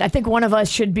does it, I think one of us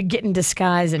should be get in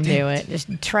disguise and do it. Just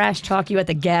trash talk you at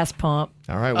the gas pump.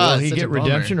 All right. Oh, Will it's he such get a bummer.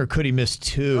 redemption or could he miss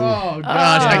 2? Oh,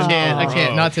 gosh. I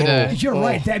can't. Not today. You're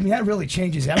right. That really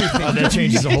changes everything. Oh, that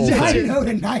changes the whole I thing. know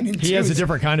to 9-2. He has a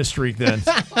different kind of streak then.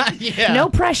 Yeah. No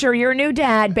pressure. You're a new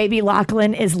dad. Baby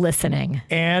Lachlan is listening.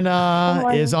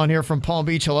 Anna is on here from Palm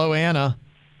Beach. Hello, Anna.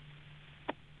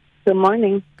 Good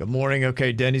morning. Good morning.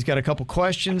 Okay, Denny's got a couple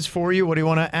questions for you. What do you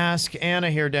want to ask Anna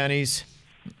here, Denny's?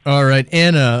 All right,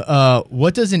 Anna,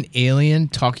 what does an alien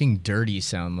talking dirty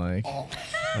sound like?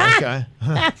 Okay.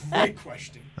 Great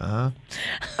question. Uh-huh.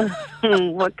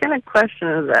 What kind of question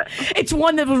is that? It's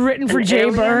one that was written for An Jay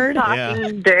alien Bird.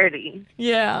 Talking dirty.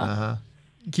 Yeah. Uh-huh.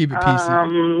 Keep it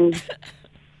PC.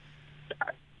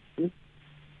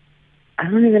 I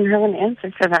don't even have an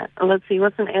answer for that. Let's see.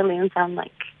 What's an alien sound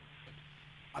like?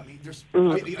 I mean,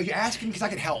 are you asking because I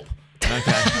can help? Okay.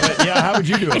 But, yeah, how would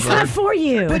you do it, It's Bird? not for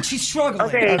you. But she's struggling.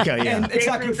 Okay. Okay, yeah. And it's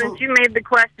not Jason, good for... since you made the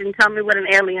question, tell me what an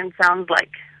alien sounds like.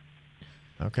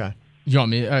 Okay. You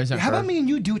want me? How about me and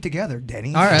you do it together,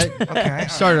 Denny? All right. Okay.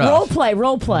 Start it Role off. play.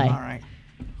 Role play. All right.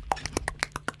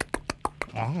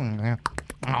 Oh,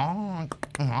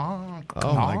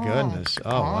 my goodness.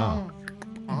 Oh, wow.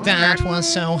 That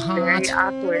was so Very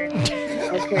hot. awkward.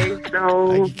 Okay,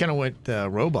 so You kind of went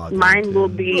robot. there, mine too. will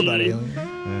be...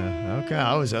 Yeah. Okay.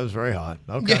 That was very hot.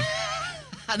 Okay.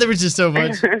 There was just so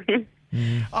much.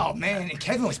 Oh, man. And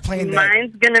Kevin was playing that.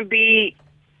 Mine's going to be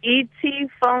E.T.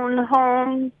 phone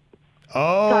home.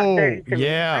 Oh, Talk dirty to me.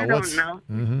 yeah. I don't know.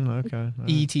 Mm-hmm. Okay.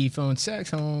 E.T. phone sex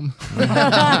home. There you go.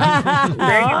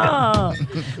 Oh,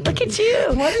 look at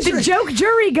you. The joke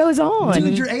jury goes on.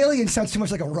 Dude, your alien sounds too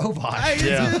much like a robot.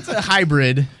 Yeah. It's a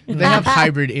hybrid. They have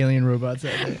hybrid alien robots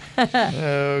out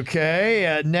there.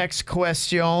 Okay. Next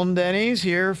question, Denny's,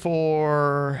 here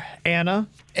for Anna.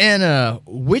 Anna,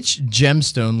 which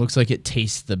gemstone looks like it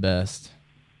tastes the best?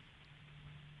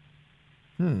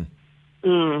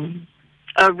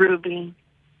 A ruby.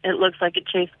 It looks like it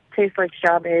tastes like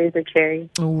strawberries or cherries.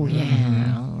 Oh,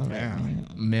 yeah.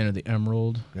 Man of the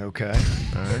Emerald. Okay.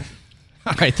 All right.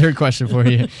 All right, third question for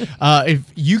you.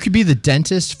 If you could be the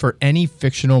dentist for any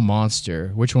fictional monster,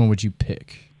 which one would you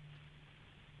pick?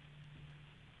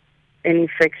 Any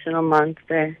fictional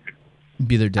monster.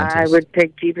 Be their dentist. I would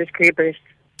pick Jeepers Creepers.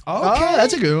 Oh,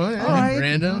 that's a good one. Yeah. All right.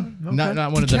 Random. Okay.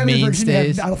 Not one of the Kevin and Virginia,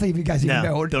 mainstays. I don't think you guys even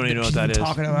know. Don't even know what she's that been is.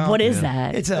 Talking about. What is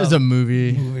that? It's a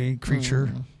movie. Movie,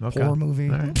 creature, horror movie.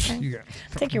 All right.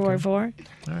 Take your word for it.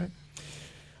 All right.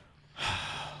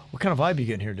 What kind of vibe you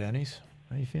getting here, Denny's?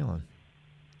 How you feeling?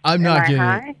 I'm not am I getting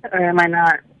high or am I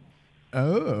not?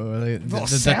 Oh, the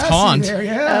sassy taunt. there,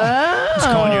 yeah. She's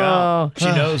calling you out. She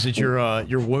knows that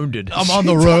you're wounded. I'm on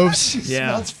the ropes. She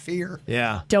smells fear.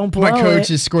 Yeah. Don't blow My coach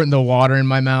it. is squirting the water in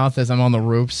my mouth as I'm on the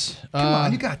ropes. Come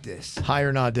on, you got this. High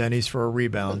or not, Denny's, for a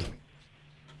rebound?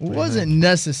 Wasn't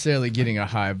necessarily getting a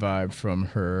high vibe from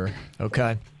her.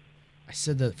 Okay. I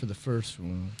said that for the first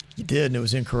one. You did, and it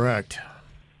was incorrect.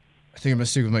 I think I'm going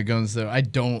to stick with my guns, though. I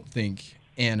don't think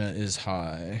Anna is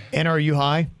high. Anna, are you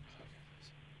high?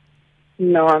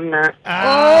 No, I'm not.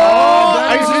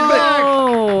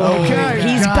 Okay.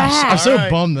 He's back. I'm so All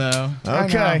right. bummed, though.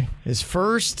 Okay. His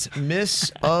first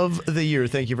miss of the year.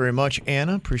 Thank you very much,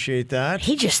 Anna. Appreciate that.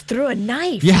 He just threw a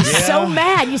knife. Yeah. He's so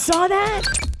mad. You saw that?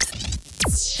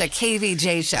 The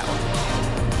KVJ Show.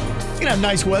 It's going to have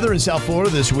nice weather in South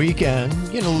Florida this weekend.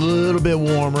 Getting a little bit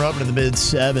warmer, up into the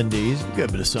mid-70s. Got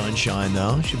a bit of sunshine,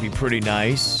 though. Should be pretty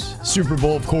nice. Super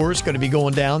Bowl, of course, going to be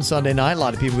going down Sunday night. A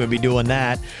lot of people going to be doing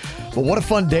that. But what a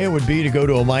fun day it would be to go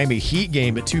to a Miami Heat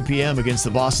game at 2 p.m. against the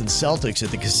Boston Celtics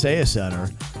at the Kaseya Center,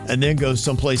 and then go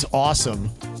someplace awesome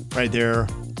right there,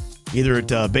 either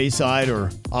at Bayside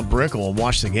or on Brickell, and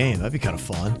watch the game. That'd be kind of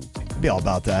fun. I'd be all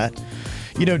about that.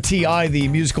 You know, T.I., the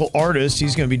musical artist,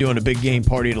 he's going to be doing a big game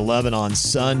party at 11 on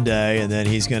Sunday, and then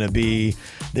he's going to be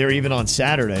there even on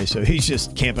Saturday, so he's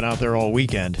just camping out there all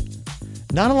weekend.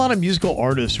 Not a lot of musical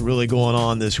artists really going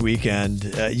on this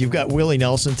weekend. You've got Willie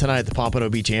Nelson tonight at the Pompano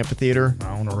Beach Amphitheater.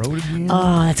 On the road again.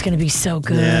 Oh, that's going to be so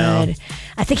good. Yeah.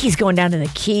 I think he's going down to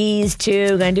the Keys,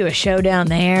 too. Going to do a show down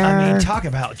there. I mean, talk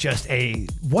about just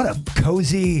what a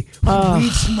cozy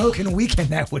weed smoking weekend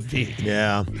that would be.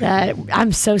 Yeah.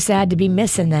 I'm so sad to be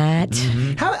missing that.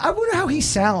 Mm-hmm. I wonder how he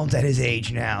sounds at his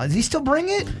age now. Does he still bring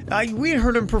it? We had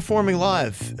heard him performing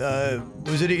live.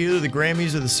 Was it either the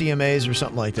Grammys or the CMAs or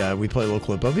something like that? We played a little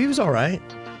clip of. He was all right.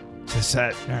 Just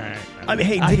that. All right. I mean,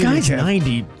 hey, the guy's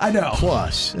 90. I know.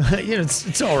 Plus, you know,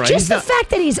 it's all right. Just the fact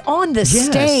that he's on the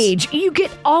stage, you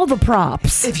get all the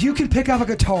props. If you can pick up a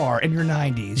guitar in your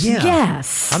 90s. Yeah.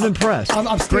 Yes. I'm impressed.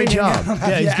 I'm Great job.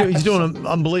 standing- He's doing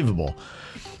unbelievable.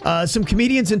 Some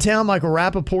comedians in town. Michael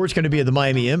Rappaport's going to be at the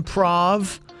Miami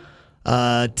Improv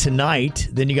tonight.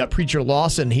 Then you got Preacher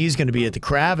Lawson. He's going to be at the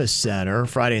Kravis Center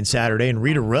Friday and Saturday. And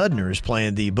Rita Rudner is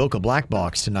playing the Boca Black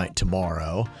Box tonight,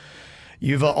 tomorrow.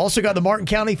 You've also got the Martin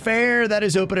County Fair. That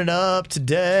is opening up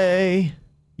today.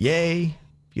 Yay.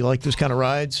 If you like those kind of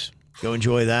rides, go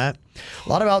enjoy that. A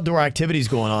lot of outdoor activities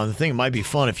going on. The thing might be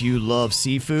fun if you love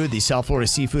seafood. The South Florida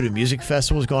Seafood and Music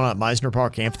Festival is going on at Meisner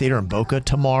Park Amphitheater in Boca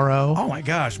tomorrow. Oh my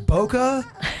gosh, Boca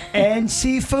and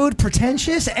seafood,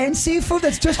 pretentious and seafood.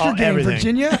 That's just your game, everything.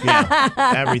 Virginia. Yeah,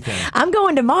 everything. I'm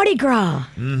going to Mardi Gras.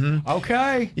 Mm-hmm.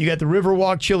 Okay. You got the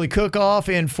Riverwalk Chili Cook-Off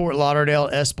in Fort Lauderdale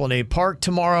Esplanade Park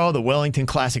tomorrow. The Wellington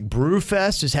Classic Brew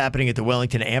Fest is happening at the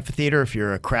Wellington Amphitheater if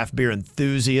you're a craft beer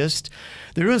enthusiast.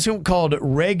 They're doing something called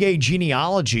Reggae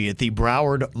Genealogy at the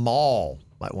Broward Mall.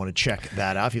 Might want to check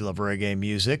that out if you love reggae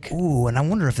music. Ooh, and I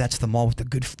wonder if that's the mall with the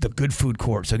good food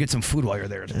court. So get some food while you're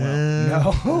there as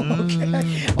well. No,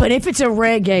 okay. But if it's a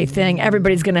reggae thing,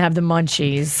 everybody's going to have the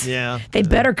munchies. Yeah. They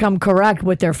better come correct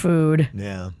with their food.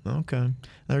 Yeah. Okay.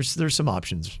 There's some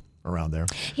options around there.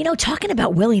 You know, talking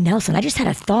about Willie Nelson, I just had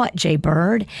a thought, Jay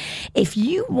Bird. If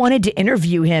you wanted to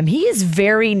interview him, he is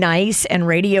very nice and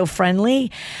radio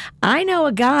friendly. I know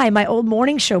a guy, my old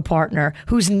morning show partner,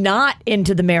 who's not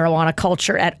into the marijuana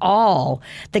culture at all,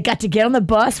 that got to get on the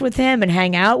bus with him and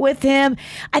hang out with him.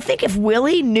 I think if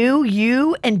Willie knew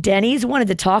you and Denny's wanted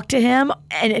to talk to him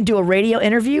and do a radio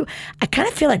interview, I kind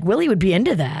of feel like Willie would be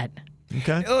into that.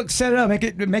 Okay. Look, set it up. Make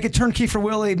it turnkey for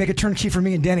Willie. Make it turnkey for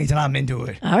me and Denny's, and I'm into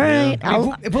it. All right. I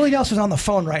mean, if Willie Nelson's on the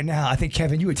phone right now, I think,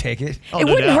 Kevin, you would take it. It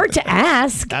wouldn't hurt to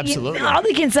ask. Absolutely. All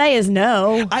he can say is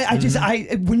no.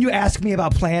 I when you ask me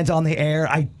about plans on the air,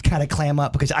 I kind of clam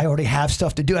up because I already have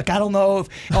stuff to do. Like, I don't know if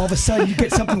all of a sudden you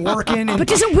get something working. And but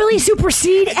doesn't Willie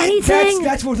supersede anything?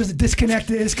 That's where the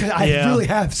disconnect is, because I really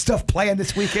have stuff planned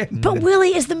this weekend. But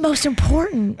Willie is the most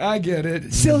important. I get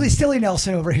it. Silly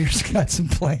Nelson over here's got some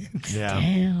plans. Yeah.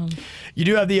 Damn. You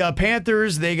do have the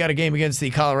Panthers. They got a game against the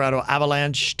Colorado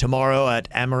Avalanche tomorrow at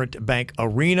Amerant Bank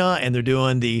Arena, and they're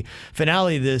doing the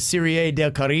finale of the Serie del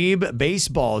Caribe.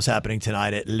 Baseball is happening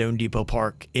tonight at Lone Depot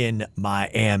Park in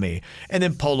Miami. And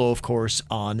then polo, of course,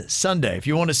 on Sunday. If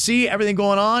you want to see everything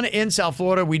going on in South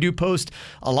Florida, we do post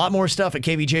a lot more stuff at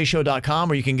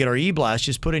kvjshow.com, or you can get our e-blast.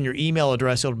 Just put in your email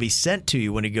address. It'll be sent to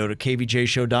you when you go to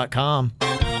kvjshow.com.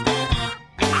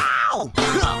 Ow!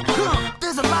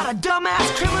 There's a lot of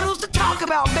dumbass criminals to talk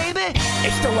about, baby.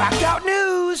 It's the whacked out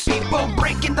news. People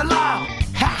breaking the law.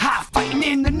 Ha ha, fighting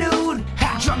in the nude.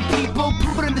 Ha, drunk people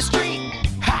pooping in the street.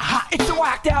 Ha ha, it's the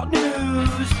whacked out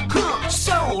news.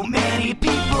 So many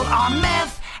people on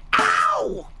meth.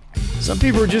 Ow! Some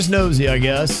people are just nosy, I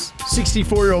guess.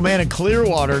 64-year-old man in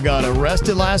Clearwater got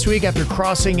arrested last week after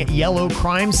crossing yellow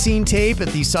crime scene tape at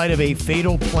the site of a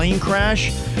fatal plane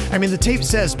crash. I mean, the tape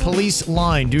says police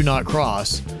line, do not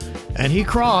cross. And he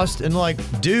crossed and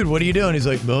like, dude, what are you doing? He's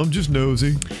like, no, I'm just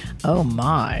nosy. Oh,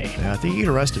 my. Yeah, I think he get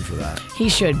arrested for that. He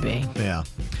should be. Yeah.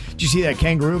 Did you see that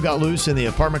kangaroo got loose in the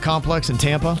apartment complex in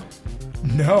Tampa?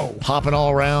 No. Hopping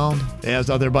all around. Yeah, it was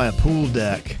out there by a pool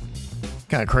deck.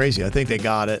 Kind of crazy. I think they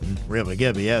got it and were able to get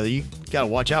it. But yeah, you got to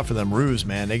watch out for them roos,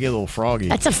 man. They get a little froggy.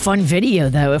 That's a fun video,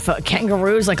 though. If a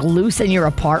kangaroo's like loose in your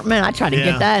apartment, I try to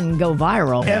get that and go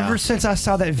viral. Ever since I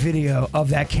saw that video of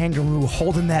that kangaroo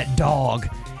holding that dog,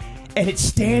 and it's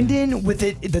standing with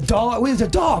the dog. It was a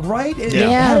dog, right? It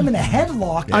had him in a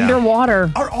headlock. Yeah. Underwater.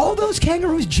 Are all those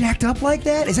kangaroos jacked up like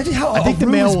that? Is that just how I think the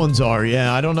male ones are,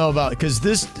 yeah. I don't know about, because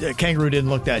this kangaroo didn't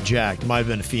look that jacked. It might have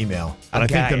been a female. And I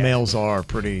think the males are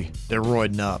they're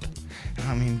roiding up.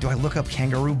 I mean, do I look up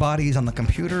kangaroo bodies on the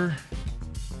computer?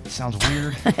 It sounds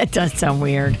weird. It does sound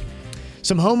weird.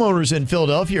 Some homeowners in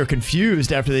Philadelphia are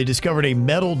confused after they discovered a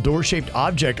metal door-shaped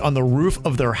object on the roof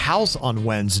of their house on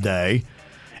Wednesday.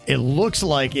 It looks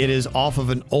like it is off of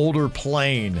an older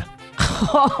plane.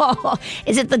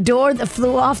 Is it the door that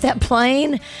flew off that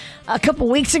plane a couple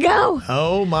weeks ago?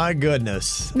 Oh, my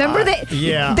goodness. Remember they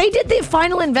did the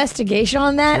final investigation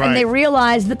on that, and they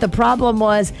realized that the problem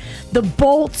was the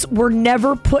bolts were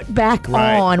never put back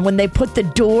on when they put the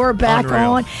door back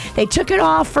on. They took it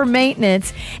off for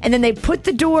maintenance, and then they put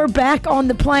the door back on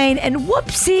the plane, and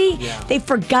whoopsie, they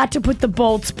forgot to put the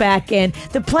bolts back in.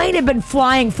 The plane had been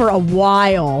flying for a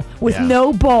while with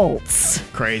no bolts.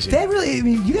 Crazy. That really, I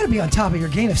mean, you got to be on top of your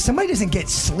game. If somebody doesn't get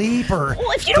sleep or...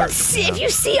 Well, if you don't see, if you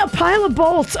see a pile of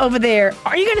bolts over there,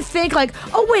 are you going to think like,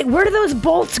 oh wait, where do those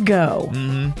bolts go?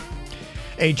 Mm-hmm.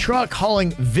 A truck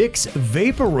hauling Vicks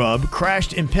Vapor Rub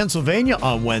crashed in Pennsylvania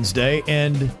on Wednesday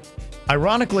and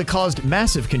ironically caused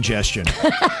massive congestion.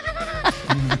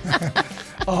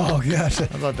 Oh, gosh.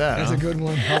 How about that? That's a good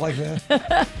one. I like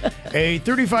that. A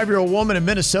 35-year-old woman in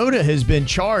Minnesota has been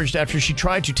charged after she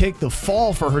tried to take the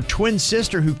fall for her twin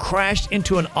sister who crashed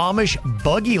into an Amish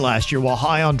buggy last year while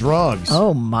high on drugs.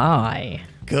 Oh, my.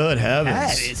 Good heavens.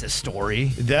 That is a story.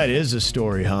 That is a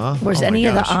story, huh? Was any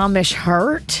of the Amish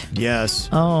hurt? Yes.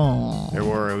 Oh. There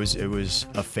were. It was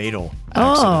a fatal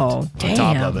accident. Oh, damn.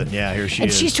 On top of it. Yeah, here she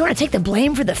is. And she's trying to take the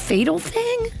blame for the fatal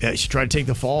thing? Yeah, she tried to take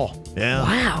the fall. Yeah.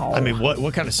 Wow. I mean,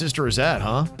 what kind of sister is that,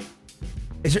 huh?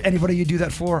 Is there anybody you do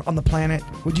that for on the planet?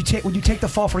 Would you take the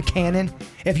fall for Cannon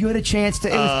if you had a chance to?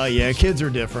 Yeah, kids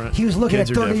are different. He was looking Kids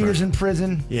at are 30 different. years in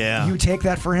prison. Yeah. You would take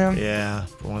that for him? Yeah,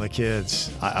 for one of the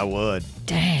kids. I would.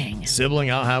 Dang. Sibling,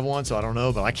 I don't have one, so I don't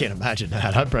know, but I can't imagine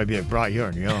that. I'd probably be like, bro,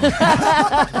 you're young.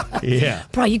 Yeah.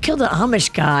 Bro, you killed an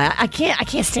Amish guy. I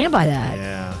can't stand by that.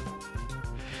 Yeah.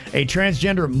 A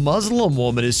transgender Muslim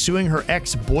woman is suing her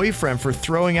ex-boyfriend for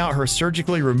throwing out her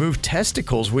surgically removed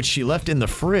testicles, which she left in the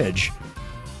fridge.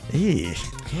 Eey.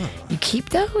 You keep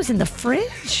those in the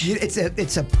fridge?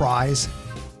 It's a prize.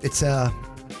 It's a...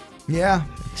 Yeah.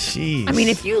 Jeez. I mean,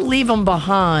 if you leave them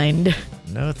behind...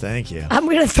 No, thank you. I'm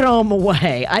going to throw them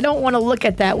away. I don't want to look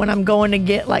at that when I'm going to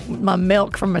get, like, my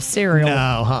milk from a cereal.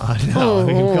 No,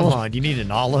 no. Come on. You need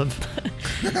an olive?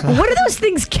 What are those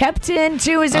things kept in,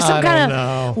 too? Is there some kind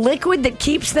of liquid that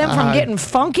keeps them from getting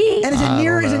funky? And is it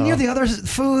near the other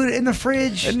food in the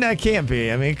fridge? No, it can't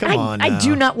be. I mean, come on. I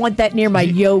do not want that near my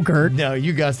yogurt. No,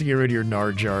 you got to get rid of your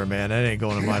nard jar, man. That ain't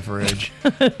going in my fridge.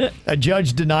 A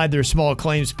judge denied their small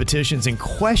claims petitions and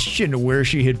questioned where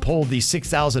she had pulled the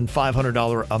 $6,500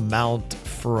 amount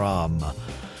from.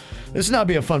 This would not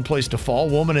be a fun place to fall.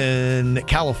 A woman in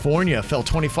California fell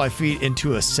 25 feet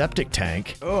into a septic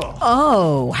tank.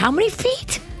 Oh, how many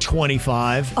feet?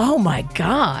 25. Oh my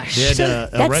gosh. They had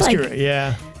a rescue.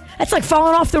 Yeah. That's like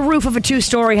falling off the roof of a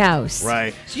 2-story house.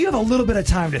 Right. So you have a little bit of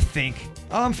time to think.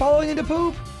 I'm falling into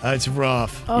poop? It's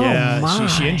rough. Oh, yeah. my.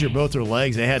 She injured both her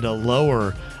legs. They had to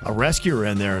lower a rescuer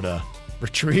in there to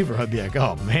retriever, I'd be like,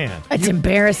 oh, man. It's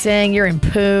embarrassing. You're in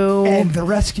poo. And the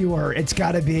rescuer, it's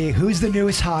got to be, who's the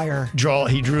newest hire?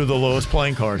 He drew the lowest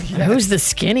playing card. Who's the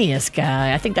skinniest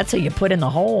guy? I think that's who you put in the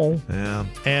hole. Yeah.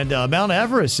 And Mount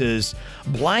Everest is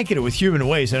blanketed with human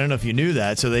waste. I don't know if you knew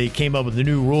that. So they came up with a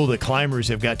new rule that climbers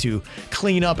have got to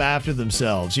clean up after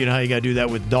themselves. You know how you got to do that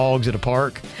with dogs at a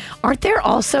park? Aren't there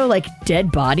also like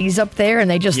dead bodies up there and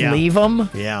they just leave them?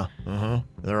 Yeah.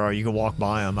 There are. You can walk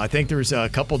by them. I think there's a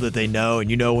couple that they know, and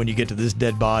you know when you get to this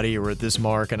dead body or at this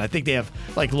mark, and I think they have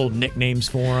like little nicknames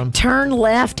for them. Turn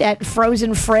left at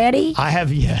Frozen Freddy. I have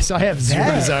zero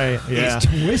desire. Yeah. It's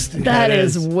twisted. That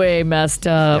is way messed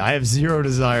up. Yeah, I have zero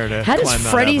desire to How does climb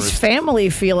Mount Freddy's Everest. family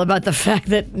feel about the fact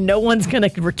that no one's going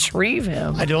to retrieve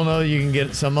him? I don't know. You can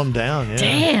get some of them down. Yeah.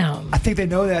 Damn. I think they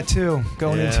know that too,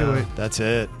 going into it. That's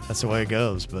it. That's the way it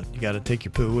goes. But you got to take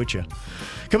your poo with you.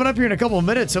 Coming up here in a couple of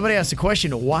minutes, somebody asked the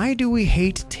question, why do we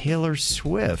hate Taylor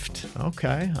Swift?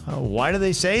 Okay. Why do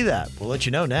they say that? We'll let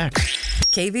you know next.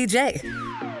 KVJ.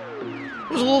 I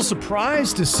was a little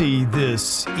surprised to see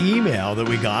this email that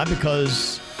we got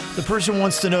because the person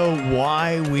wants to know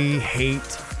why we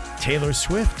hate Taylor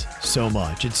Swift so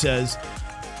much. It says,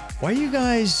 why are you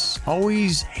guys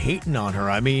always hating on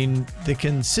her? I mean, the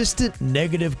consistent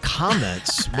negative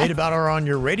comments made about her on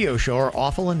your radio show are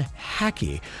awful and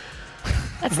hacky.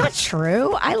 That's not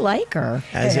true. I like her.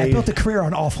 I built a career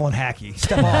on awful and hacky.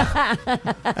 Step off.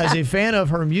 As a fan of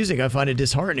her music, I find it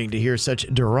disheartening to hear such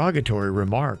derogatory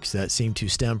remarks that seem to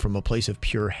stem from a place of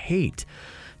pure hate.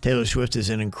 Taylor Swift is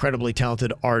an incredibly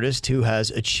talented artist who has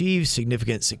achieved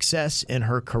significant success in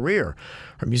her career.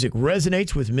 Her music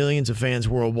resonates with millions of fans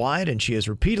worldwide, and she has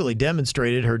repeatedly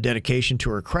demonstrated her dedication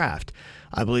to her craft.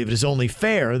 I believe it is only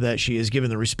fair that she is given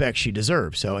the respect she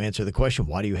deserves. So answer the question,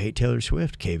 why do you hate Taylor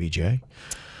Swift, KVJ?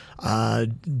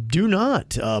 Do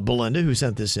not. Belinda, who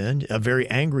sent this in, a very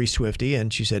angry Swiftie,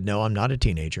 and she said, no, I'm not a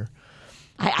teenager.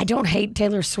 I don't hate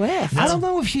Taylor Swift. I don't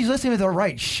know if she's listening to the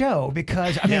right show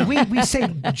because, I mean, we say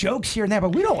jokes here and there,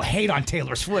 but we don't hate on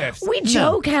Taylor Swift. We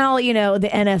joke how, the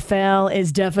NFL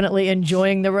is definitely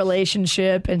enjoying the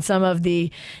relationship and some of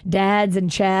the dads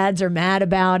and chads are mad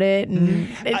about it.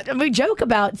 And we joke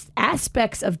about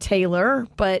aspects of Taylor,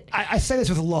 but... I say this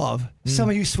with love.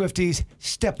 Some of you Swifties,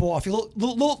 step off. You're a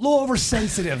little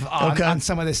oversensitive on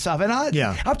some of this stuff. And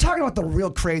I'm talking about the real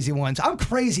crazy ones. I'm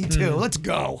crazy too. Let's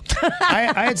go.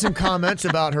 I had some comments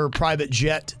about her private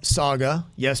jet saga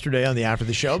yesterday on the After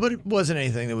the Show, but it wasn't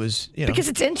anything that was, because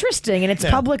it's interesting and it's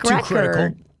public too record.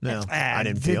 Critical. No, I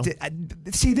didn't feel.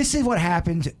 See, this is what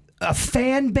happens. A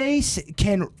fan base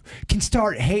can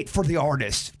start hate for the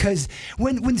artist because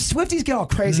when Swifties get all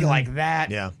crazy like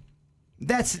that,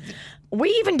 that's. We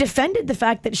even defended the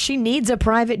fact that she needs a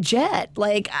private jet.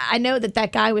 Like, I know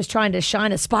that guy was trying to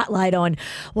shine a spotlight on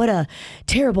what a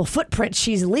terrible footprint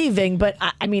she's leaving, but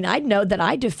I mean, I know that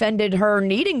I defended her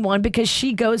needing one because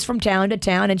she goes from town to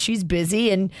town and she's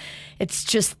busy and it's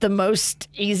just the most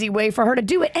easy way for her to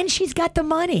do it. And she's got the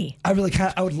money. I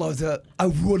would love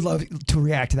to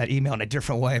react to that email in a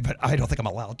different way, but I don't think I'm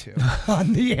allowed to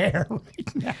on the air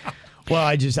right now. Well,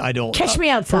 I don't. Catch me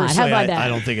outside. How about that? I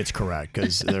don't think it's correct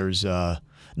because there's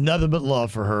nothing but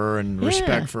love for her and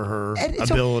respect for her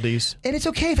abilities. And it's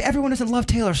okay if everyone doesn't love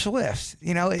Taylor Swift.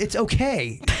 It's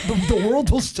okay. The world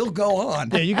will still go on.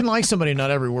 Yeah, you can like somebody.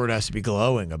 Not every word has to be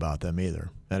glowing about them either.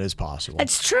 That is possible.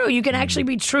 It's true. You can actually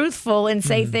be truthful and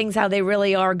say things how they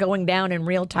really are going down in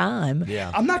real time. Yeah.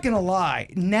 I'm not going to lie.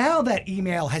 Now that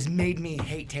email has made me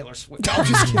hate Taylor Swift. I'm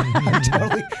just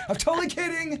kidding. I'm totally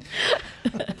kidding.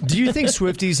 Do you think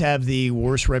Swifties have the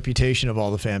worst reputation of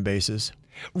all the fan bases?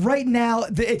 Right now,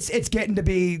 it's getting to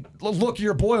be, look,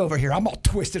 your boy over here. I'm all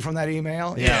twisted from that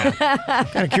email. Yeah.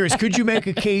 Kind of curious. Could you make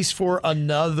a case for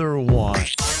another one?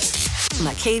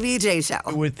 My KVJ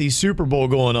Show. With the Super Bowl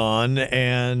going on,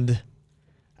 and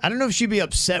I don't know if she'd be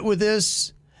upset with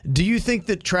this. Do you think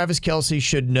that Travis Kelce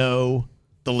should know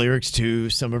the lyrics to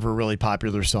some of her really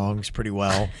popular songs pretty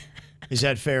well? Is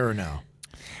that fair or no?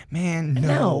 Man,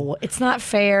 no, it's not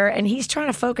fair, and he's trying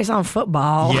to focus on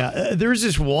football. Yeah, there's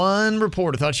this one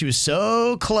reporter thought she was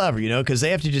so clever, because they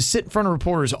have to just sit in front of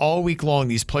reporters all week long,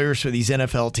 these players for these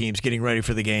NFL teams getting ready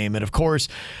for the game, and of course,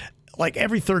 like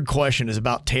every third question is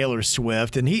about Taylor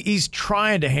Swift, and he's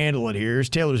trying to handle it here. Here's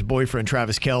Taylor's boyfriend,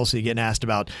 Travis Kelce, getting asked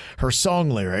about her song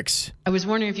lyrics. I was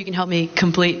wondering if you can help me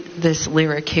complete this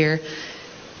lyric here.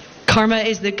 Karma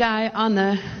is the guy on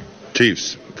the...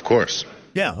 Chiefs, of course.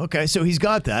 Yeah, okay, so he's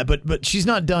got that, but she's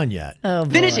not done yet. Oh,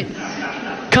 boy. Finish it.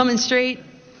 Coming straight.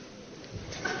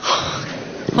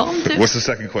 Home to... What's the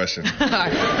second question? Come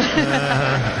on,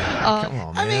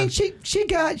 man. I mean, she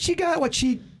got what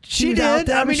she She was out did.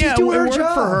 there. I mean, She's yeah, doing it her worked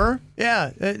job. for her.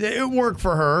 Yeah, it worked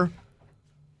for her.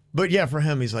 But yeah, for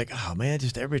him, he's like, oh man,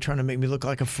 just everybody trying to make me look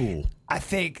like a fool. I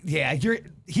think, yeah,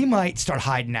 he might start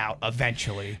hiding out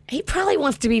eventually. He probably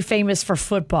wants to be famous for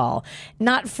football,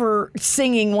 not for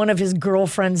singing one of his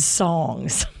girlfriend's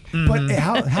songs. But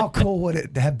how cool would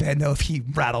it have been though if he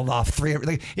rattled off three?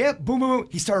 Like, yeah, boom, boom, boom.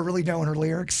 He started really knowing her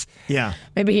lyrics. Yeah.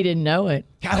 Maybe he didn't know it.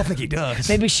 I don't think he does.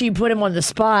 Maybe she put him on the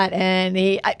spot, and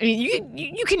I mean,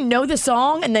 you can know the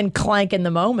song and then clank in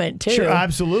the moment too. Sure,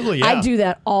 absolutely. Yeah. I do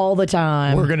that all the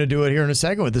time. We're going to do it here in a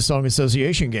second with the song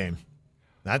association game.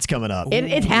 That's coming up.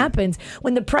 It happens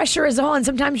when the pressure is on.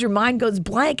 Sometimes your mind goes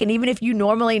blank, and even if you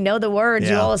normally know the words,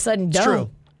 you all of a sudden don't. It's true.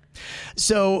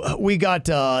 So we got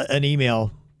an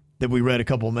email that we read a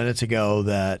couple of minutes ago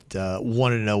that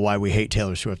wanted to know why we hate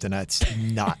Taylor Swift, and that's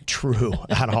not true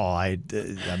at all. I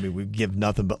mean, we give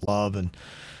nothing but love and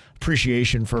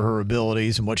appreciation for her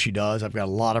abilities and what she does. I've got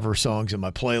a lot of her songs in my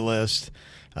playlist.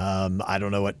 I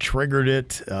don't know what triggered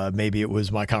it. Maybe it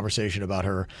was my conversation about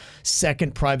her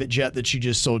second private jet that she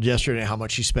just sold yesterday, how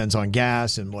much she spends on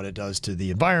gas and what it does to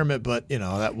the environment. But,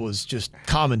 that was just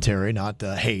commentary, not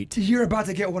hate. You're about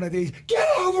to get one of these, get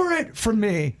over it from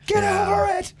me. Get over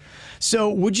it. So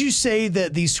would you say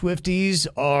that the Swifties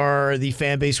are the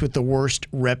fan base with the worst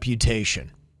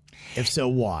reputation? If so,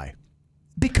 why?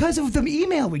 Because of the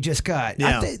email we just got.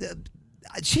 Yeah.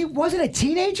 She wasn't a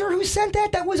teenager who sent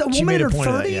that? That was a She woman made in a her point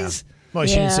of that, 30s? Well,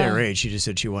 she didn't say her age. She just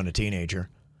said she wasn't a teenager.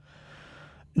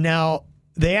 Now,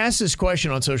 they asked this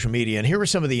question on social media, and here are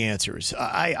some of the answers.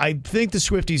 I think the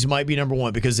Swifties might be number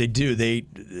one because they do. They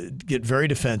get very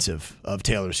defensive of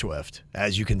Taylor Swift,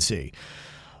 as you can see.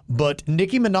 But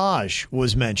Nicki Minaj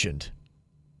was mentioned.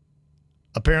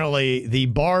 Apparently, the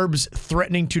Barb's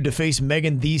threatening to deface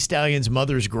Megan Thee Stallion's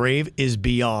mother's grave is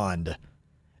beyond.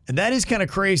 And that is kind of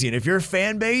crazy. And if your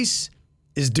fan base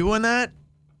is doing that,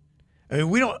 I mean,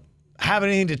 we don't have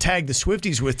anything to tag the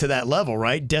Swifties with to that level,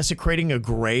 right? Desecrating a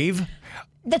grave?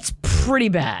 That's pretty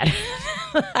bad.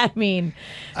 I mean,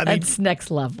 that's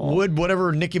next level. Would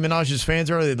whatever Nicki Minaj's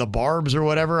fans are, the Barbs or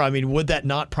whatever, I mean, would that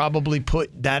not probably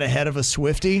put that ahead of a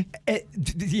Swiftie?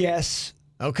 Yes.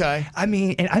 Okay. I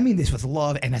mean this with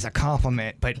love and as a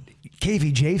compliment, but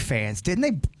KVJ fans, didn't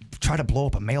they try to blow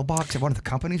up a mailbox at one of the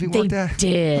companies we worked at?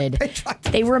 Did.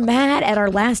 They were mad at our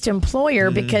last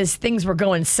employer because things were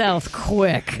going south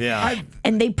quick. Yeah.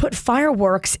 And they put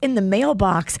fireworks in the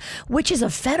mailbox, which is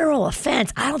a federal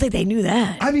offense. I don't think they knew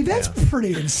that. I mean, that's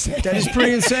pretty insane. That is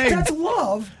pretty insane. That's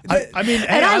love. I mean,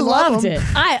 and I love loved them.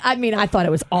 it. I mean, I thought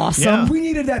it was awesome. Yeah. We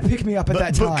needed that pick me up at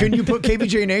that time. But can you put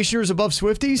KVJ Nationers above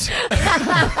Swifties?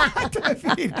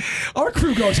 I mean, our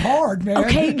crew goes hard, man.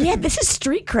 Okay, yeah, this is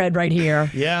street cred right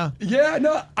here. Yeah. Yeah,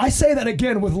 no, I say that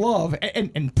again with love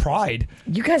and pride.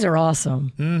 You guys are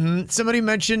awesome. Mm-hmm. Somebody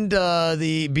mentioned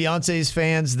the Beyonce's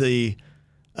fans, the,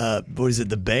 what is it,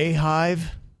 the Bay Hive?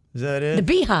 Is that it? The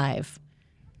Beehive.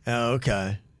 Oh,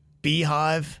 okay.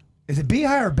 Beehive? Is it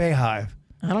Beehive or Bayhive?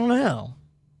 I don't know.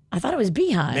 I thought it was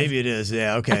Beehive. Maybe it is.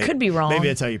 Yeah, okay. I could be wrong. Maybe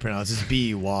that's how you pronounce it. It's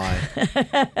B-Y.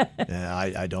 Yeah,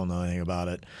 I don't know anything about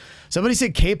it. Somebody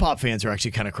said K-pop fans are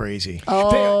actually kind of crazy.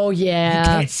 Oh, yeah. You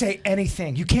can't say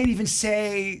anything. You can't even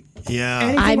say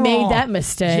anything I made wrong. that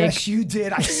mistake. Yes, you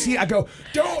did. I see. I go,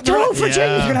 don't, Virginia.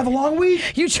 You're going to have a long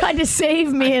week. You tried to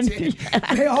save me. And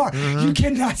They are. You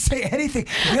cannot say anything.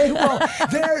 They will.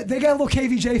 They got a little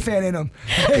KVJ fan in them.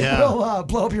 They will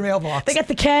blow up your mailbox. They got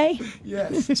the K?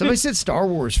 Yes. Somebody said Star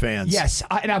Wars fans. Yes,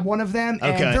 and I'm one of them.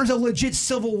 And Okay. there's a legit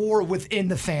civil war within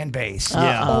the fan base.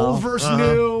 Yeah. Old versus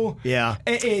new. Yeah.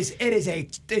 There's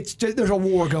a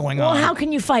war going Well, on. how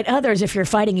can you fight others if you're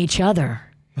fighting each other?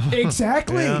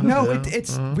 Exactly. Yeah, No, yeah.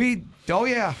 it's we. Oh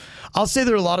yeah. I'll say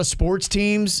there are a lot of sports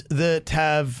teams that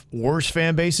have worse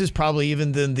fan bases, probably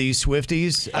even than the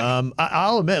Swifties.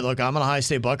 I'll admit, look, I'm an Ohio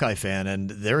State Buckeye fan, and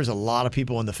there's a lot of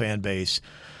people in the fan base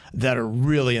that are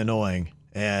really annoying,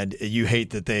 and you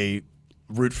hate that they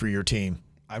root for your team.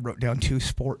 I wrote down 2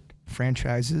 sport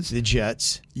franchises. The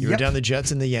Jets. You wrote Yep. down the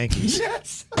Jets and the Yankees.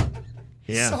 Yes.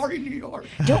 Yeah. Sorry, New York.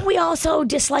 Don't we also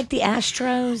dislike the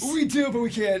Astros? We do, but we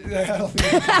can't. I don't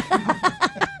think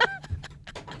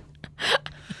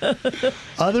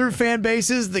Other fan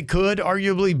bases that could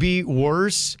arguably be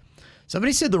worse.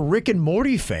 Somebody said the Rick and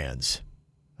Morty fans.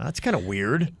 That's kind of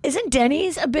weird. Isn't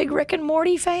Denny's a big Rick and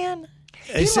Morty fan?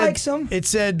 likes them. It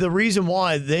said the reason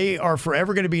why they are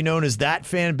forever going to be known as that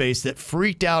fan base that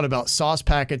freaked out about sauce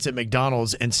packets at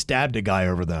McDonald's and stabbed a guy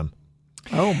over them.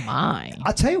 Oh, my.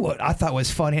 I'll tell you what I thought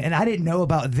was funny, and I didn't know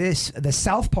about this. The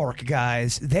South Park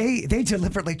guys, they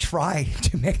deliberately try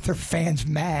to make their fans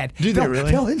mad. Do they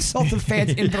really? They'll insult the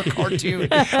fans in their cartoon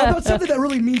about something that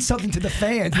really means something to the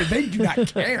fans, but they do not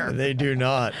care. They do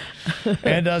not.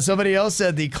 And somebody else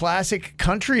said the classic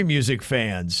country music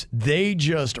fans, they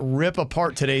just rip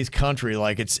apart today's country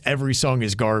like it's every song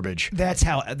is garbage. That's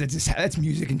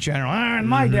music in general. In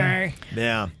my day.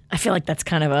 Yeah. I feel like that's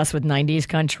kind of us with 90s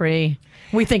country.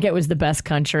 We think it was the best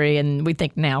country, and we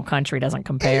think now country doesn't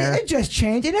compare. It just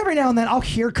changed. And every now and then I'll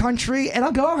hear country, and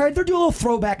I'll go, all right, they're doing a little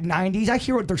throwback 90s. I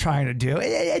hear what they're trying to do.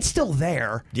 It's still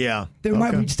there. Yeah. There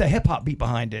might be just a hip-hop beat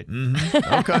behind it.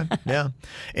 Okay. Yeah.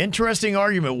 Interesting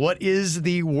argument. What is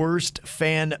the worst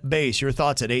fan base? Your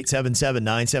thoughts at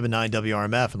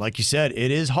 877-979-WRMF. And like you said,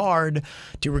 it is hard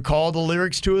to recall the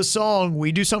lyrics to a song.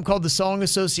 We do something called the Song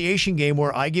Association game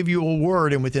where I give you a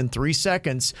word, and within 3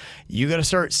 seconds, you got to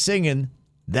start singing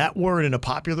that word in a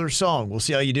popular song. We'll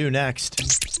see how you do next.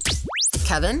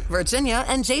 Kevin, Virginia,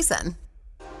 and Jason.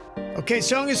 Okay,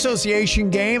 Song Association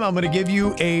game. I'm going to give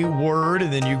you a word,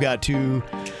 and then you got to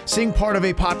sing part of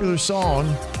a popular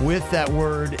song with that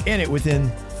word in it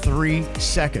within 3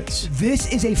 seconds.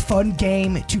 This is a fun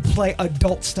game to play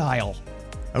adult style.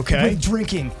 Okay. With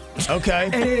drinking. Okay.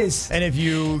 It is. And if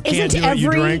you can't Isn't do it, you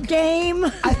every drink. game?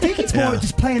 I think it's more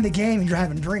just playing the game and you're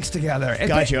having drinks together.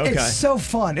 Gotcha, okay. It's so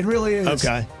fun. It really is.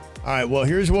 Okay. All right, well,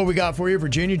 here's what we got for you.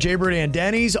 Virginia, Jaybird, and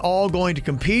Denny's all going to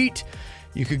compete.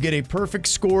 You could get a perfect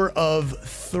score of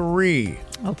 3.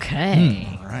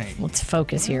 Okay. All right. Let's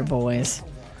focus here, boys.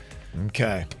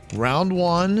 Okay. Round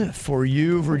 1 for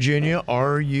you, Virginia.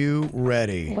 Are you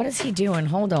ready? What is he doing?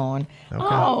 Hold on. Okay.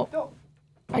 Oh.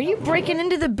 Are you breaking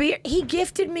into the beer? He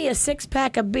gifted me a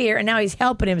 6-pack of beer, and now he's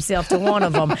helping himself to one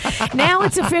of them. Now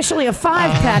it's officially a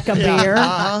 5-pack of beer.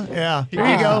 Yeah. Here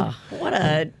you go. What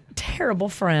a terrible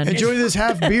friend. Enjoy this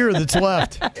half beer that's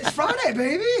left. It's Friday,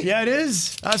 baby. Yeah, it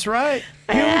is. That's right.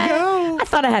 Here we go. I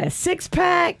thought I had a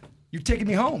 6-pack. You're taking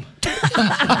me home.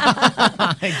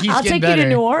 I'll take you to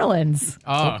New Orleans.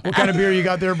 Oh. What kind of beer you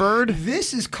got there, Bird?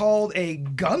 This is called a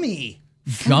gummy.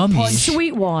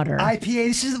 Sweetwater. IPA.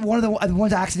 This is one of the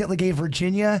ones I accidentally gave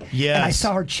Virginia. Yes. And I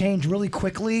saw her change really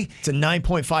quickly. It's a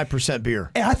 9.5% beer.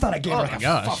 And I thought I gave her like a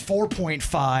gosh.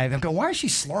 4.5. I'm going, why is she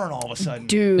slurring all of a sudden?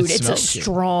 Dude, it's a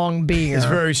strong beer. It's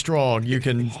very strong. You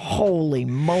can. Holy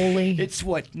moly! It's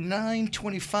what,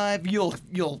 9.25. You'll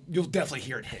definitely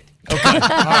hear it hit. Okay. All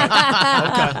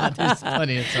right. Okay. There's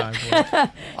plenty of time for it.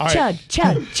 All right.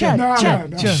 Chug. No.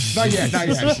 Not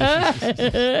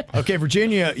yet. Okay,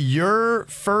 Virginia, your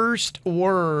first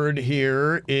word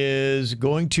here is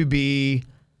going to be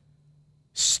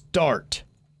start.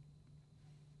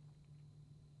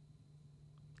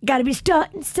 Got to be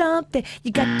starting something.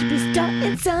 You got to be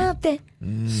starting something.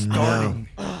 Starting.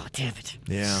 Oh, damn it.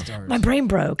 Yeah. My brain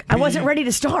broke. I wasn't ready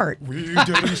to start. We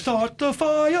didn't start the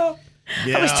fire.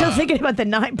 Yeah. I was still thinking about the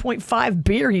 9.5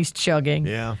 beer he's chugging.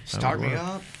 Yeah. Start me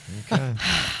up. Okay. Damn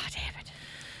it.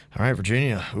 All right,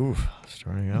 Virginia. Ooh,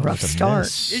 starting out Rough with a start.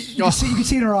 miss. You can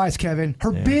see in her eyes, Kevin.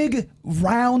 Her big,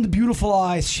 round, beautiful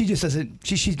eyes. She just doesn't.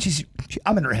 She's.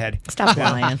 I'm in her head. Stop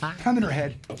lying. I'm in her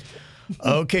head.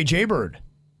 Okay, Jaybird.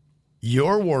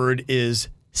 Your word is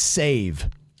save.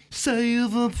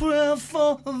 Save a prayer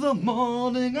for the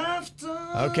morning after.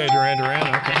 Okay, Duran. Okay.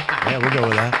 Yeah, we'll go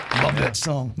with that. Love that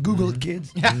song. Google it,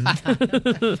 kids.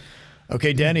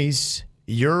 Okay, Denny's.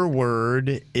 Your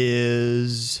word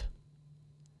is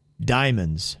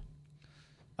diamonds.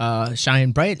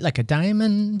 Shine bright like a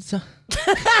diamond. Man,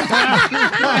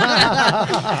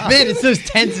 it's those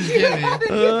tenses give me.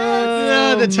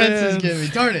 The tenses give me.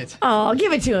 Darn it. Oh,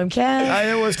 give it to him,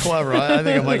 Kev. It was clever. I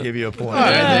think I might give you a point. All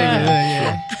right,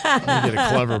 thank you. You get a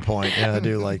clever point. Yeah, I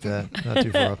do like that. Not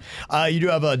too far off. You do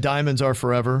have diamonds are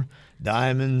forever.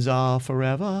 Diamonds are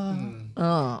forever.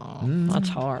 Oh, that's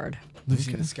hard.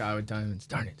 Lucy in the sky with diamonds.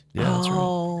 Darn it. Yeah, that's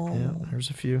right. Yeah,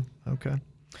 there's a few. Okay.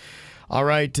 All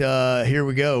right, here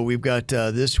we go. We've got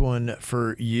this one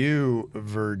for you,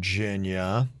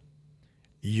 Virginia.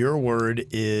 Your word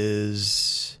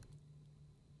is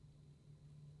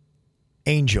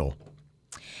angel.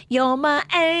 You're my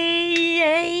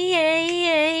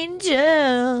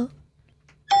angel.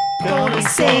 Gonna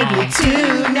save you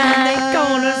tonight.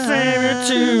 Gonna save you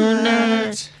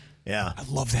tonight. Yeah. I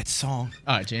love that song.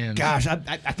 Oh, jam. Gosh, I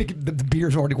think the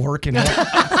beer's already working.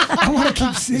 I want to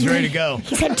keep singing. He's ready to go.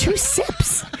 He's had 2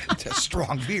 sips. It's a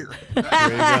strong beer. Ready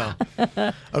to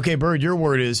go. Okay, Bird, your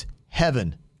word is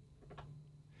heaven.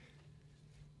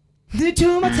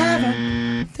 Too much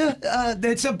heaven.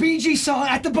 It's a BG song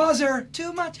at the buzzer.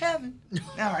 Too much heaven.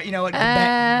 All right, you know what?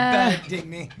 Bad dig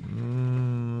me.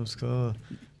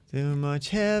 Too much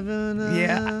heaven.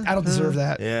 Yeah, I don't deserve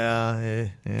that. Yeah,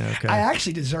 okay. I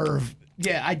actually deserve.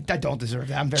 Yeah, I don't deserve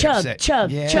that. I'm very Chug, upset.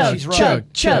 chug, yeah, chug, she's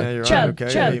right. chug, Yeah, you're chug, right.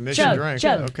 Okay. chug, You missed chug, your drink.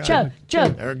 chug, Okay. chug,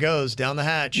 chug. There it goes, down the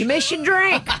hatch. You missed your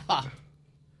drink.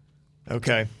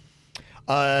 Okay.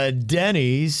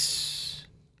 Denny's,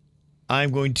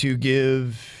 I'm going to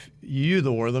give you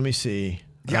the word. Let me see.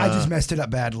 Yeah, I just messed it up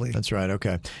badly. That's right.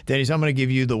 Okay. Denny's, I'm going to give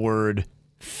you the word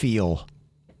feel.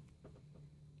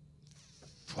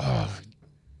 Feel.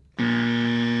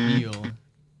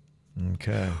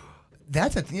 Okay.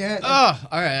 That's a yeah. Oh,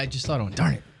 all right. I just thought of one.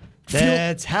 Darn it.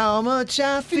 That's how much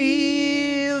I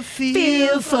feel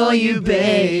for you,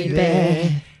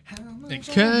 baby.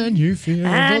 Can you feel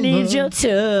I the need love? your touch.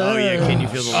 Oh, yeah. Can you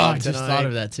feel the love I just tonight? thought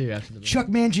of that, too, after the Chuck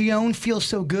Mangione feels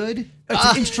so good. It's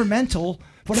an instrumental.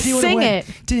 What if he would have Sing went?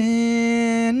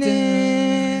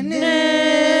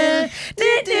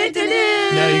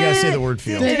 No, you got to say the word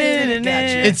feel.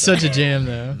 It's such a jam,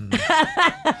 though.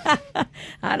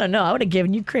 I don't know. I would have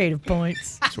given you creative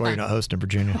points. That's why you're not hosting,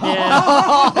 Virginia.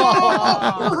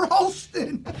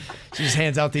 Ralston. She just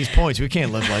hands out these points. We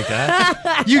can't live like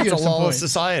that. You It's get a some lawless points.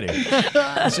 society.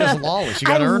 It's just lawless. You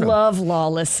got I to earn them. love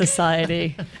lawless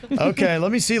society. Okay,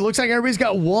 let me see. Looks like everybody's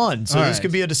got one. So All this right.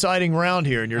 could be a deciding round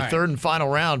here. In your All right. third and final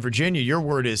round, Virginia, your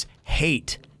word is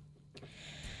hate.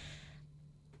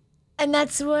 And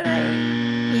that's what I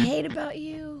hate about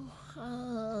you.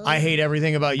 I hate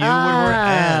everything about you, Woodward,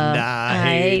 and I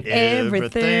hate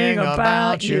everything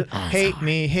about you. Hate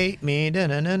me,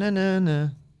 da-na-na-na-na.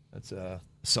 That's a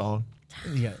song.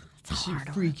 Yeah. She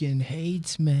freaking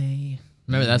hates me.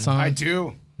 Remember that song? I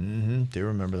do. Mm-hmm. Do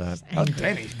remember that. Oh,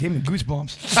 Danny, gave me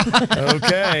goosebumps.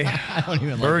 Okay. I don't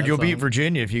even like Bird, that you'll song. beat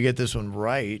Virginia if you get this one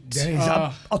right. Danny's,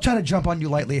 I'll try to jump on you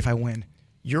lightly if I win.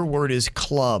 Your word is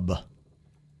club.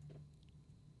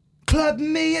 Club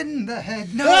me in the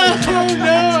head. No,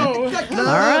 no. Love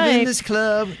right. in this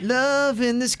club, love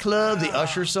in this club. The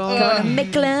Usher song. Gonna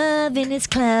make love in his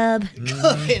club. In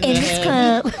his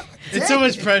club. It's so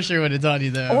much pressure when it's on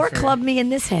you, though. Or club me in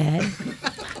this head.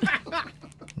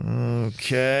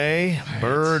 Okay.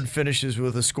 Bird finishes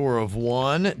with a score of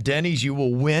 1. Denny's, you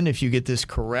will win if you get this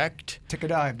correct. Take a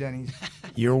dive, Denny's.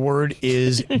 Your word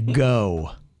is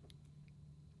go.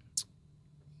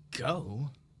 Go?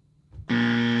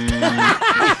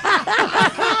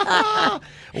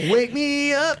 Wake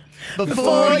me up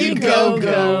before you go.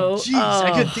 Jeez,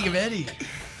 I couldn't think of any.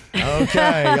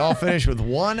 Okay, y'all finished with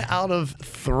 1 out of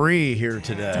 3 here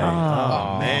today.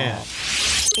 Oh man.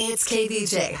 It's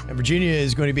KVJ. And Virginia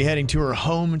is going to be heading to her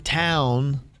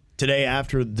hometown today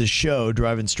after the show,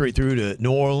 driving straight through to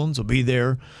New Orleans. Will be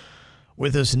there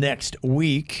with us next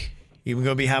week. Even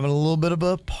going to be having a little bit of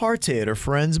a party at her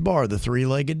friend's bar, the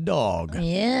Three-Legged Dog.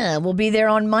 Yeah, we'll be there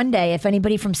on Monday. If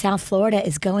anybody from South Florida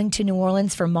is going to New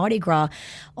Orleans for Mardi Gras,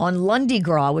 on Lundi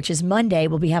Gras, which is Monday,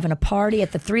 we'll be having a party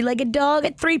at the Three-Legged Dog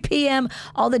at 3 p.m.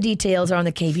 All the details are on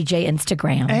the KVJ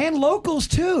Instagram. And locals,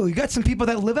 too. You got some people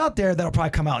that live out there that'll probably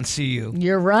come out and see you.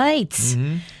 You're right.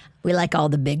 We like all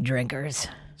the big drinkers.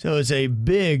 So it's a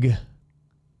big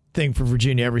thing for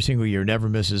Virginia every single year. Never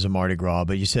misses a Mardi Gras.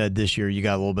 But you said this year you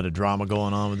got a little bit of drama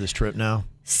going on with this trip now.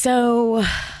 So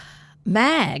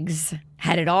Mags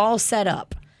had it all set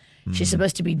up. She's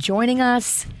supposed to be joining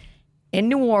us in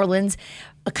New Orleans.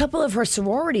 A couple of her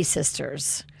sorority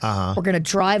sisters were going to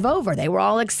drive over. They were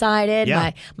all excited.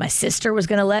 Yeah. My sister was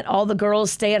going to let all the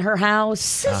girls stay at her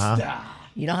house.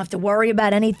 You don't have to worry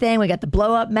about anything. We got the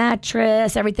blow-up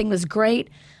mattress. Everything was great.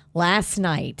 Last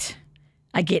night,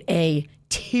 I get a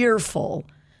tearful,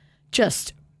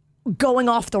 just going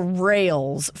off the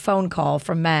rails phone call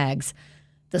from Mags.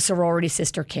 The sorority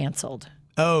sister canceled.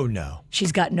 Oh, no.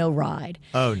 She's got no ride.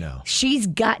 Oh, no. She's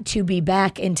got to be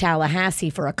back in Tallahassee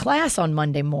for a class on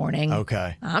Monday morning.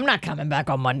 Okay. I'm not coming back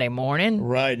on Monday morning.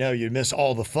 Right. No, you miss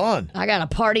all the fun. I got a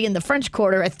party in the French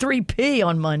Quarter at 3 p.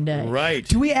 on Monday. Right.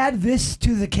 Do we add this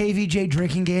to the KVJ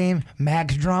drinking game?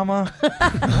 Mags drama?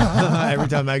 Every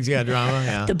time Mag's got drama,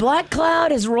 yeah. The black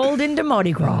cloud has rolled into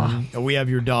Mardi Gras. We have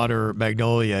your daughter,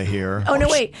 Magnolia, here. Oh, no,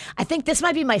 wait. I think this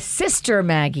might be my sister,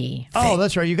 Maggie. Oh,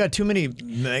 that's right. You got too many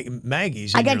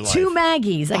Maggies in I got your two life.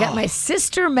 Maggies. I got my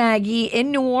sister Maggie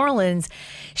in New Orleans.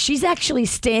 She's actually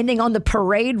standing on the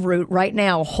parade route right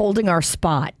now holding our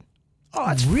spot. Oh,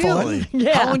 that's really? Fun.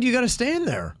 Yeah. How long do you got to stand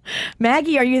there?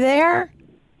 Maggie, are you there?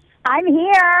 I'm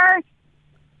here.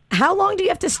 How long do you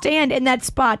have to stand in that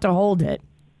spot to hold it?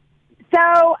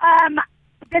 So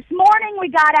this morning we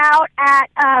got out at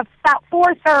about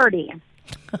 4:30.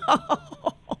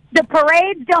 The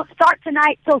parades don't start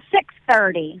tonight till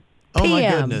 6:30. Oh, my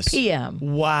PM, goodness. PM.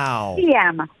 Wow.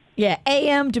 PM. Yeah,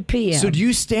 AM to PM. So do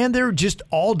you stand there just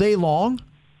all day long?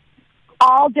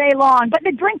 All day long. But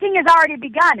the drinking has already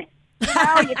begun. You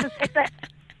know,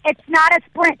 it's not a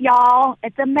sprint, y'all.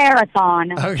 It's a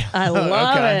marathon. Okay. I love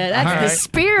it. That's the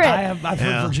spirit. I've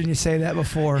heard Virginia say that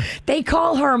before. They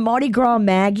call her Mardi Gras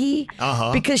Maggie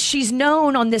Uh-huh. because she's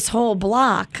known on this whole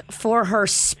block for her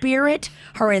spirit,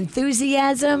 her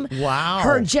enthusiasm,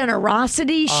 her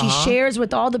generosity. She shares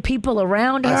with all the people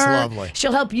around her. That's lovely.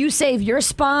 She'll help you save your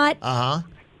spot. Uh-huh.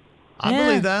 I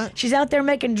believe that. She's out there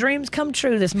making dreams come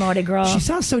true this Mardi Gras. She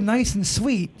sounds so nice and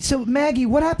sweet. So, Maggie,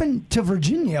 what happened to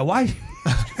Virginia? Why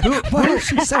is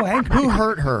she so angry? Who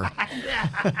hurt her?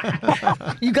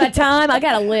 You got time? I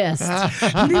got a list.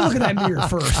 You need to look in that mirror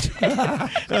first.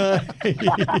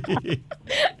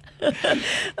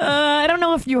 I don't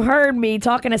know if you heard me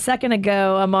talking a second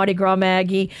ago, Mardi Gras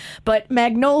Maggie, but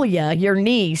Magnolia, your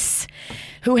niece,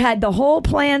 who had the whole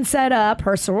plan set up,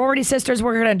 her sorority sisters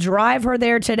were going to drive her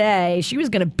there today. She was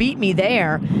going to beat me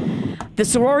there. The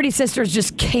sorority sisters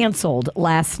just canceled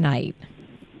last night.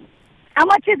 How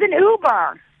much is an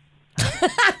Uber?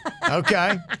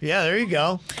 Okay. Yeah, there you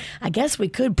go. I guess we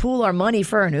could pool our money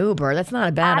for an Uber. That's not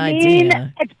a bad I mean,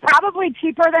 idea. it's probably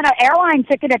cheaper than an airline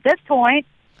ticket at this point.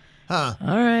 Huh.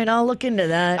 All right, I'll look into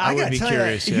that. I would gotta be tell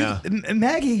curious, you, yeah.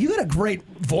 Maggie, you got a great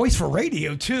voice for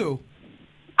radio, too.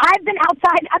 I've been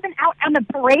outside. I've been out on the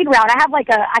parade route. I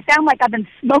sound like I've been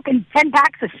smoking 10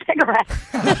 packs of cigarettes.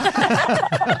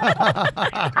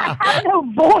 I have no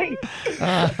voice.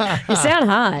 You sound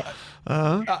hot.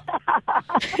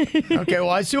 Okay, well,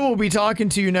 I assume we'll be talking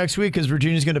to you next week because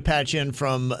Virginia's going to patch in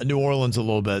from New Orleans a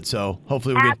little bit. So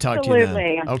hopefully we'll get to talk to you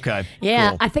then. Okay. Yeah,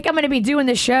 cool. I think I'm going to be doing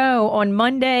the show on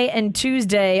Monday and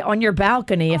Tuesday on your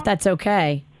balcony, if that's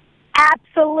okay.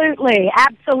 Absolutely.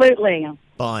 Absolutely.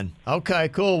 Fun. Okay,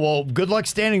 cool. Well, good luck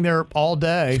standing there all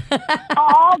day.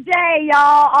 All day,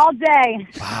 y'all. All day.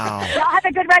 Wow. Y'all have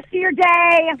a good rest of your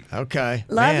day. Okay.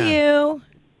 Love Man, you.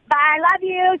 Bye. Love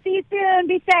you. See you soon.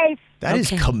 Be safe. That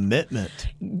is commitment.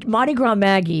 Mardi Gras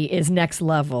Maggie is next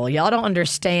level. Y'all don't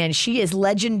understand. She is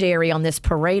legendary on this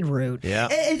parade route. Yeah.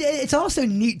 It's also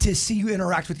neat to see you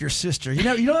interact with your sister. You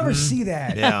know, you don't ever see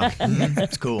that. Yeah.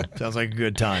 It's cool. Sounds like a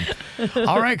good time.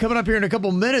 All right, coming up here in a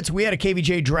couple minutes, we had a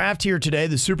KVJ draft here today.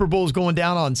 The Super Bowl is going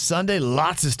down on Sunday.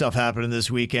 Lots of stuff happening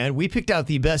this weekend. We picked out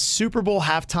the best Super Bowl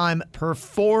halftime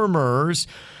performers.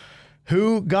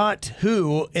 Who got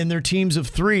who in their teams of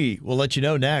three? We'll let you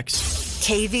know next.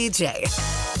 KVJ.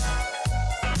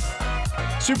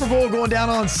 Super Bowl going down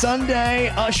on Sunday.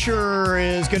 Usher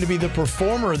is going to be the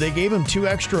performer. They gave him 2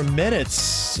 extra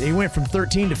minutes. He went from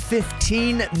 13 to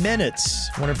 15 minutes.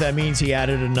 Wonder if that means he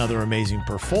added another amazing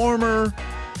performer.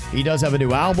 He does have a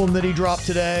new album that he dropped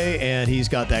today, and he's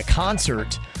got that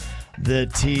concert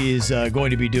that he's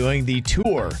going to be doing. The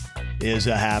tour is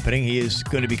happening. He is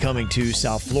going to be coming to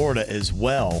South Florida as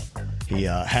well. He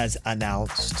has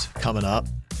announced coming up.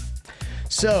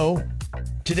 So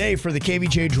today for the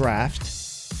KVJ draft,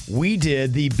 we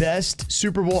did the best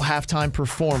Super Bowl halftime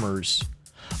performers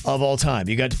of all time.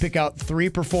 You got to pick out 3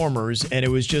 performers, and it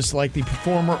was just like the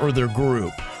performer or their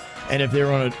group. And if they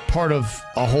were on a part of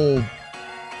a whole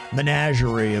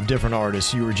menagerie of different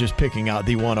artists, you were just picking out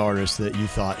the one artist that you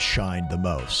thought shined the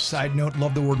most. Side note,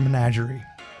 love the word menagerie.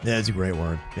 That's a great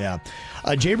word. Yeah.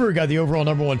 Jaybird got the overall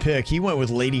number 1 pick. He went with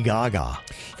Lady Gaga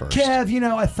first. Kev,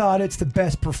 I thought it's the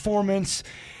best performance.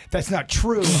 That's not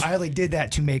true. I only did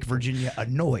that to make Virginia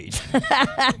annoyed.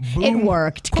 It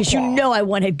worked because I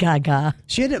wanted Gaga.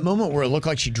 She had that moment where it looked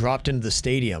like she dropped into the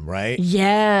stadium, right?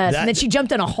 Yes, and then she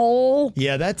jumped in a hole.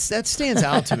 Yeah, that stands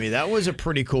out to me. That was a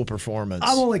pretty cool performance.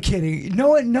 I'm only kidding. No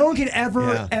one can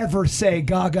ever say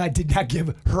Gaga did not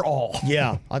give her all.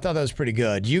 Yeah, I thought that was pretty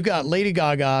good. You got Lady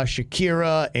Gaga,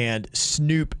 Shakira, and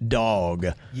Snoop Dogg.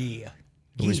 Yeah.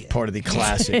 It was part of the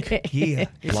classic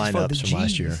lineups from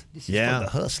last year. This is for the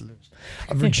hustlers.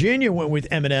 Virginia went with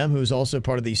Eminem, who's also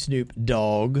part of the Snoop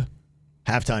Dogg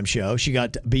halftime show. She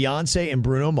got Beyonce and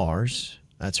Bruno Mars.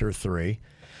 That's her 3.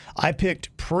 I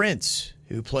picked Prince,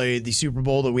 who played the Super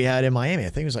Bowl that we had in Miami. I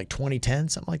think it was like 2010,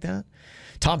 something like that.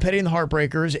 Tom Petty and the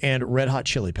Heartbreakers, and Red Hot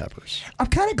Chili Peppers. I'm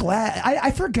kind of glad.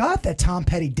 I forgot that Tom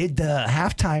Petty did the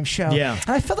halftime show. Yeah. And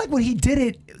I felt like when he did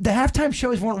it, the halftime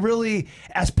shows weren't really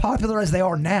as popular as they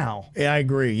are now. Yeah, I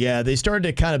agree. Yeah, they started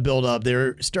to kind of build up.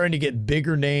 They're starting to get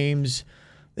bigger names.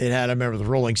 They had, I remember the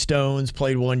Rolling Stones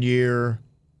played 1 year.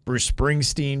 Bruce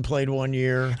Springsteen played 1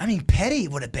 year. I mean, Petty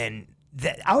would have been...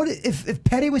 If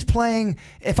Petty was playing,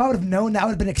 if I would have known that, I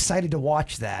would have been excited to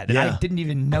watch that. And I didn't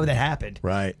even know that happened.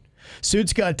 Right.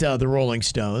 Suits got the Rolling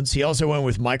Stones. He also went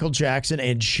with Michael Jackson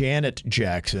and Janet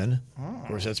Jackson.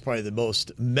 course, that's probably the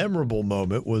most memorable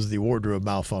moment was the wardrobe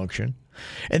malfunction.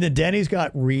 And then Denny's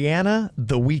got Rihanna,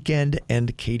 The Weeknd,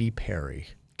 and Katy Perry.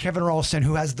 Kevin Ralston,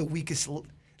 who has the weakest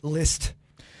list.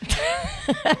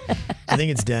 I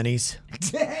think it's Denny's.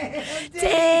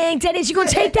 Dang, Denny's, you gonna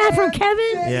take that from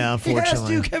Kevin? Yeah,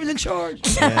 unfortunately. Yes, dude, Kevin's in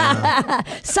charge. Yeah.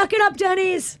 Suck it up,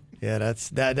 Denny's. Yeah,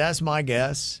 that's my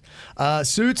guess.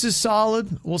 Suits is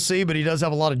solid. We'll see, but he does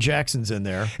have a lot of Jacksons in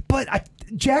there. But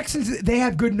Jacksons, they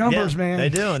have good numbers, man. They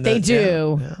do. They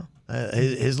do. Yeah.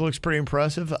 His looks pretty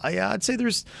impressive. I'd say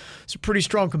there's some pretty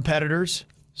strong competitors.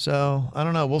 So I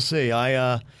don't know. We'll see.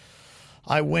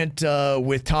 I went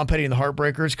with Tom Petty and the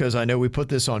Heartbreakers because I know we put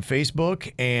this on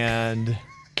Facebook and.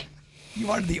 You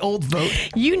wanted the old vote.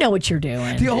 You know what you're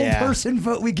doing. The old person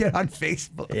vote we get on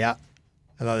Facebook. Yeah.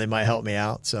 I thought they might help me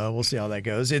out, so we'll see how that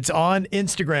goes. It's on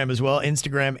Instagram as well,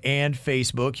 Instagram and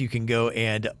Facebook. You can go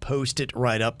and post it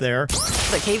right up there.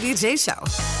 The KVJ Show.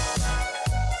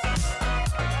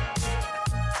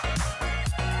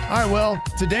 All right, well,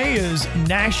 today is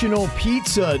National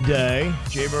Pizza Day.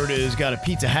 Jay-Bird has got a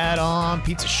pizza hat on,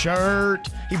 pizza shirt.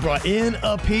 He brought in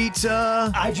a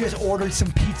pizza. I just ordered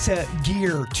some pizza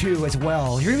gear, too, as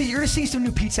well. You're going to see some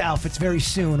new pizza outfits very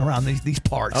soon around these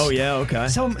parts. Oh, yeah, okay.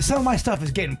 Some of my stuff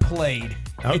is getting played.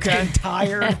 Okay. It's getting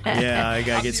tired. Yeah, I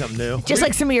got to get something new. Just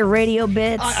like some of your radio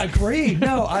bits. I agree.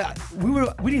 No,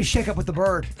 we need to shake up with the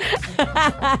bird.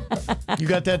 You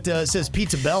got that, says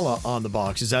Pizza Bella on the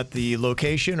box. Is that the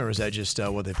location or is that just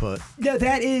what they put? No,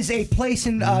 that is a place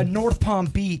in North Palm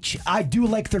Beach. I do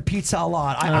like their pizza a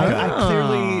lot. I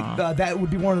clearly, that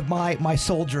would be one of my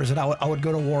soldiers that I would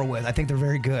go to war with. I think they're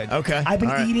very good. Okay. I've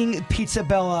been eating Pizza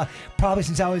Bella probably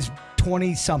since I was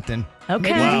 20-something. Okay.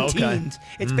 Maybe Wow, even okay. teens.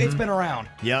 It's been around.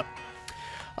 Yep.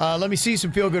 Let me see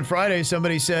some Feel Good Friday.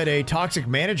 Somebody said a toxic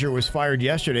manager was fired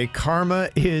yesterday. Karma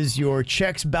is your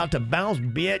checks about to bounce,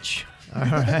 bitch. All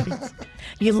right.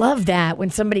 You love that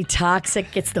when somebody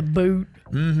toxic gets the boot.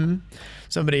 Mm-hmm.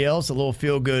 Somebody else, a little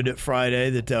Feel Good Friday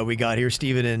that we got here.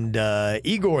 Steven and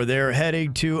Igor, they're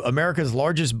heading to America's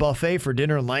largest buffet for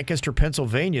dinner in Lancaster,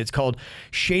 Pennsylvania. It's called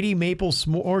Shady Maple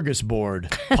Smorgasbord.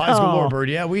 Pies galore, Bird.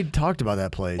 Yeah, we talked about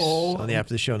that place on the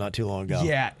After the Show not too long ago.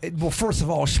 Yeah. Well, first of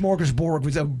all, smorgasbord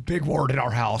was a big word in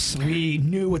our house. We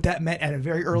knew what that meant at a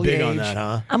very early age. Big on that,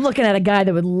 huh? I'm looking at a guy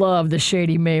that would love the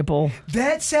Shady Maple.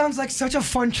 That sounds like such a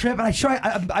fun trip. And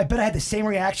I bet I had the same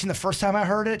reaction the first time I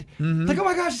heard it. Mm-hmm. Like, oh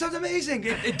my gosh, it sounds amazing.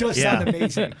 It does sound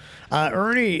amazing.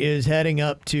 Ernie is heading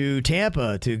up to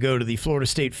Tampa to go to the Florida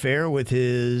State Fair with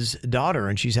his daughter,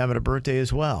 and she's having a birthday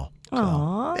as well.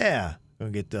 Aww. Yeah, gonna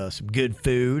get some good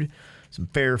food, some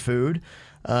fair food.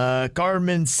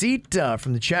 Carmencita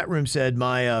from the chat room said,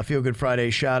 my Feel Good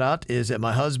Friday shout out is that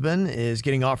my husband is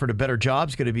getting offered a better job.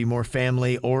 It's going to be more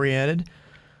family oriented.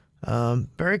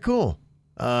 Very cool.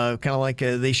 Kind of like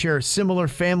they share similar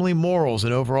family morals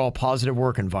and overall positive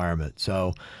work environment.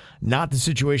 So not the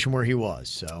situation where he was.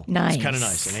 So nice. It's kind of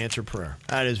nice. An answered prayer.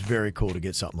 That is very cool to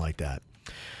get something like that.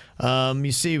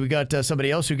 You see, we got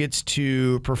somebody else who gets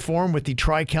to perform with the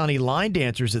Tri-County Line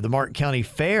Dancers at the Martin County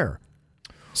Fair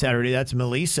Saturday. That's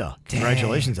Melissa.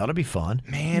 Congratulations. That'll be fun.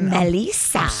 Man,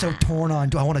 Melissa. I'm so torn on,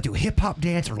 do I want to do hip-hop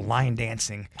dance or line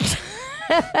dancing?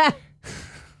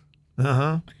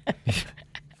 Uh-huh.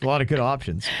 A lot of good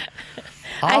options.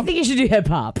 I think you should do hip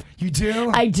hop. You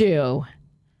do? I do.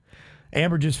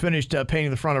 Amber just finished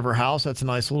painting the front of her house. That's a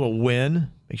nice little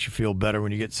win. Makes you feel better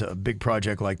when you get a big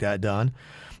project like that done.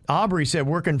 Aubrey said,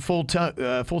 working full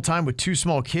time with 2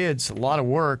 small kids, a lot of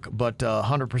work, but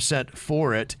 100%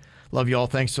 for it. Love you all.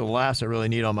 Thanks to the laughs I really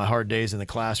need on my hard days in the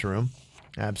classroom.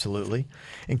 Absolutely.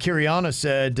 And Kiriana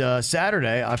said,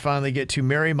 Saturday, I finally get to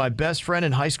marry my best friend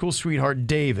and high school sweetheart,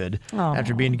 David. Aww.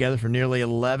 After being together for nearly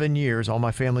 11 years. All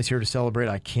my family's here to celebrate.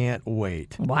 I can't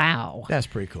wait. Wow. That's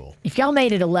pretty cool. If y'all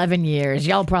made it 11 years,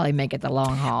 y'all probably make it the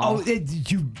long haul. Oh,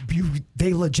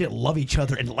 they legit love each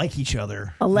other and like each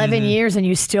other. 11 years and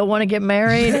you still want to get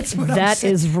married? That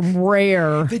is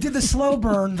rare. They did the slow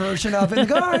burn version of it. And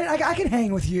go, all right, I can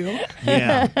hang with you.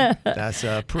 Yeah, that's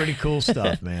pretty cool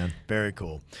stuff, man. Very cool.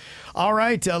 All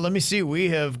right, let me see. We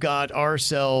have got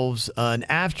ourselves an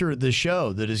after the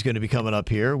show that is going to be coming up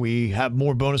here. We have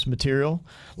more bonus material.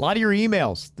 A lot of your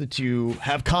emails that you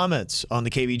have comments on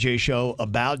the KVJ show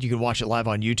about. You can watch it live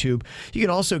on YouTube. You can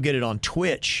also get it on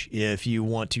Twitch if you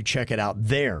want to check it out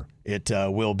there. It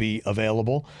will be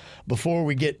available. Before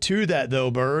we get to that,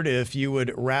 though, Bird, if you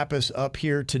would wrap us up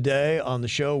here today on the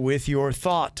show with your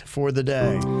thought for the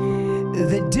day.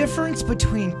 The difference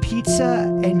between pizza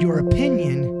and your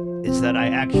opinion is that I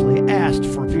actually asked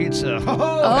for pizza. Oh!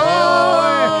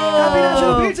 Happy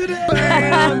National Pizza Day!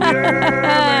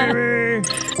 Yeah,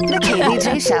 baby! The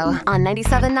KVJ Show on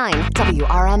 97.9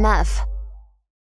 WRMF.